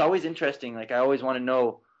it's always interesting. Like I always want to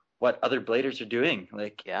know what other bladers are doing,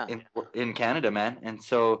 like Yeah. in Canada, man. And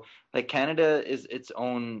so like Canada is its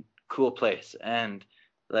own cool place, and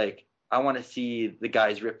like I want to see the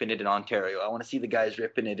guys ripping it in Ontario. I want to see the guys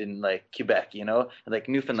ripping it in like Quebec, you know, and, like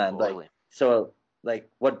Newfoundland. Like Totally. so, like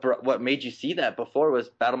what made you see that before was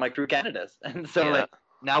Battle My Crew Canada's, and so Yeah. like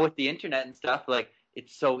now with the internet and stuff, like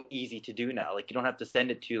it's so easy to do now. Like you don't have to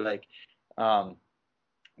send it to um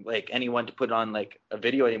like anyone to put on like a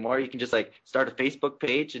video anymore. You can just like start a Facebook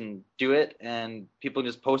page and do it, and people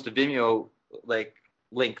just post a Vimeo like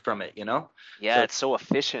link from it, you know? Yeah, So it's so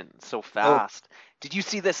efficient, so oh fast. Did you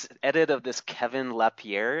see this edit of this Kevin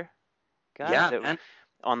Lapierre guy yeah, that man,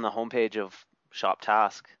 on the homepage of Shop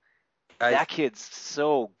Task? guys, That kid's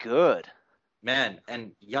so good. man,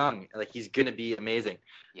 and young, like he's gonna be amazing.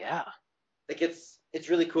 Yeah. Like it's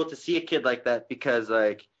really cool to see a kid like that because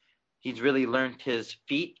like he's really learned his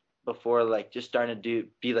feet before like just starting to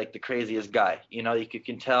be like the craziest guy. You know,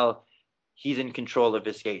 can tell he's in control of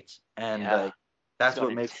his skates, and Yeah. like He's that's got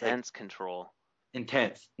what makes like intense control.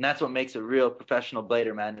 intense. And that's what makes a real professional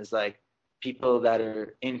blader, man, is like people that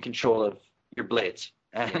are in control of your blades.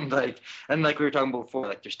 Yeah. And like we were talking about before,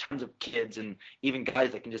 like there's tons of kids and even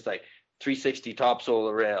guys that can just like 360 topsoil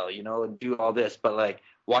a rail, you know, and do all this. But like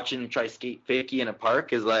watching them try skate fakie in a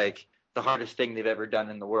park is like the hardest thing they've ever done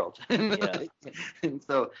in the world. Yeah. And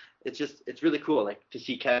so it's really cool, like to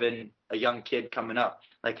see Kevin, a young kid coming up,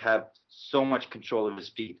 like have so much control of his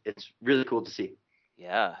feet. It's really cool to see.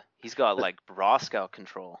 Yeah. He's got like Raw Scout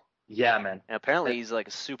control. Yeah, man. And apparently he's like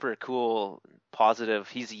a super cool, positive.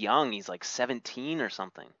 He's young. He's like 17 or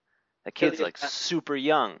something. That kid's like super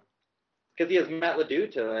young. Because he has Matt Ledoux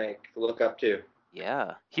to like look up to.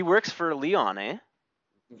 Yeah. He works for Leon, eh?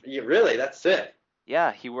 Yeah, really? That's sick.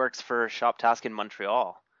 Yeah, he works for Shop Task in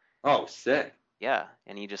Montreal. Oh, sick. Yeah,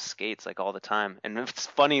 and he just skates like all the time. And it's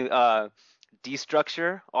funny,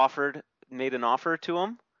 D-Structure made an offer to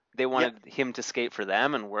him. They wanted him to skate for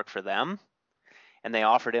them and work for them. And they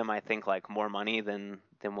offered him, I think, like more money than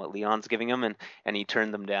what Leon's giving him, and he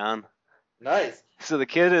turned them down. Nice. So the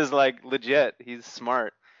kid is like legit. He's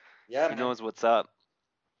smart. Yeah, He man. knows what's up.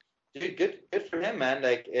 Dude, good for him, man.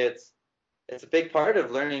 Like it's a big part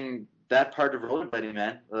of learning that part of rollerblading,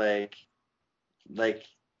 man. Like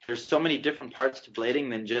there's so many different parts to blading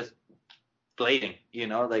than just blading, you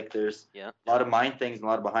know? Like there's a lot of mind things and a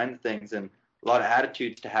lot of behind the things and a lot of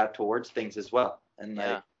attitudes to have towards things as well. And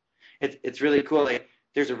like it's really cool. Like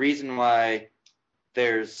there's a reason why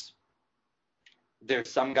there's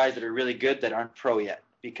some guys that are really good that aren't pro yet,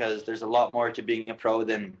 because there's a lot more to being a pro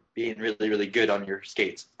than being really, really good on your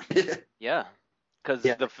skates. Yeah, because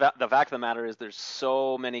the fact of the matter is there's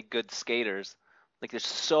so many good skaters. Like there's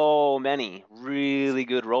so many really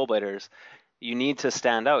good rollerbladers. You need to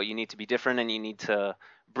stand out. You need to be different, and you need to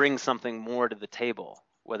bring something more to the table,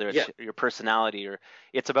 whether it's your personality or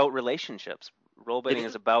it's about relationships. Rollerblading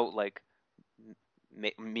is about like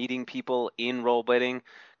meeting people in rollerblading,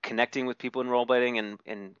 connecting with people in rollerblading,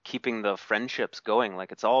 and keeping the friendships going.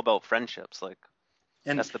 Like it's all about friendships. Like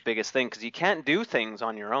that's the biggest thing, because you can't do things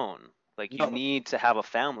on your own. Like you need to have a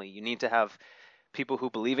family. You need to have people who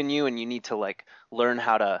believe in you, and you need to like learn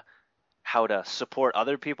how to support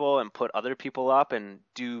other people and put other people up and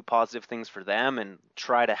do positive things for them and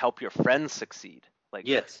try to help your friends succeed. Like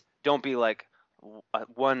don't be like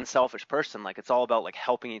one selfish person. Like it's all about like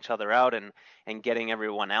helping each other out and getting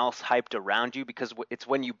everyone else hyped around you, because it's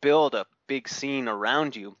when you build a big scene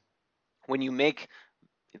around you, when you make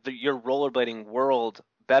your rollerblading world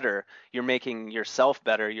better, you're making yourself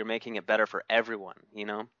better, you're making it better for everyone, you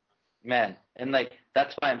know? Man, and like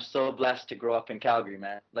that's why I'm so blessed to grow up in Calgary,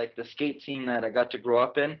 man. Like the skate scene that I got to grow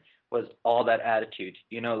up in was all that attitude,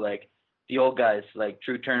 you know, like the old guys like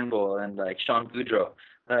Drew Turnbull and like Sean Goudreau.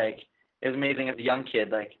 Like it was amazing as a young kid.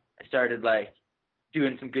 Like I started like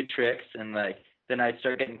doing some good tricks, and like then I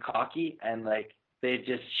started getting cocky, and like they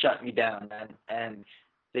just shut me down, man. And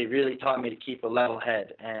they really taught me to keep a level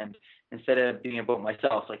head, and instead of being about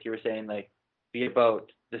myself, like you were saying, like be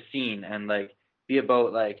about the scene, and like be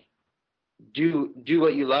about like do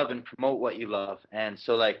what you love and promote what you love. And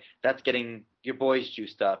so like that's getting your boys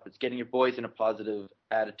juiced up. It's getting your boys in a positive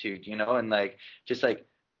attitude, you know, and like just like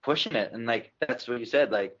pushing it. And like that's what you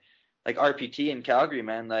said, like RPT in Calgary,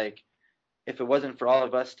 man. Like if it wasn't for all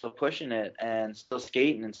of us still pushing it and still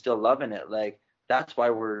skating and still loving it, like that's why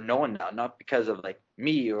we're known now, not because of like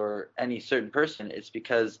me or any certain person. It's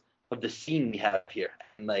because of the scene we have here.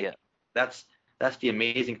 And like that's the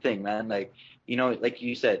amazing thing, man. Like, you know, like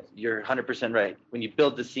you said, you're 100% right. When you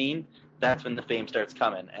build the scene, that's when the fame starts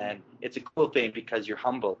coming. And it's a cool fame because you're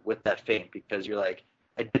humble with that fame, because you're like,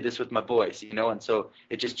 I did this with my boys, you know, and so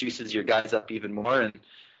it just juices your guys up even more,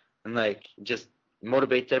 and like just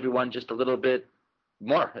motivates everyone just a little bit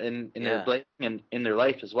more in their blading and in their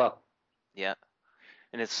life as well. Yeah.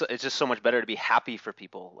 And it's just so much better to be happy for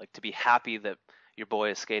people, like to be happy that your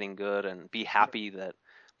boy is skating good, and be happy that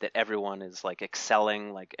everyone is like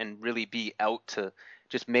excelling, like, and really be out to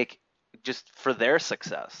just for their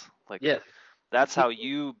success. Like that's how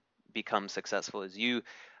you become successful, is you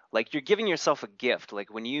like you're giving yourself a gift.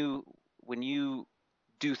 Like when you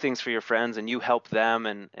do things for your friends and you help them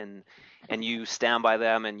and you stand by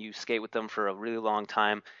them and you skate with them for a really long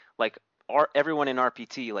time, like everyone in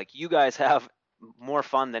RPT, like you guys have more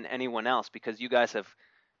fun than anyone else, because you guys have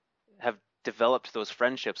developed those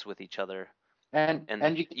friendships with each other, and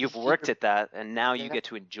you've worked at that, and now you get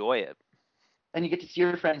to enjoy it. And you get to see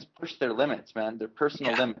your friends push their limits, man, their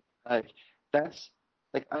personal limits. Like that's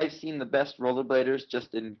like I've seen the best rollerbladers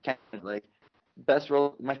just in Canada. Like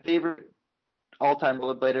my favorite all-time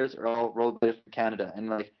rollerbladers are all rollerbladers from Canada, and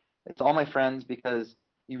like it's all my friends, because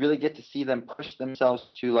you really get to see them push themselves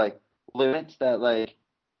to like limits that like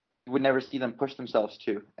you would never see them push themselves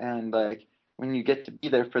to. And like when you get to be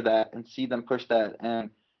there for that and see them push that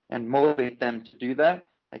and motivate them to do that,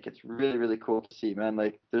 like it's really, really cool to see, man.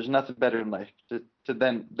 Like there's nothing better in life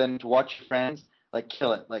than to watch your friends like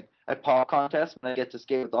kill it. Like at Paul contests when I get to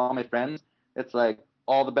skate with all my friends. It's like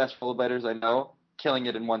all the best rollerbladers I know killing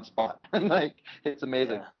it in one spot. Like it's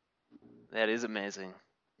amazing. Yeah, that is amazing.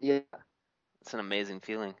 Yeah, It's an amazing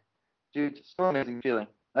feeling. dude, so amazing feeling.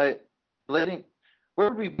 Blading. Where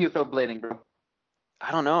would we be without blading, bro?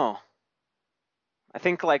 I don't know. I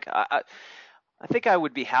think like I think I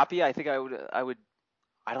would be happy. I think I would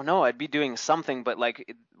I don't know. I'd be doing something, but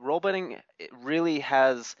like rollerblading, it really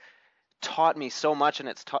has taught me so much, and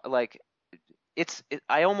it's taught like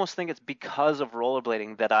I almost think it's because of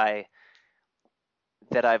rollerblading that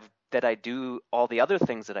I do all the other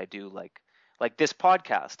things that I do, like this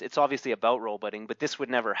podcast. It's obviously about rollerblading, but this would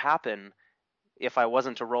never happen if I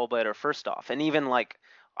wasn't a rollerblader first off. And even like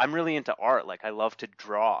I'm really into art. Like I love to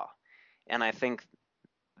draw, and I think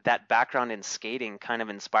that background in skating kind of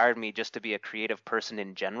inspired me just to be a creative person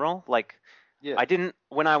in general. Like Yeah. I didn't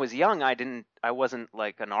when I was young, I wasn't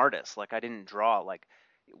like an artist. Like I didn't draw. Like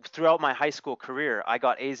throughout my high school career, I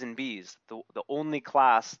got A's and B's. The only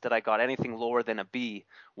class that I got anything lower than a B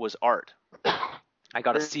was art. I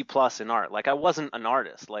got a C plus in art. Like I wasn't an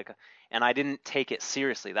artist. Like, and I didn't take it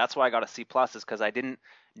seriously. That's why I got a C plus, is because I didn't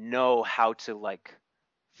know how to like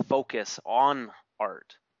focus on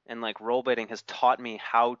art. And like rollerblading has taught me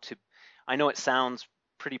how to. I know it sounds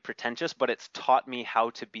pretty pretentious, but it's taught me how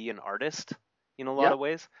to be an artist in a lot Yeah. of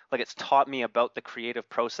ways. Like it's taught me about the creative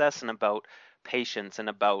process and about patience and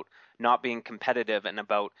about not being competitive and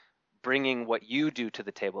about bringing what you do to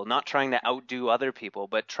the table, not trying to outdo other people,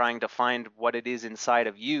 but trying to find what it is inside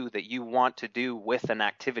of you that you want to do with an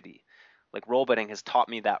activity. Like rollerblading has taught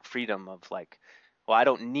me that freedom of like, well, I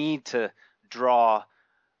don't need to draw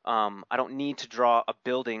a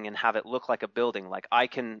building and have it look like a building. Like I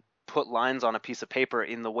can put lines on a piece of paper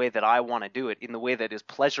in the way that I want to do it, in the way that is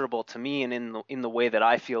pleasurable to me, and in the way that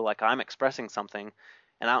I feel like I'm expressing something.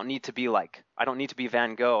 And I don't need to be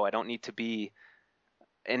Van Gogh. I don't need to be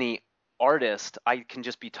any artist. I can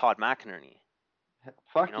just be Todd McInerney,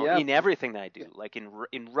 Fuck yeah. in everything that I do, like in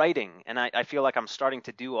writing. And I feel like I'm starting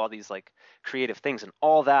to do all these like creative things, and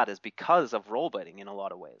all that is because of rollerblading in a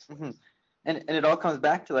lot of ways. Hmm. And it all comes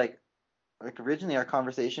back to like originally our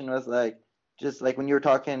conversation was like just like when you were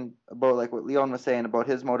talking about like what Leon was saying about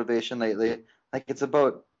his motivation lately, like it's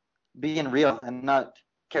about being real and not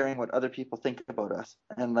caring what other people think about us.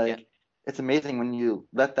 And like Yeah. it's amazing when you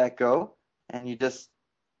let that go and you just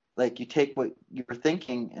like you take what you're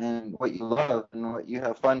thinking and what you love and what you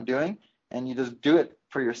have fun doing and you just do it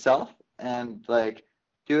for yourself and like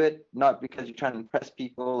do it not because you're trying to impress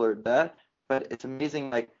people or that, but it's amazing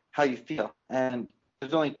like how you feel. And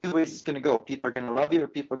there's only two ways it's gonna go. People are gonna love you or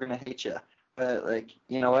people are gonna hate you. But like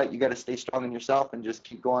you know what, you got to stay strong in yourself and just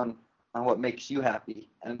keep going on what makes you happy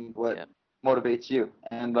and what Yeah. motivates you.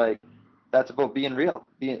 And like that's about being real.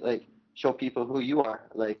 Being like show people who you are.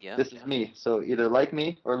 Like Yeah. this is me. So either like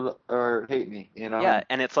me or hate me. You know. Yeah,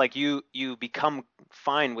 and it's like you become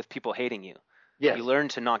fine with people hating you. Yes. You learn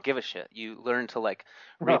to not give a shit. You learn to like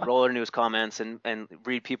read roller news comments and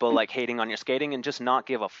read people like hating on your skating and just not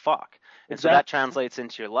give a fuck. And so that Exactly. translates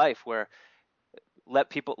into your life where let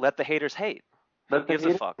the haters hate. Who Let them gives a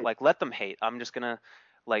hate fuck? it. Like let them hate. I'm just gonna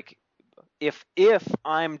like if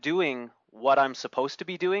I'm doing what I'm supposed to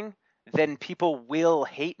be doing, then people will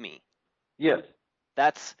hate me. Yes.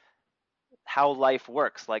 That's how life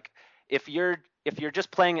works. Like if you're just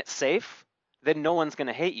playing it safe, then no one's going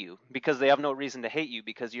to hate you because they have no reason to hate you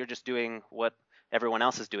because you're just doing what everyone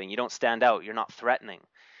else is doing. You don't stand out, you're not threatening.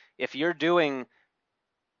 If you're doing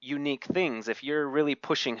unique things, if you're really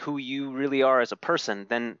pushing who you really are as a person,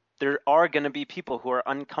 then there are going to be people who are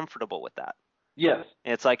uncomfortable with that. Yes.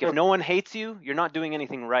 And it's like if no one hates you, you're not doing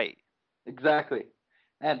anything right. Exactly.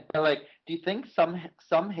 And but like, do you think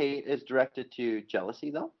some hate is directed to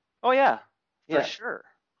jealousy though? Oh yeah, for Yeah. sure.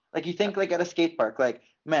 Like you think like at a skate park, like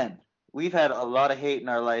man, we've had a lot of hate in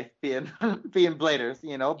our life being being bladers,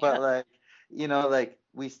 you know, but Yeah. like you know, like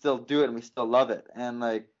we still do it and we still love it. And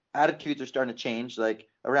like attitudes are starting to change like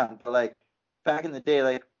around. But like back in the day,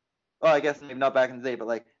 like well, I guess maybe not back in the day, but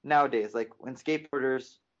like nowadays, like when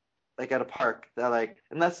skateboarders like at a park, they're like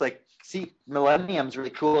unless like see Millennium's really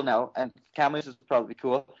cool now and Kamloops is probably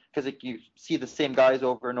cool because like you see the same guys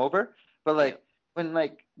over and over. But like when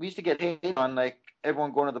like we used to get hate on like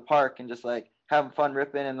everyone going to the park and just like having fun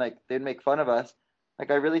ripping and like they'd make fun of us. Like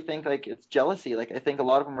I really think like it's jealousy. Like I think a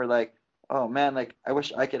lot of them were like, oh man, like I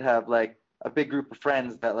wish I could have like a big group of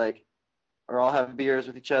friends that like are all having beers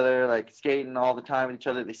with each other, like skating all the time with each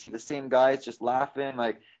other. They see the same guys just laughing,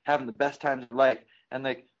 like having the best times of life, and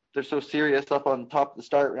like they're so serious up on top of the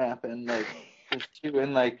start ramp, and like there's two,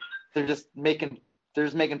 and like they're just making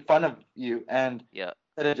fun of you, and Yeah.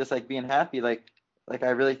 instead of just like being happy, like like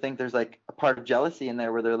I really think there's like a part of jealousy in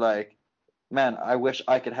there where they're like, man, I wish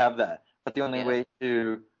I could have that. But the only Yeah. way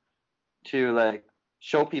to like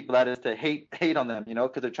show people that is to hate on them,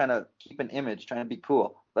 because they're trying to keep an image, trying to be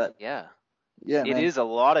cool. But Yeah. yeah, It man. is a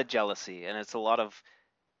lot of jealousy, and it's a lot of,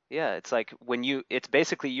 yeah, it's like it's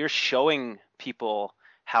basically you're showing people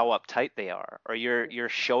how uptight they are, or you're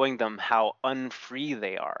showing them how unfree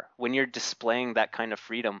they are when you're displaying that kind of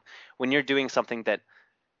freedom, when you're doing something that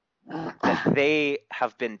they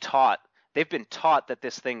have been taught. They've been taught that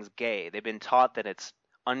this thing's gay. They've been taught that it's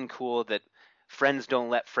uncool, that friends don't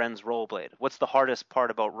let friends rollerblade. What's the hardest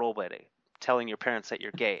part about rollerblading? Telling your parents that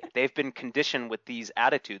you're gay. They've been conditioned with these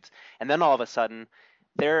attitudes, and then all of a sudden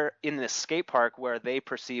they're in this skate park where they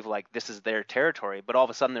perceive like this is their territory, but all of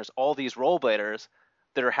a sudden there's all these rollerbladers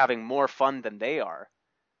that are having more fun than they are.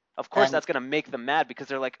 Of course, And that's gonna make them mad because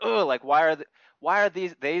they're like, oh, like why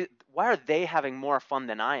are they having more fun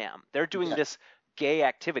than I am? They're doing yeah, this gay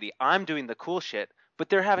activity. I'm doing the cool shit, but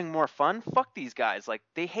they're having more fun. Fuck these guys. Like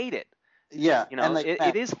they hate it. yeah, You and know, like it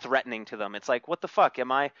man, is threatening to them. It's like, what the fuck?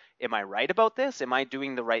 Am I right about this? Am I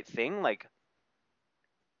doing the right thing? Like,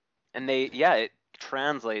 and it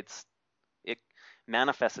translates, it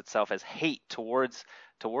manifests itself as hate towards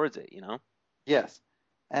it. You know? yes,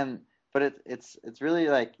 and but it's really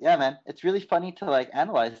like yeah, man, it's really funny to like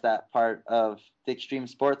analyze that part of the extreme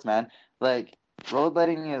sports, man. Like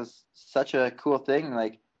rollerblading is such a cool thing,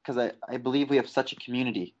 like because I believe we have such a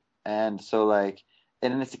community, and so like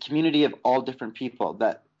and it's a community of all different people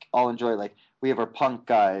that all enjoy. Like we have our punk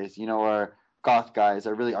guys, our goth guys,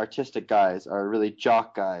 our really artistic guys, our really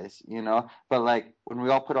jock guys, But like when we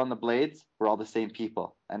all put on the blades, we're all the same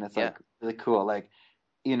people, and it's Yeah. like really cool. Like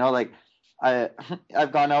like I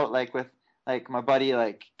I've gone out like with like my buddy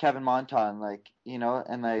like Kevin Monton, like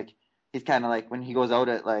and like he's kind of like when he goes out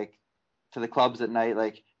at like to the clubs at night,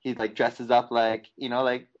 like he like dresses up like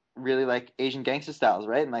like really like Asian gangster styles,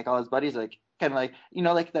 right? And like all his buddies like kind of like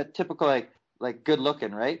like that typical like good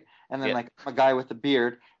looking, right? And then Yeah. like a guy with a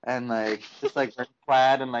beard and like just like wearing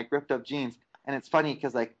plaid and like ripped up jeans. And it's funny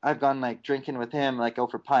because like I've gone like drinking with him like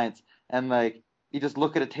out for pints and like you just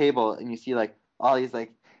look at a table and you see like all these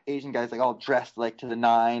like Asian guys like all dressed like to the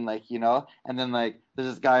nine, like and then like there's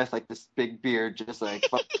this guy with like this big beard, just like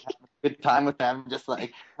fucking having a good time with them, just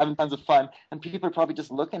like having tons of fun, and people are probably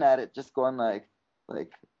just looking at it, just going like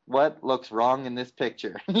what looks wrong in this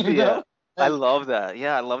picture, Yeah. I Like love that.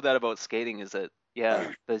 Yeah, I love that about skating is that,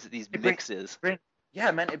 yeah, there's these it brings, mixes. yeah,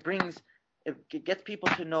 man, it gets people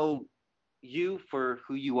to know you for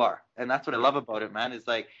who you are, and that's what I love about it, man. Is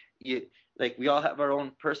like you like we all have our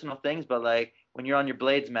own personal things, but like when you're on your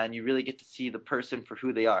blades, man, you really get to see the person for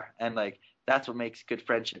who they are, and like that's what makes good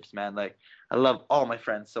friendships, man. Like I love all my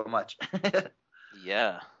friends so much.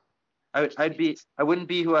 Yeah. I wouldn't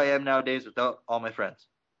be who I am nowadays without all my friends.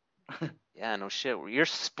 Yeah, no shit. You're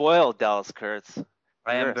spoiled, Dallas Kurtz.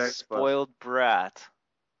 I You're am a very spoiled. spoiled brat.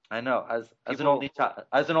 I know, as an People, only child,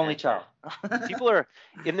 as an only yeah. child. People are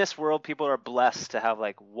in this world, people are blessed to have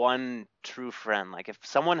like one true friend. Like if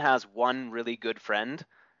someone has one really good friend,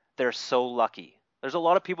 they're so lucky. There's a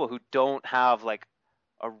lot of people who don't have like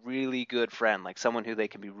a really good friend, like someone who they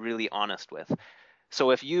can be really honest with.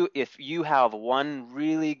 So if you have one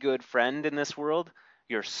really good friend in this world,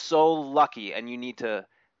 you're so lucky, and you need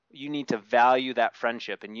to value that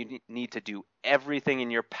friendship, and you need to do everything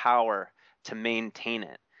in your power to maintain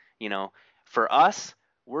it. You know, for us,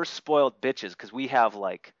 we're spoiled bitches because we have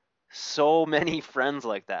like so many friends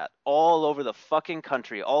like that all over the fucking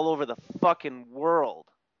country, all over the fucking world.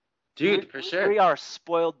 We Dude, for sure. we are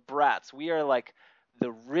spoiled brats. We are like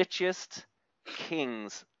the richest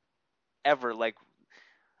kings ever. Like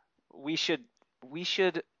we should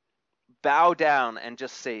bow down and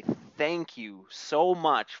just say thank you so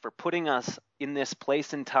much for putting us in this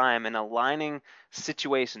place and time and aligning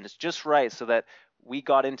situations just right so that we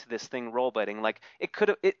got into this thing rollerblading. Like it could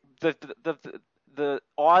have it the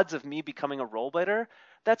odds of me becoming a rollerblader,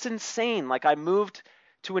 that's insane. Like I moved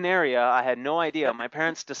to an area I had no idea. My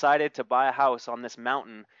parents decided to buy a house on this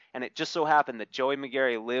mountain, and it just so happened that Joey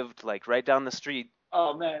McGarry lived like right down the street,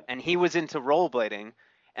 Oh man. and he was into rollerblading,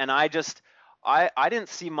 and I didn't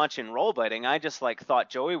see much in rollerblading. I just like thought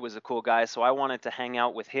Joey was a cool guy, so I wanted to hang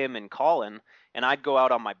out with him and Colin, and I'd go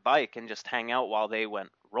out on my bike and just hang out while they went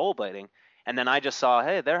rollerblading. And then I just saw,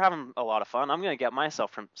 hey, they're having a lot of fun. I'm gonna get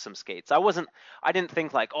myself some skates. I didn't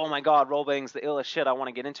think like, oh my god, rollerblading's the illest shit. I want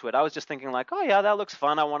to get into it. I was just thinking like, oh yeah, that looks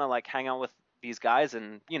fun. I want to like hang out with these guys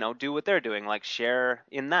and do what they're doing, like share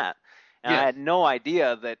in that. And I Yeah. had no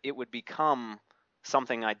idea that it would become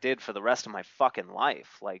something I did for the rest of my fucking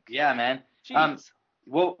life. Like, Yeah, man. Um, jeez.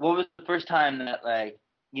 what was the first time that like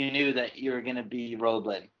you knew that you were gonna be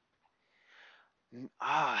rollerblading?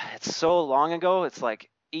 It's so long ago. It's like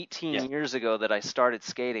Yeah. 18 years ago that I started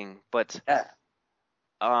skating, but Yeah.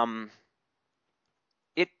 um,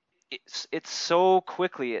 it it's so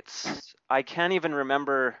quickly. I can't even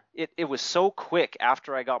remember. It was so quick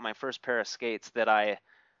after I got my first pair of skates that I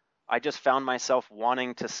just found myself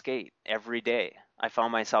wanting to skate every day. I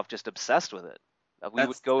found myself just obsessed with it. We would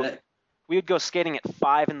That's go sick. we would go skating at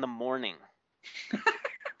 5 in the morning.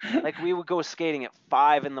 Like we would go skating at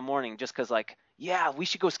 5 in the morning just because like, yeah, we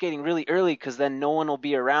should go skating really early because then no one will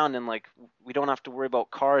be around and like we don't have to worry about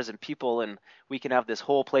cars and people and we can have this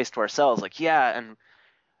whole place to ourselves. Like, yeah, and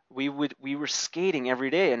we were skating every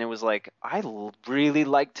day and it was like really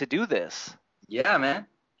like to do this. Yeah, man.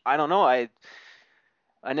 I don't know. I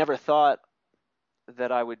never thought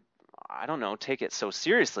that I would, I don't know, take it so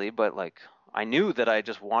seriously, but like I knew that I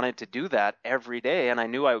just wanted to do that every day, and I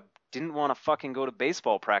knew I didn't want to fucking go to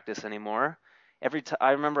baseball practice anymore. Every time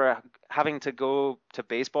I remember having to go to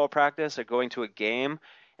baseball practice or going to a game,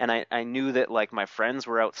 and I knew that like my friends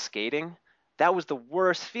were out skating. That was the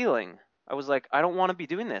worst feeling. I was like, I don't want to be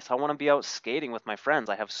doing this. I want to be out skating with my friends.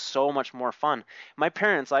 I have so much more fun. My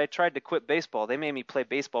parents, I tried to quit baseball. They made me play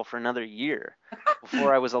baseball for another year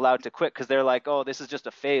before I was allowed to quit because they're like, oh, this is just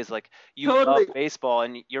a phase. Like you love Totally. baseball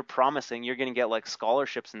and you're promising you're going to get like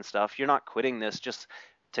scholarships and stuff. You're not quitting this just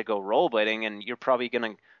to go rollerblading, and you're probably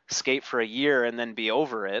going to skate for a year and then be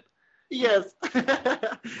over it. Yes.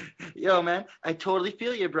 Yo, man, I totally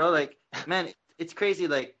feel you, bro. Like, man, it's crazy.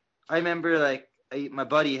 Like, I remember, like, my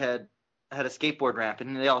buddy had a skateboard ramp,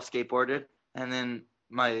 and they all skateboarded, and then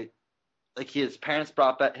his parents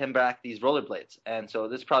brought him back these rollerblades, and so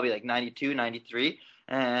this is probably like 92, 93,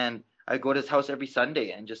 and I go to his house every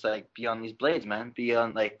Sunday and just like be on these blades, man, be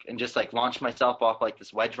on like and just like launch myself off like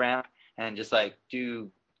this wedge ramp and just like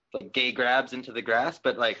do like gay grabs into the grass,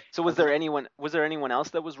 but like So as a was there anyone else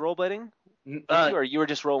that was rollerblading with uh, you, or you were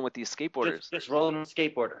just rolling with these just skateboarders? just rolling with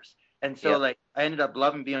skateboarders. And so Yeah. like I ended up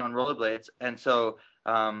loving being on rollerblades. And so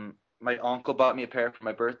my uncle bought me a pair for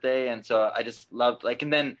my birthday, and so I just loved like.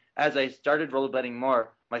 And then as I started rollerblading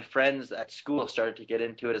more, my friends at school started to get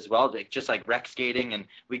into it as well, like just like rec skating, and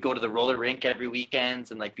we go to the roller rink every weekends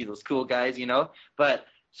and like be those cool guys, you know. But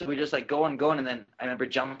so we just like going, and then I remember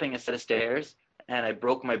jumping a set of stairs, and I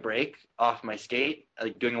broke my brake off my skate,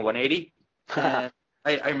 like doing a 180, and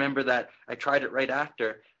I remember that I tried it right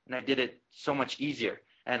after, and I did it so much easier.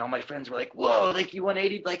 And all my friends were like, "Whoa, like you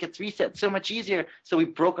 180 like a three set, so much easier." So we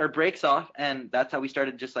broke our brakes off, and that's how we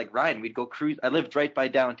started just like riding. We'd go cruise. I lived right by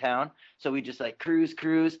downtown, so we just like cruise,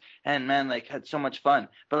 and man, like had so much fun.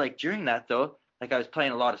 But like during that though, like I was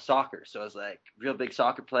playing a lot of soccer, so I was like real big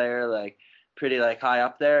soccer player, like pretty like high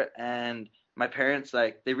up there. And my parents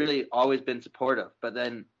like they really always been supportive. But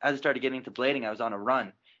then as I started getting into blading, I was on a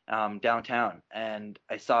run downtown, and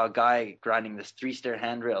I saw a guy grinding this three-stair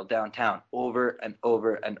handrail downtown over and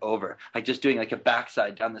over and over, like just doing like a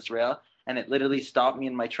backside down this rail, and it literally stopped me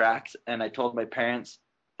in my tracks. And I told my parents,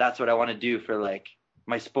 "That's what I want to do for like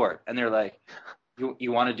my sport," and they're like,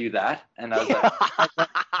 "You want to do that?" And I was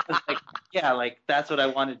like, "Yeah, like that's what I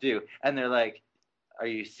want to do." And they're like, "Are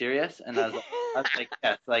you serious?" And I was like,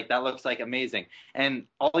 "Yes, like that looks like amazing." And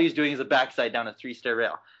all he's doing is a backside down a three-stair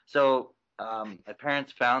rail. So my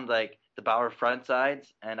parents found like the Bauer front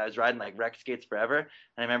sides, and I was riding like rec skates forever. And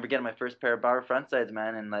I remember getting my first pair of Bauer front sides,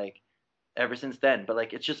 man, and like ever since then. But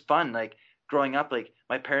like it's just fun. Like growing up, like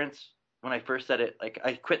my parents, when I first said it, like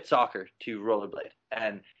I quit soccer to rollerblade,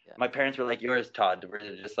 and Yeah. my parents were like yours, Todd, where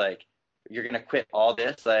they're just like, "You're gonna quit all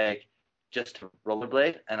this, like just to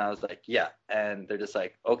rollerblade?" And I was like, "Yeah." And they're just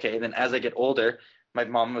like, "Okay." And then as I get older, my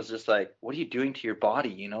mom was just like, "What are you doing to your body?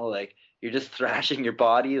 You know, like you're just thrashing your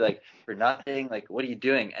body like for nothing. Like what are you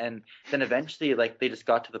doing?" And then eventually, like they just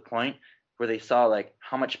got to the point where they saw like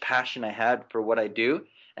how much passion I had for what I do,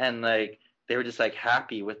 and like they were just like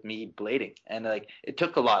happy with me blading. And like it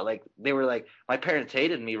took a lot. Like they were like, my parents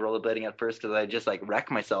hated me rollerblading at first because I just like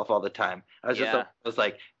wreck myself all the time. I was just Yeah. those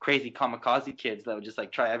like crazy kamikaze kids that would just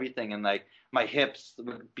like try everything, and like my hips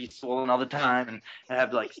would be swollen all the time, and I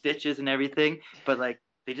have like stitches and everything. But like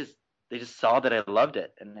they just saw that I loved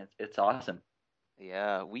it, and it's awesome.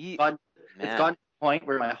 Yeah. Gone, it's Man. gone to the point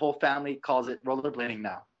where my whole family calls it rollerblading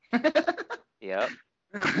now. Yep.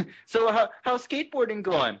 So how's skateboarding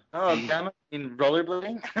going? Oh, damn it, in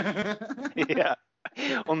rollerblading? Yeah.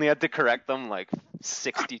 Only had to correct them like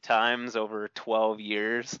 60 times over 12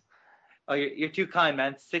 years. Oh, you're too kind,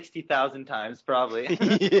 man. 60,000 times probably.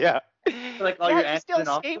 Yeah. Like all your Dad, you aunts still and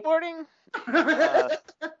uncles. skateboarding? Uh,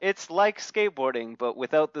 it's like skateboarding, but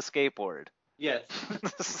without the skateboard. Yes.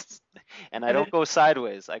 And I And don't then go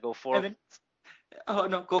sideways. I go and then forwards. Oh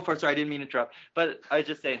no, go for it. Sorry, I didn't mean to interrupt. But I was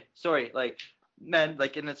just saying, sorry, like man,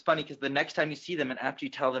 like, and it's funny because the next time you see them, and after you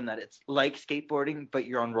tell them that it's like skateboarding, but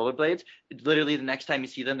you're on rollerblades, literally the next time you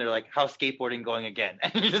see them, they're like, "How's skateboarding going again?"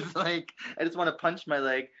 And you're just like, I just want to punch my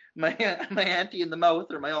like my my auntie in the mouth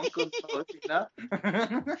or my uncle in the mouth, you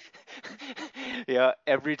know? Yeah,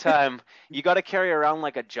 every time you got to carry around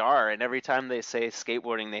like a jar, and every time they say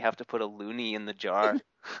skateboarding, they have to put a loonie in the jar.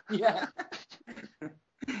 Yeah.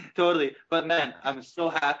 Totally. But man, I'm so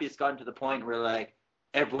happy it's gotten to the point where like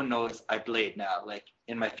everyone knows I blade now, like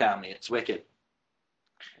in my family. It's wicked.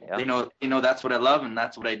 Yeah. They know that's what I love and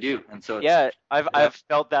that's what I do. And so it's Yeah, I've yeah. I've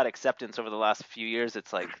felt that acceptance over the last few years.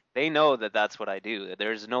 It's like they know that that's what I do.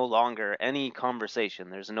 There's no longer any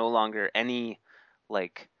conversation. There's no longer any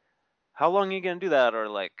like, how long are you gonna do that? Or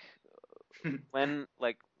like when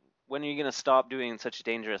are you gonna stop doing such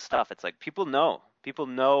dangerous stuff? It's like people know. People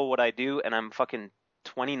know what I do, and I'm fucking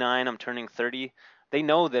 29. I'm turning 30. They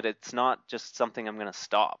know that it's not just something I'm gonna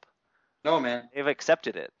stop. No, man. They've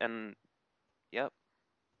accepted it, and yep.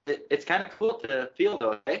 It's kind of cool to feel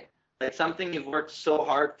though, eh? Like something you've worked so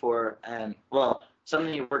hard for, and well,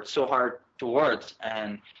 something you've worked so hard towards,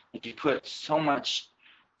 and like, you put so much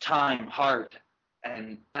time, heart,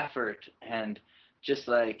 and effort, and just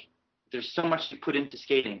like there's so much to put into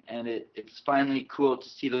skating, and it's finally cool to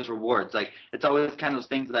see those rewards. Like it's always kind of those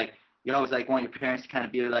things like you always like want your parents to kind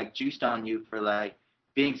of be like juiced on you for like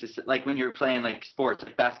being like when you're playing like sports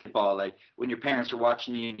like basketball, like when your parents are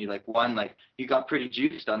watching you and you like won, like you got pretty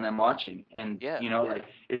juiced on them watching, and Yeah. you know like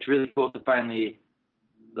it's really cool to finally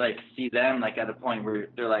like see them like at a point where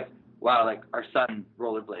they're like, wow, like our son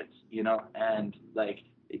rollerblades, you know, and like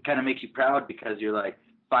it kind of makes you proud because you're like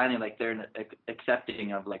finally like they're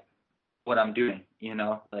accepting of like what I'm doing, you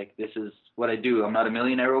know, like this is what I do. I'm not a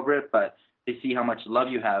millionaire over it, but they see how much love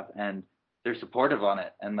you have and they're supportive on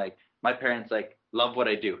it. And like my parents like love what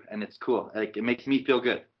I do and it's cool. Like it makes me feel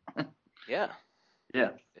good. Yeah. Yeah.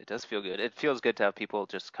 It does feel good. It feels good to have people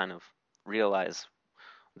just kind of realize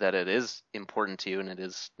that it is important to you and it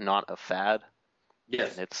is not a fad, and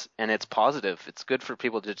Yes. it's positive. It's good for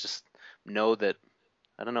people to just know that,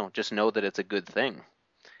 I don't know, just know that it's a good thing,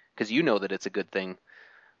 because you know that it's a good thing,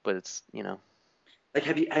 but it's. Like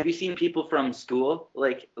have you seen people from school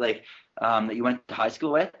that you went to high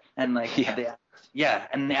school with and like Yeah. yeah,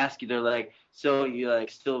 and they ask you, they're like, so you like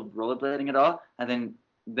still rollerblading at all? And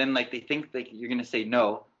then like they think like you're gonna say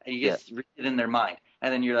no, and you Yeah. just read it in their mind,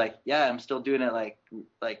 and then you're like, yeah, I'm still doing it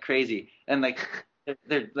like crazy, and like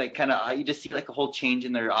they're like kind of you just see like a whole change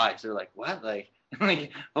in their eyes. They're like, what? Like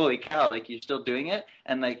like holy cow, like you're still doing it,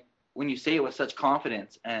 and like when you say it with such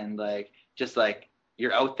confidence and like just like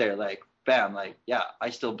you're out there like bam, like yeah,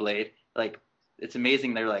 I still blade. Like it's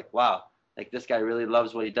amazing. They're like, wow, like this guy really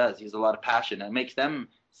loves what he does. He has a lot of passion. And it makes them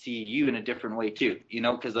see you in a different way too, you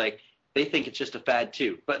know, because like they think it's just a fad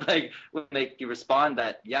too. But like when they you respond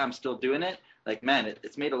that yeah, I'm still doing it, like man,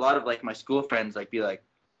 it's made a lot of like my school friends like be like,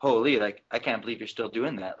 holy, like I can't believe you're still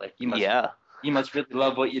doing that. Like Yeah. you must really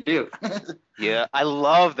love what you do. Yeah, I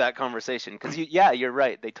love that conversation because yeah, you're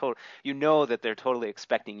right. You know that they're totally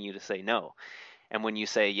expecting you to say no. And when you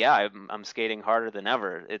say, "Yeah, I'm skating harder than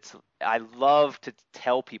ever," I love to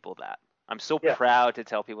tell people that. I'm so Yeah, proud to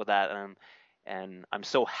tell people that, and I'm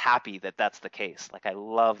so happy that that's the case. Like I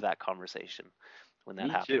love that conversation when that me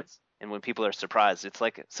too. happens, and when people are surprised. It's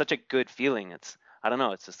like such a good feeling. I don't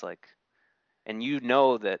know. It's just like, and you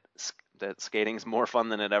know that skating's more fun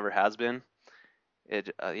than it ever has been.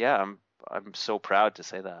 Yeah, I'm so proud to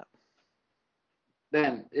say that.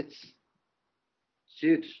 Man, it's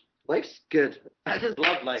huge. Life's good. I just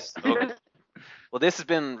love life. So good. Well, this has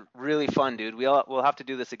been really fun, dude. We'll have to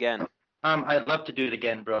do this again. I'd love to do it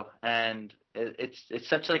again, bro. And it's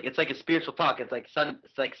such like it's like a spiritual talk. It's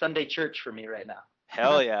like Sunday church for me right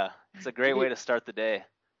Hell now. yeah. It's a great way to start the day.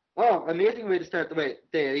 Oh, amazing way to start the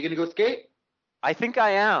day. Are you gonna go skate? I think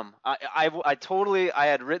I am. I totally, I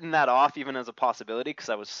had written that off even as a possibility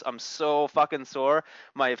because I'm so fucking sore.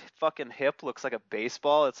 My fucking hip looks like a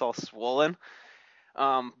baseball. It's all swollen.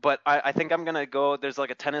 But I think I'm gonna go. There's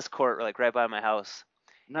like a tennis court like right by my house.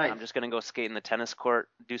 And Nice. I'm just gonna go skate in the tennis court,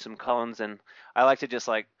 do some cones, and I like to just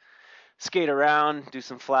like skate around, do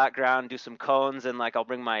some flat ground, do some cones, and like I'll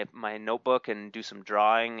bring my notebook and do some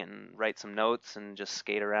drawing and write some notes and just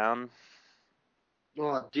skate around.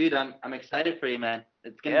 Well, dude, I'm excited for you, man.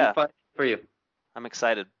 It's gonna be Yeah, fun for you. I'm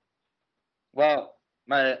excited. Well,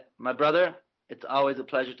 my brother, it's always a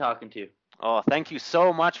pleasure talking to you. Oh, thank you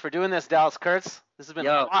so much for doing this, Dallas Kurtz. This has been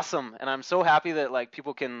Yo, awesome, and I'm so happy that like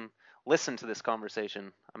people can listen to this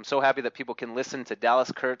conversation. I'm so happy that people can listen to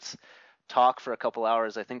Dallas Kurtz talk for a couple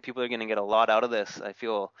hours. I think people are gonna get a lot out of this. I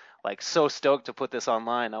feel like so stoked to put this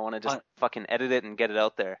online. I want to just fucking edit it and get it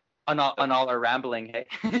out there. On all our rambling, hey.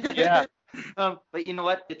 Yeah. But you know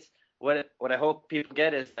what? It's what I hope people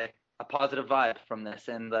get is like a positive vibe from this,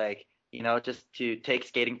 and like, you know, just to take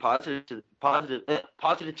skating positive to positive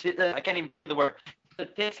to, I can't even say the word.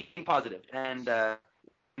 Take skating positive, and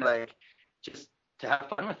like just to have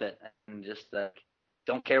fun with it, and just like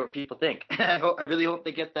don't care what people think. I really hope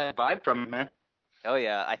they get that vibe from it, man. Oh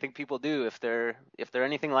yeah, I think people do. If they're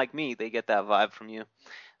anything like me, they get that vibe from you.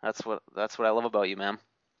 That's what I love about you, man.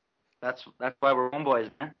 That's why we're homeboys,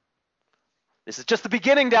 man. This is just the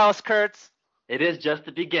beginning, Dallas Kurtz. It is just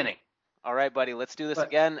the beginning. All right, buddy. Let's do this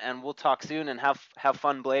again, and we'll talk soon and have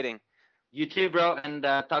fun blading. You too, bro, and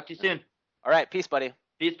talk to you soon. All right, peace, buddy.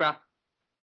 Peace, bro.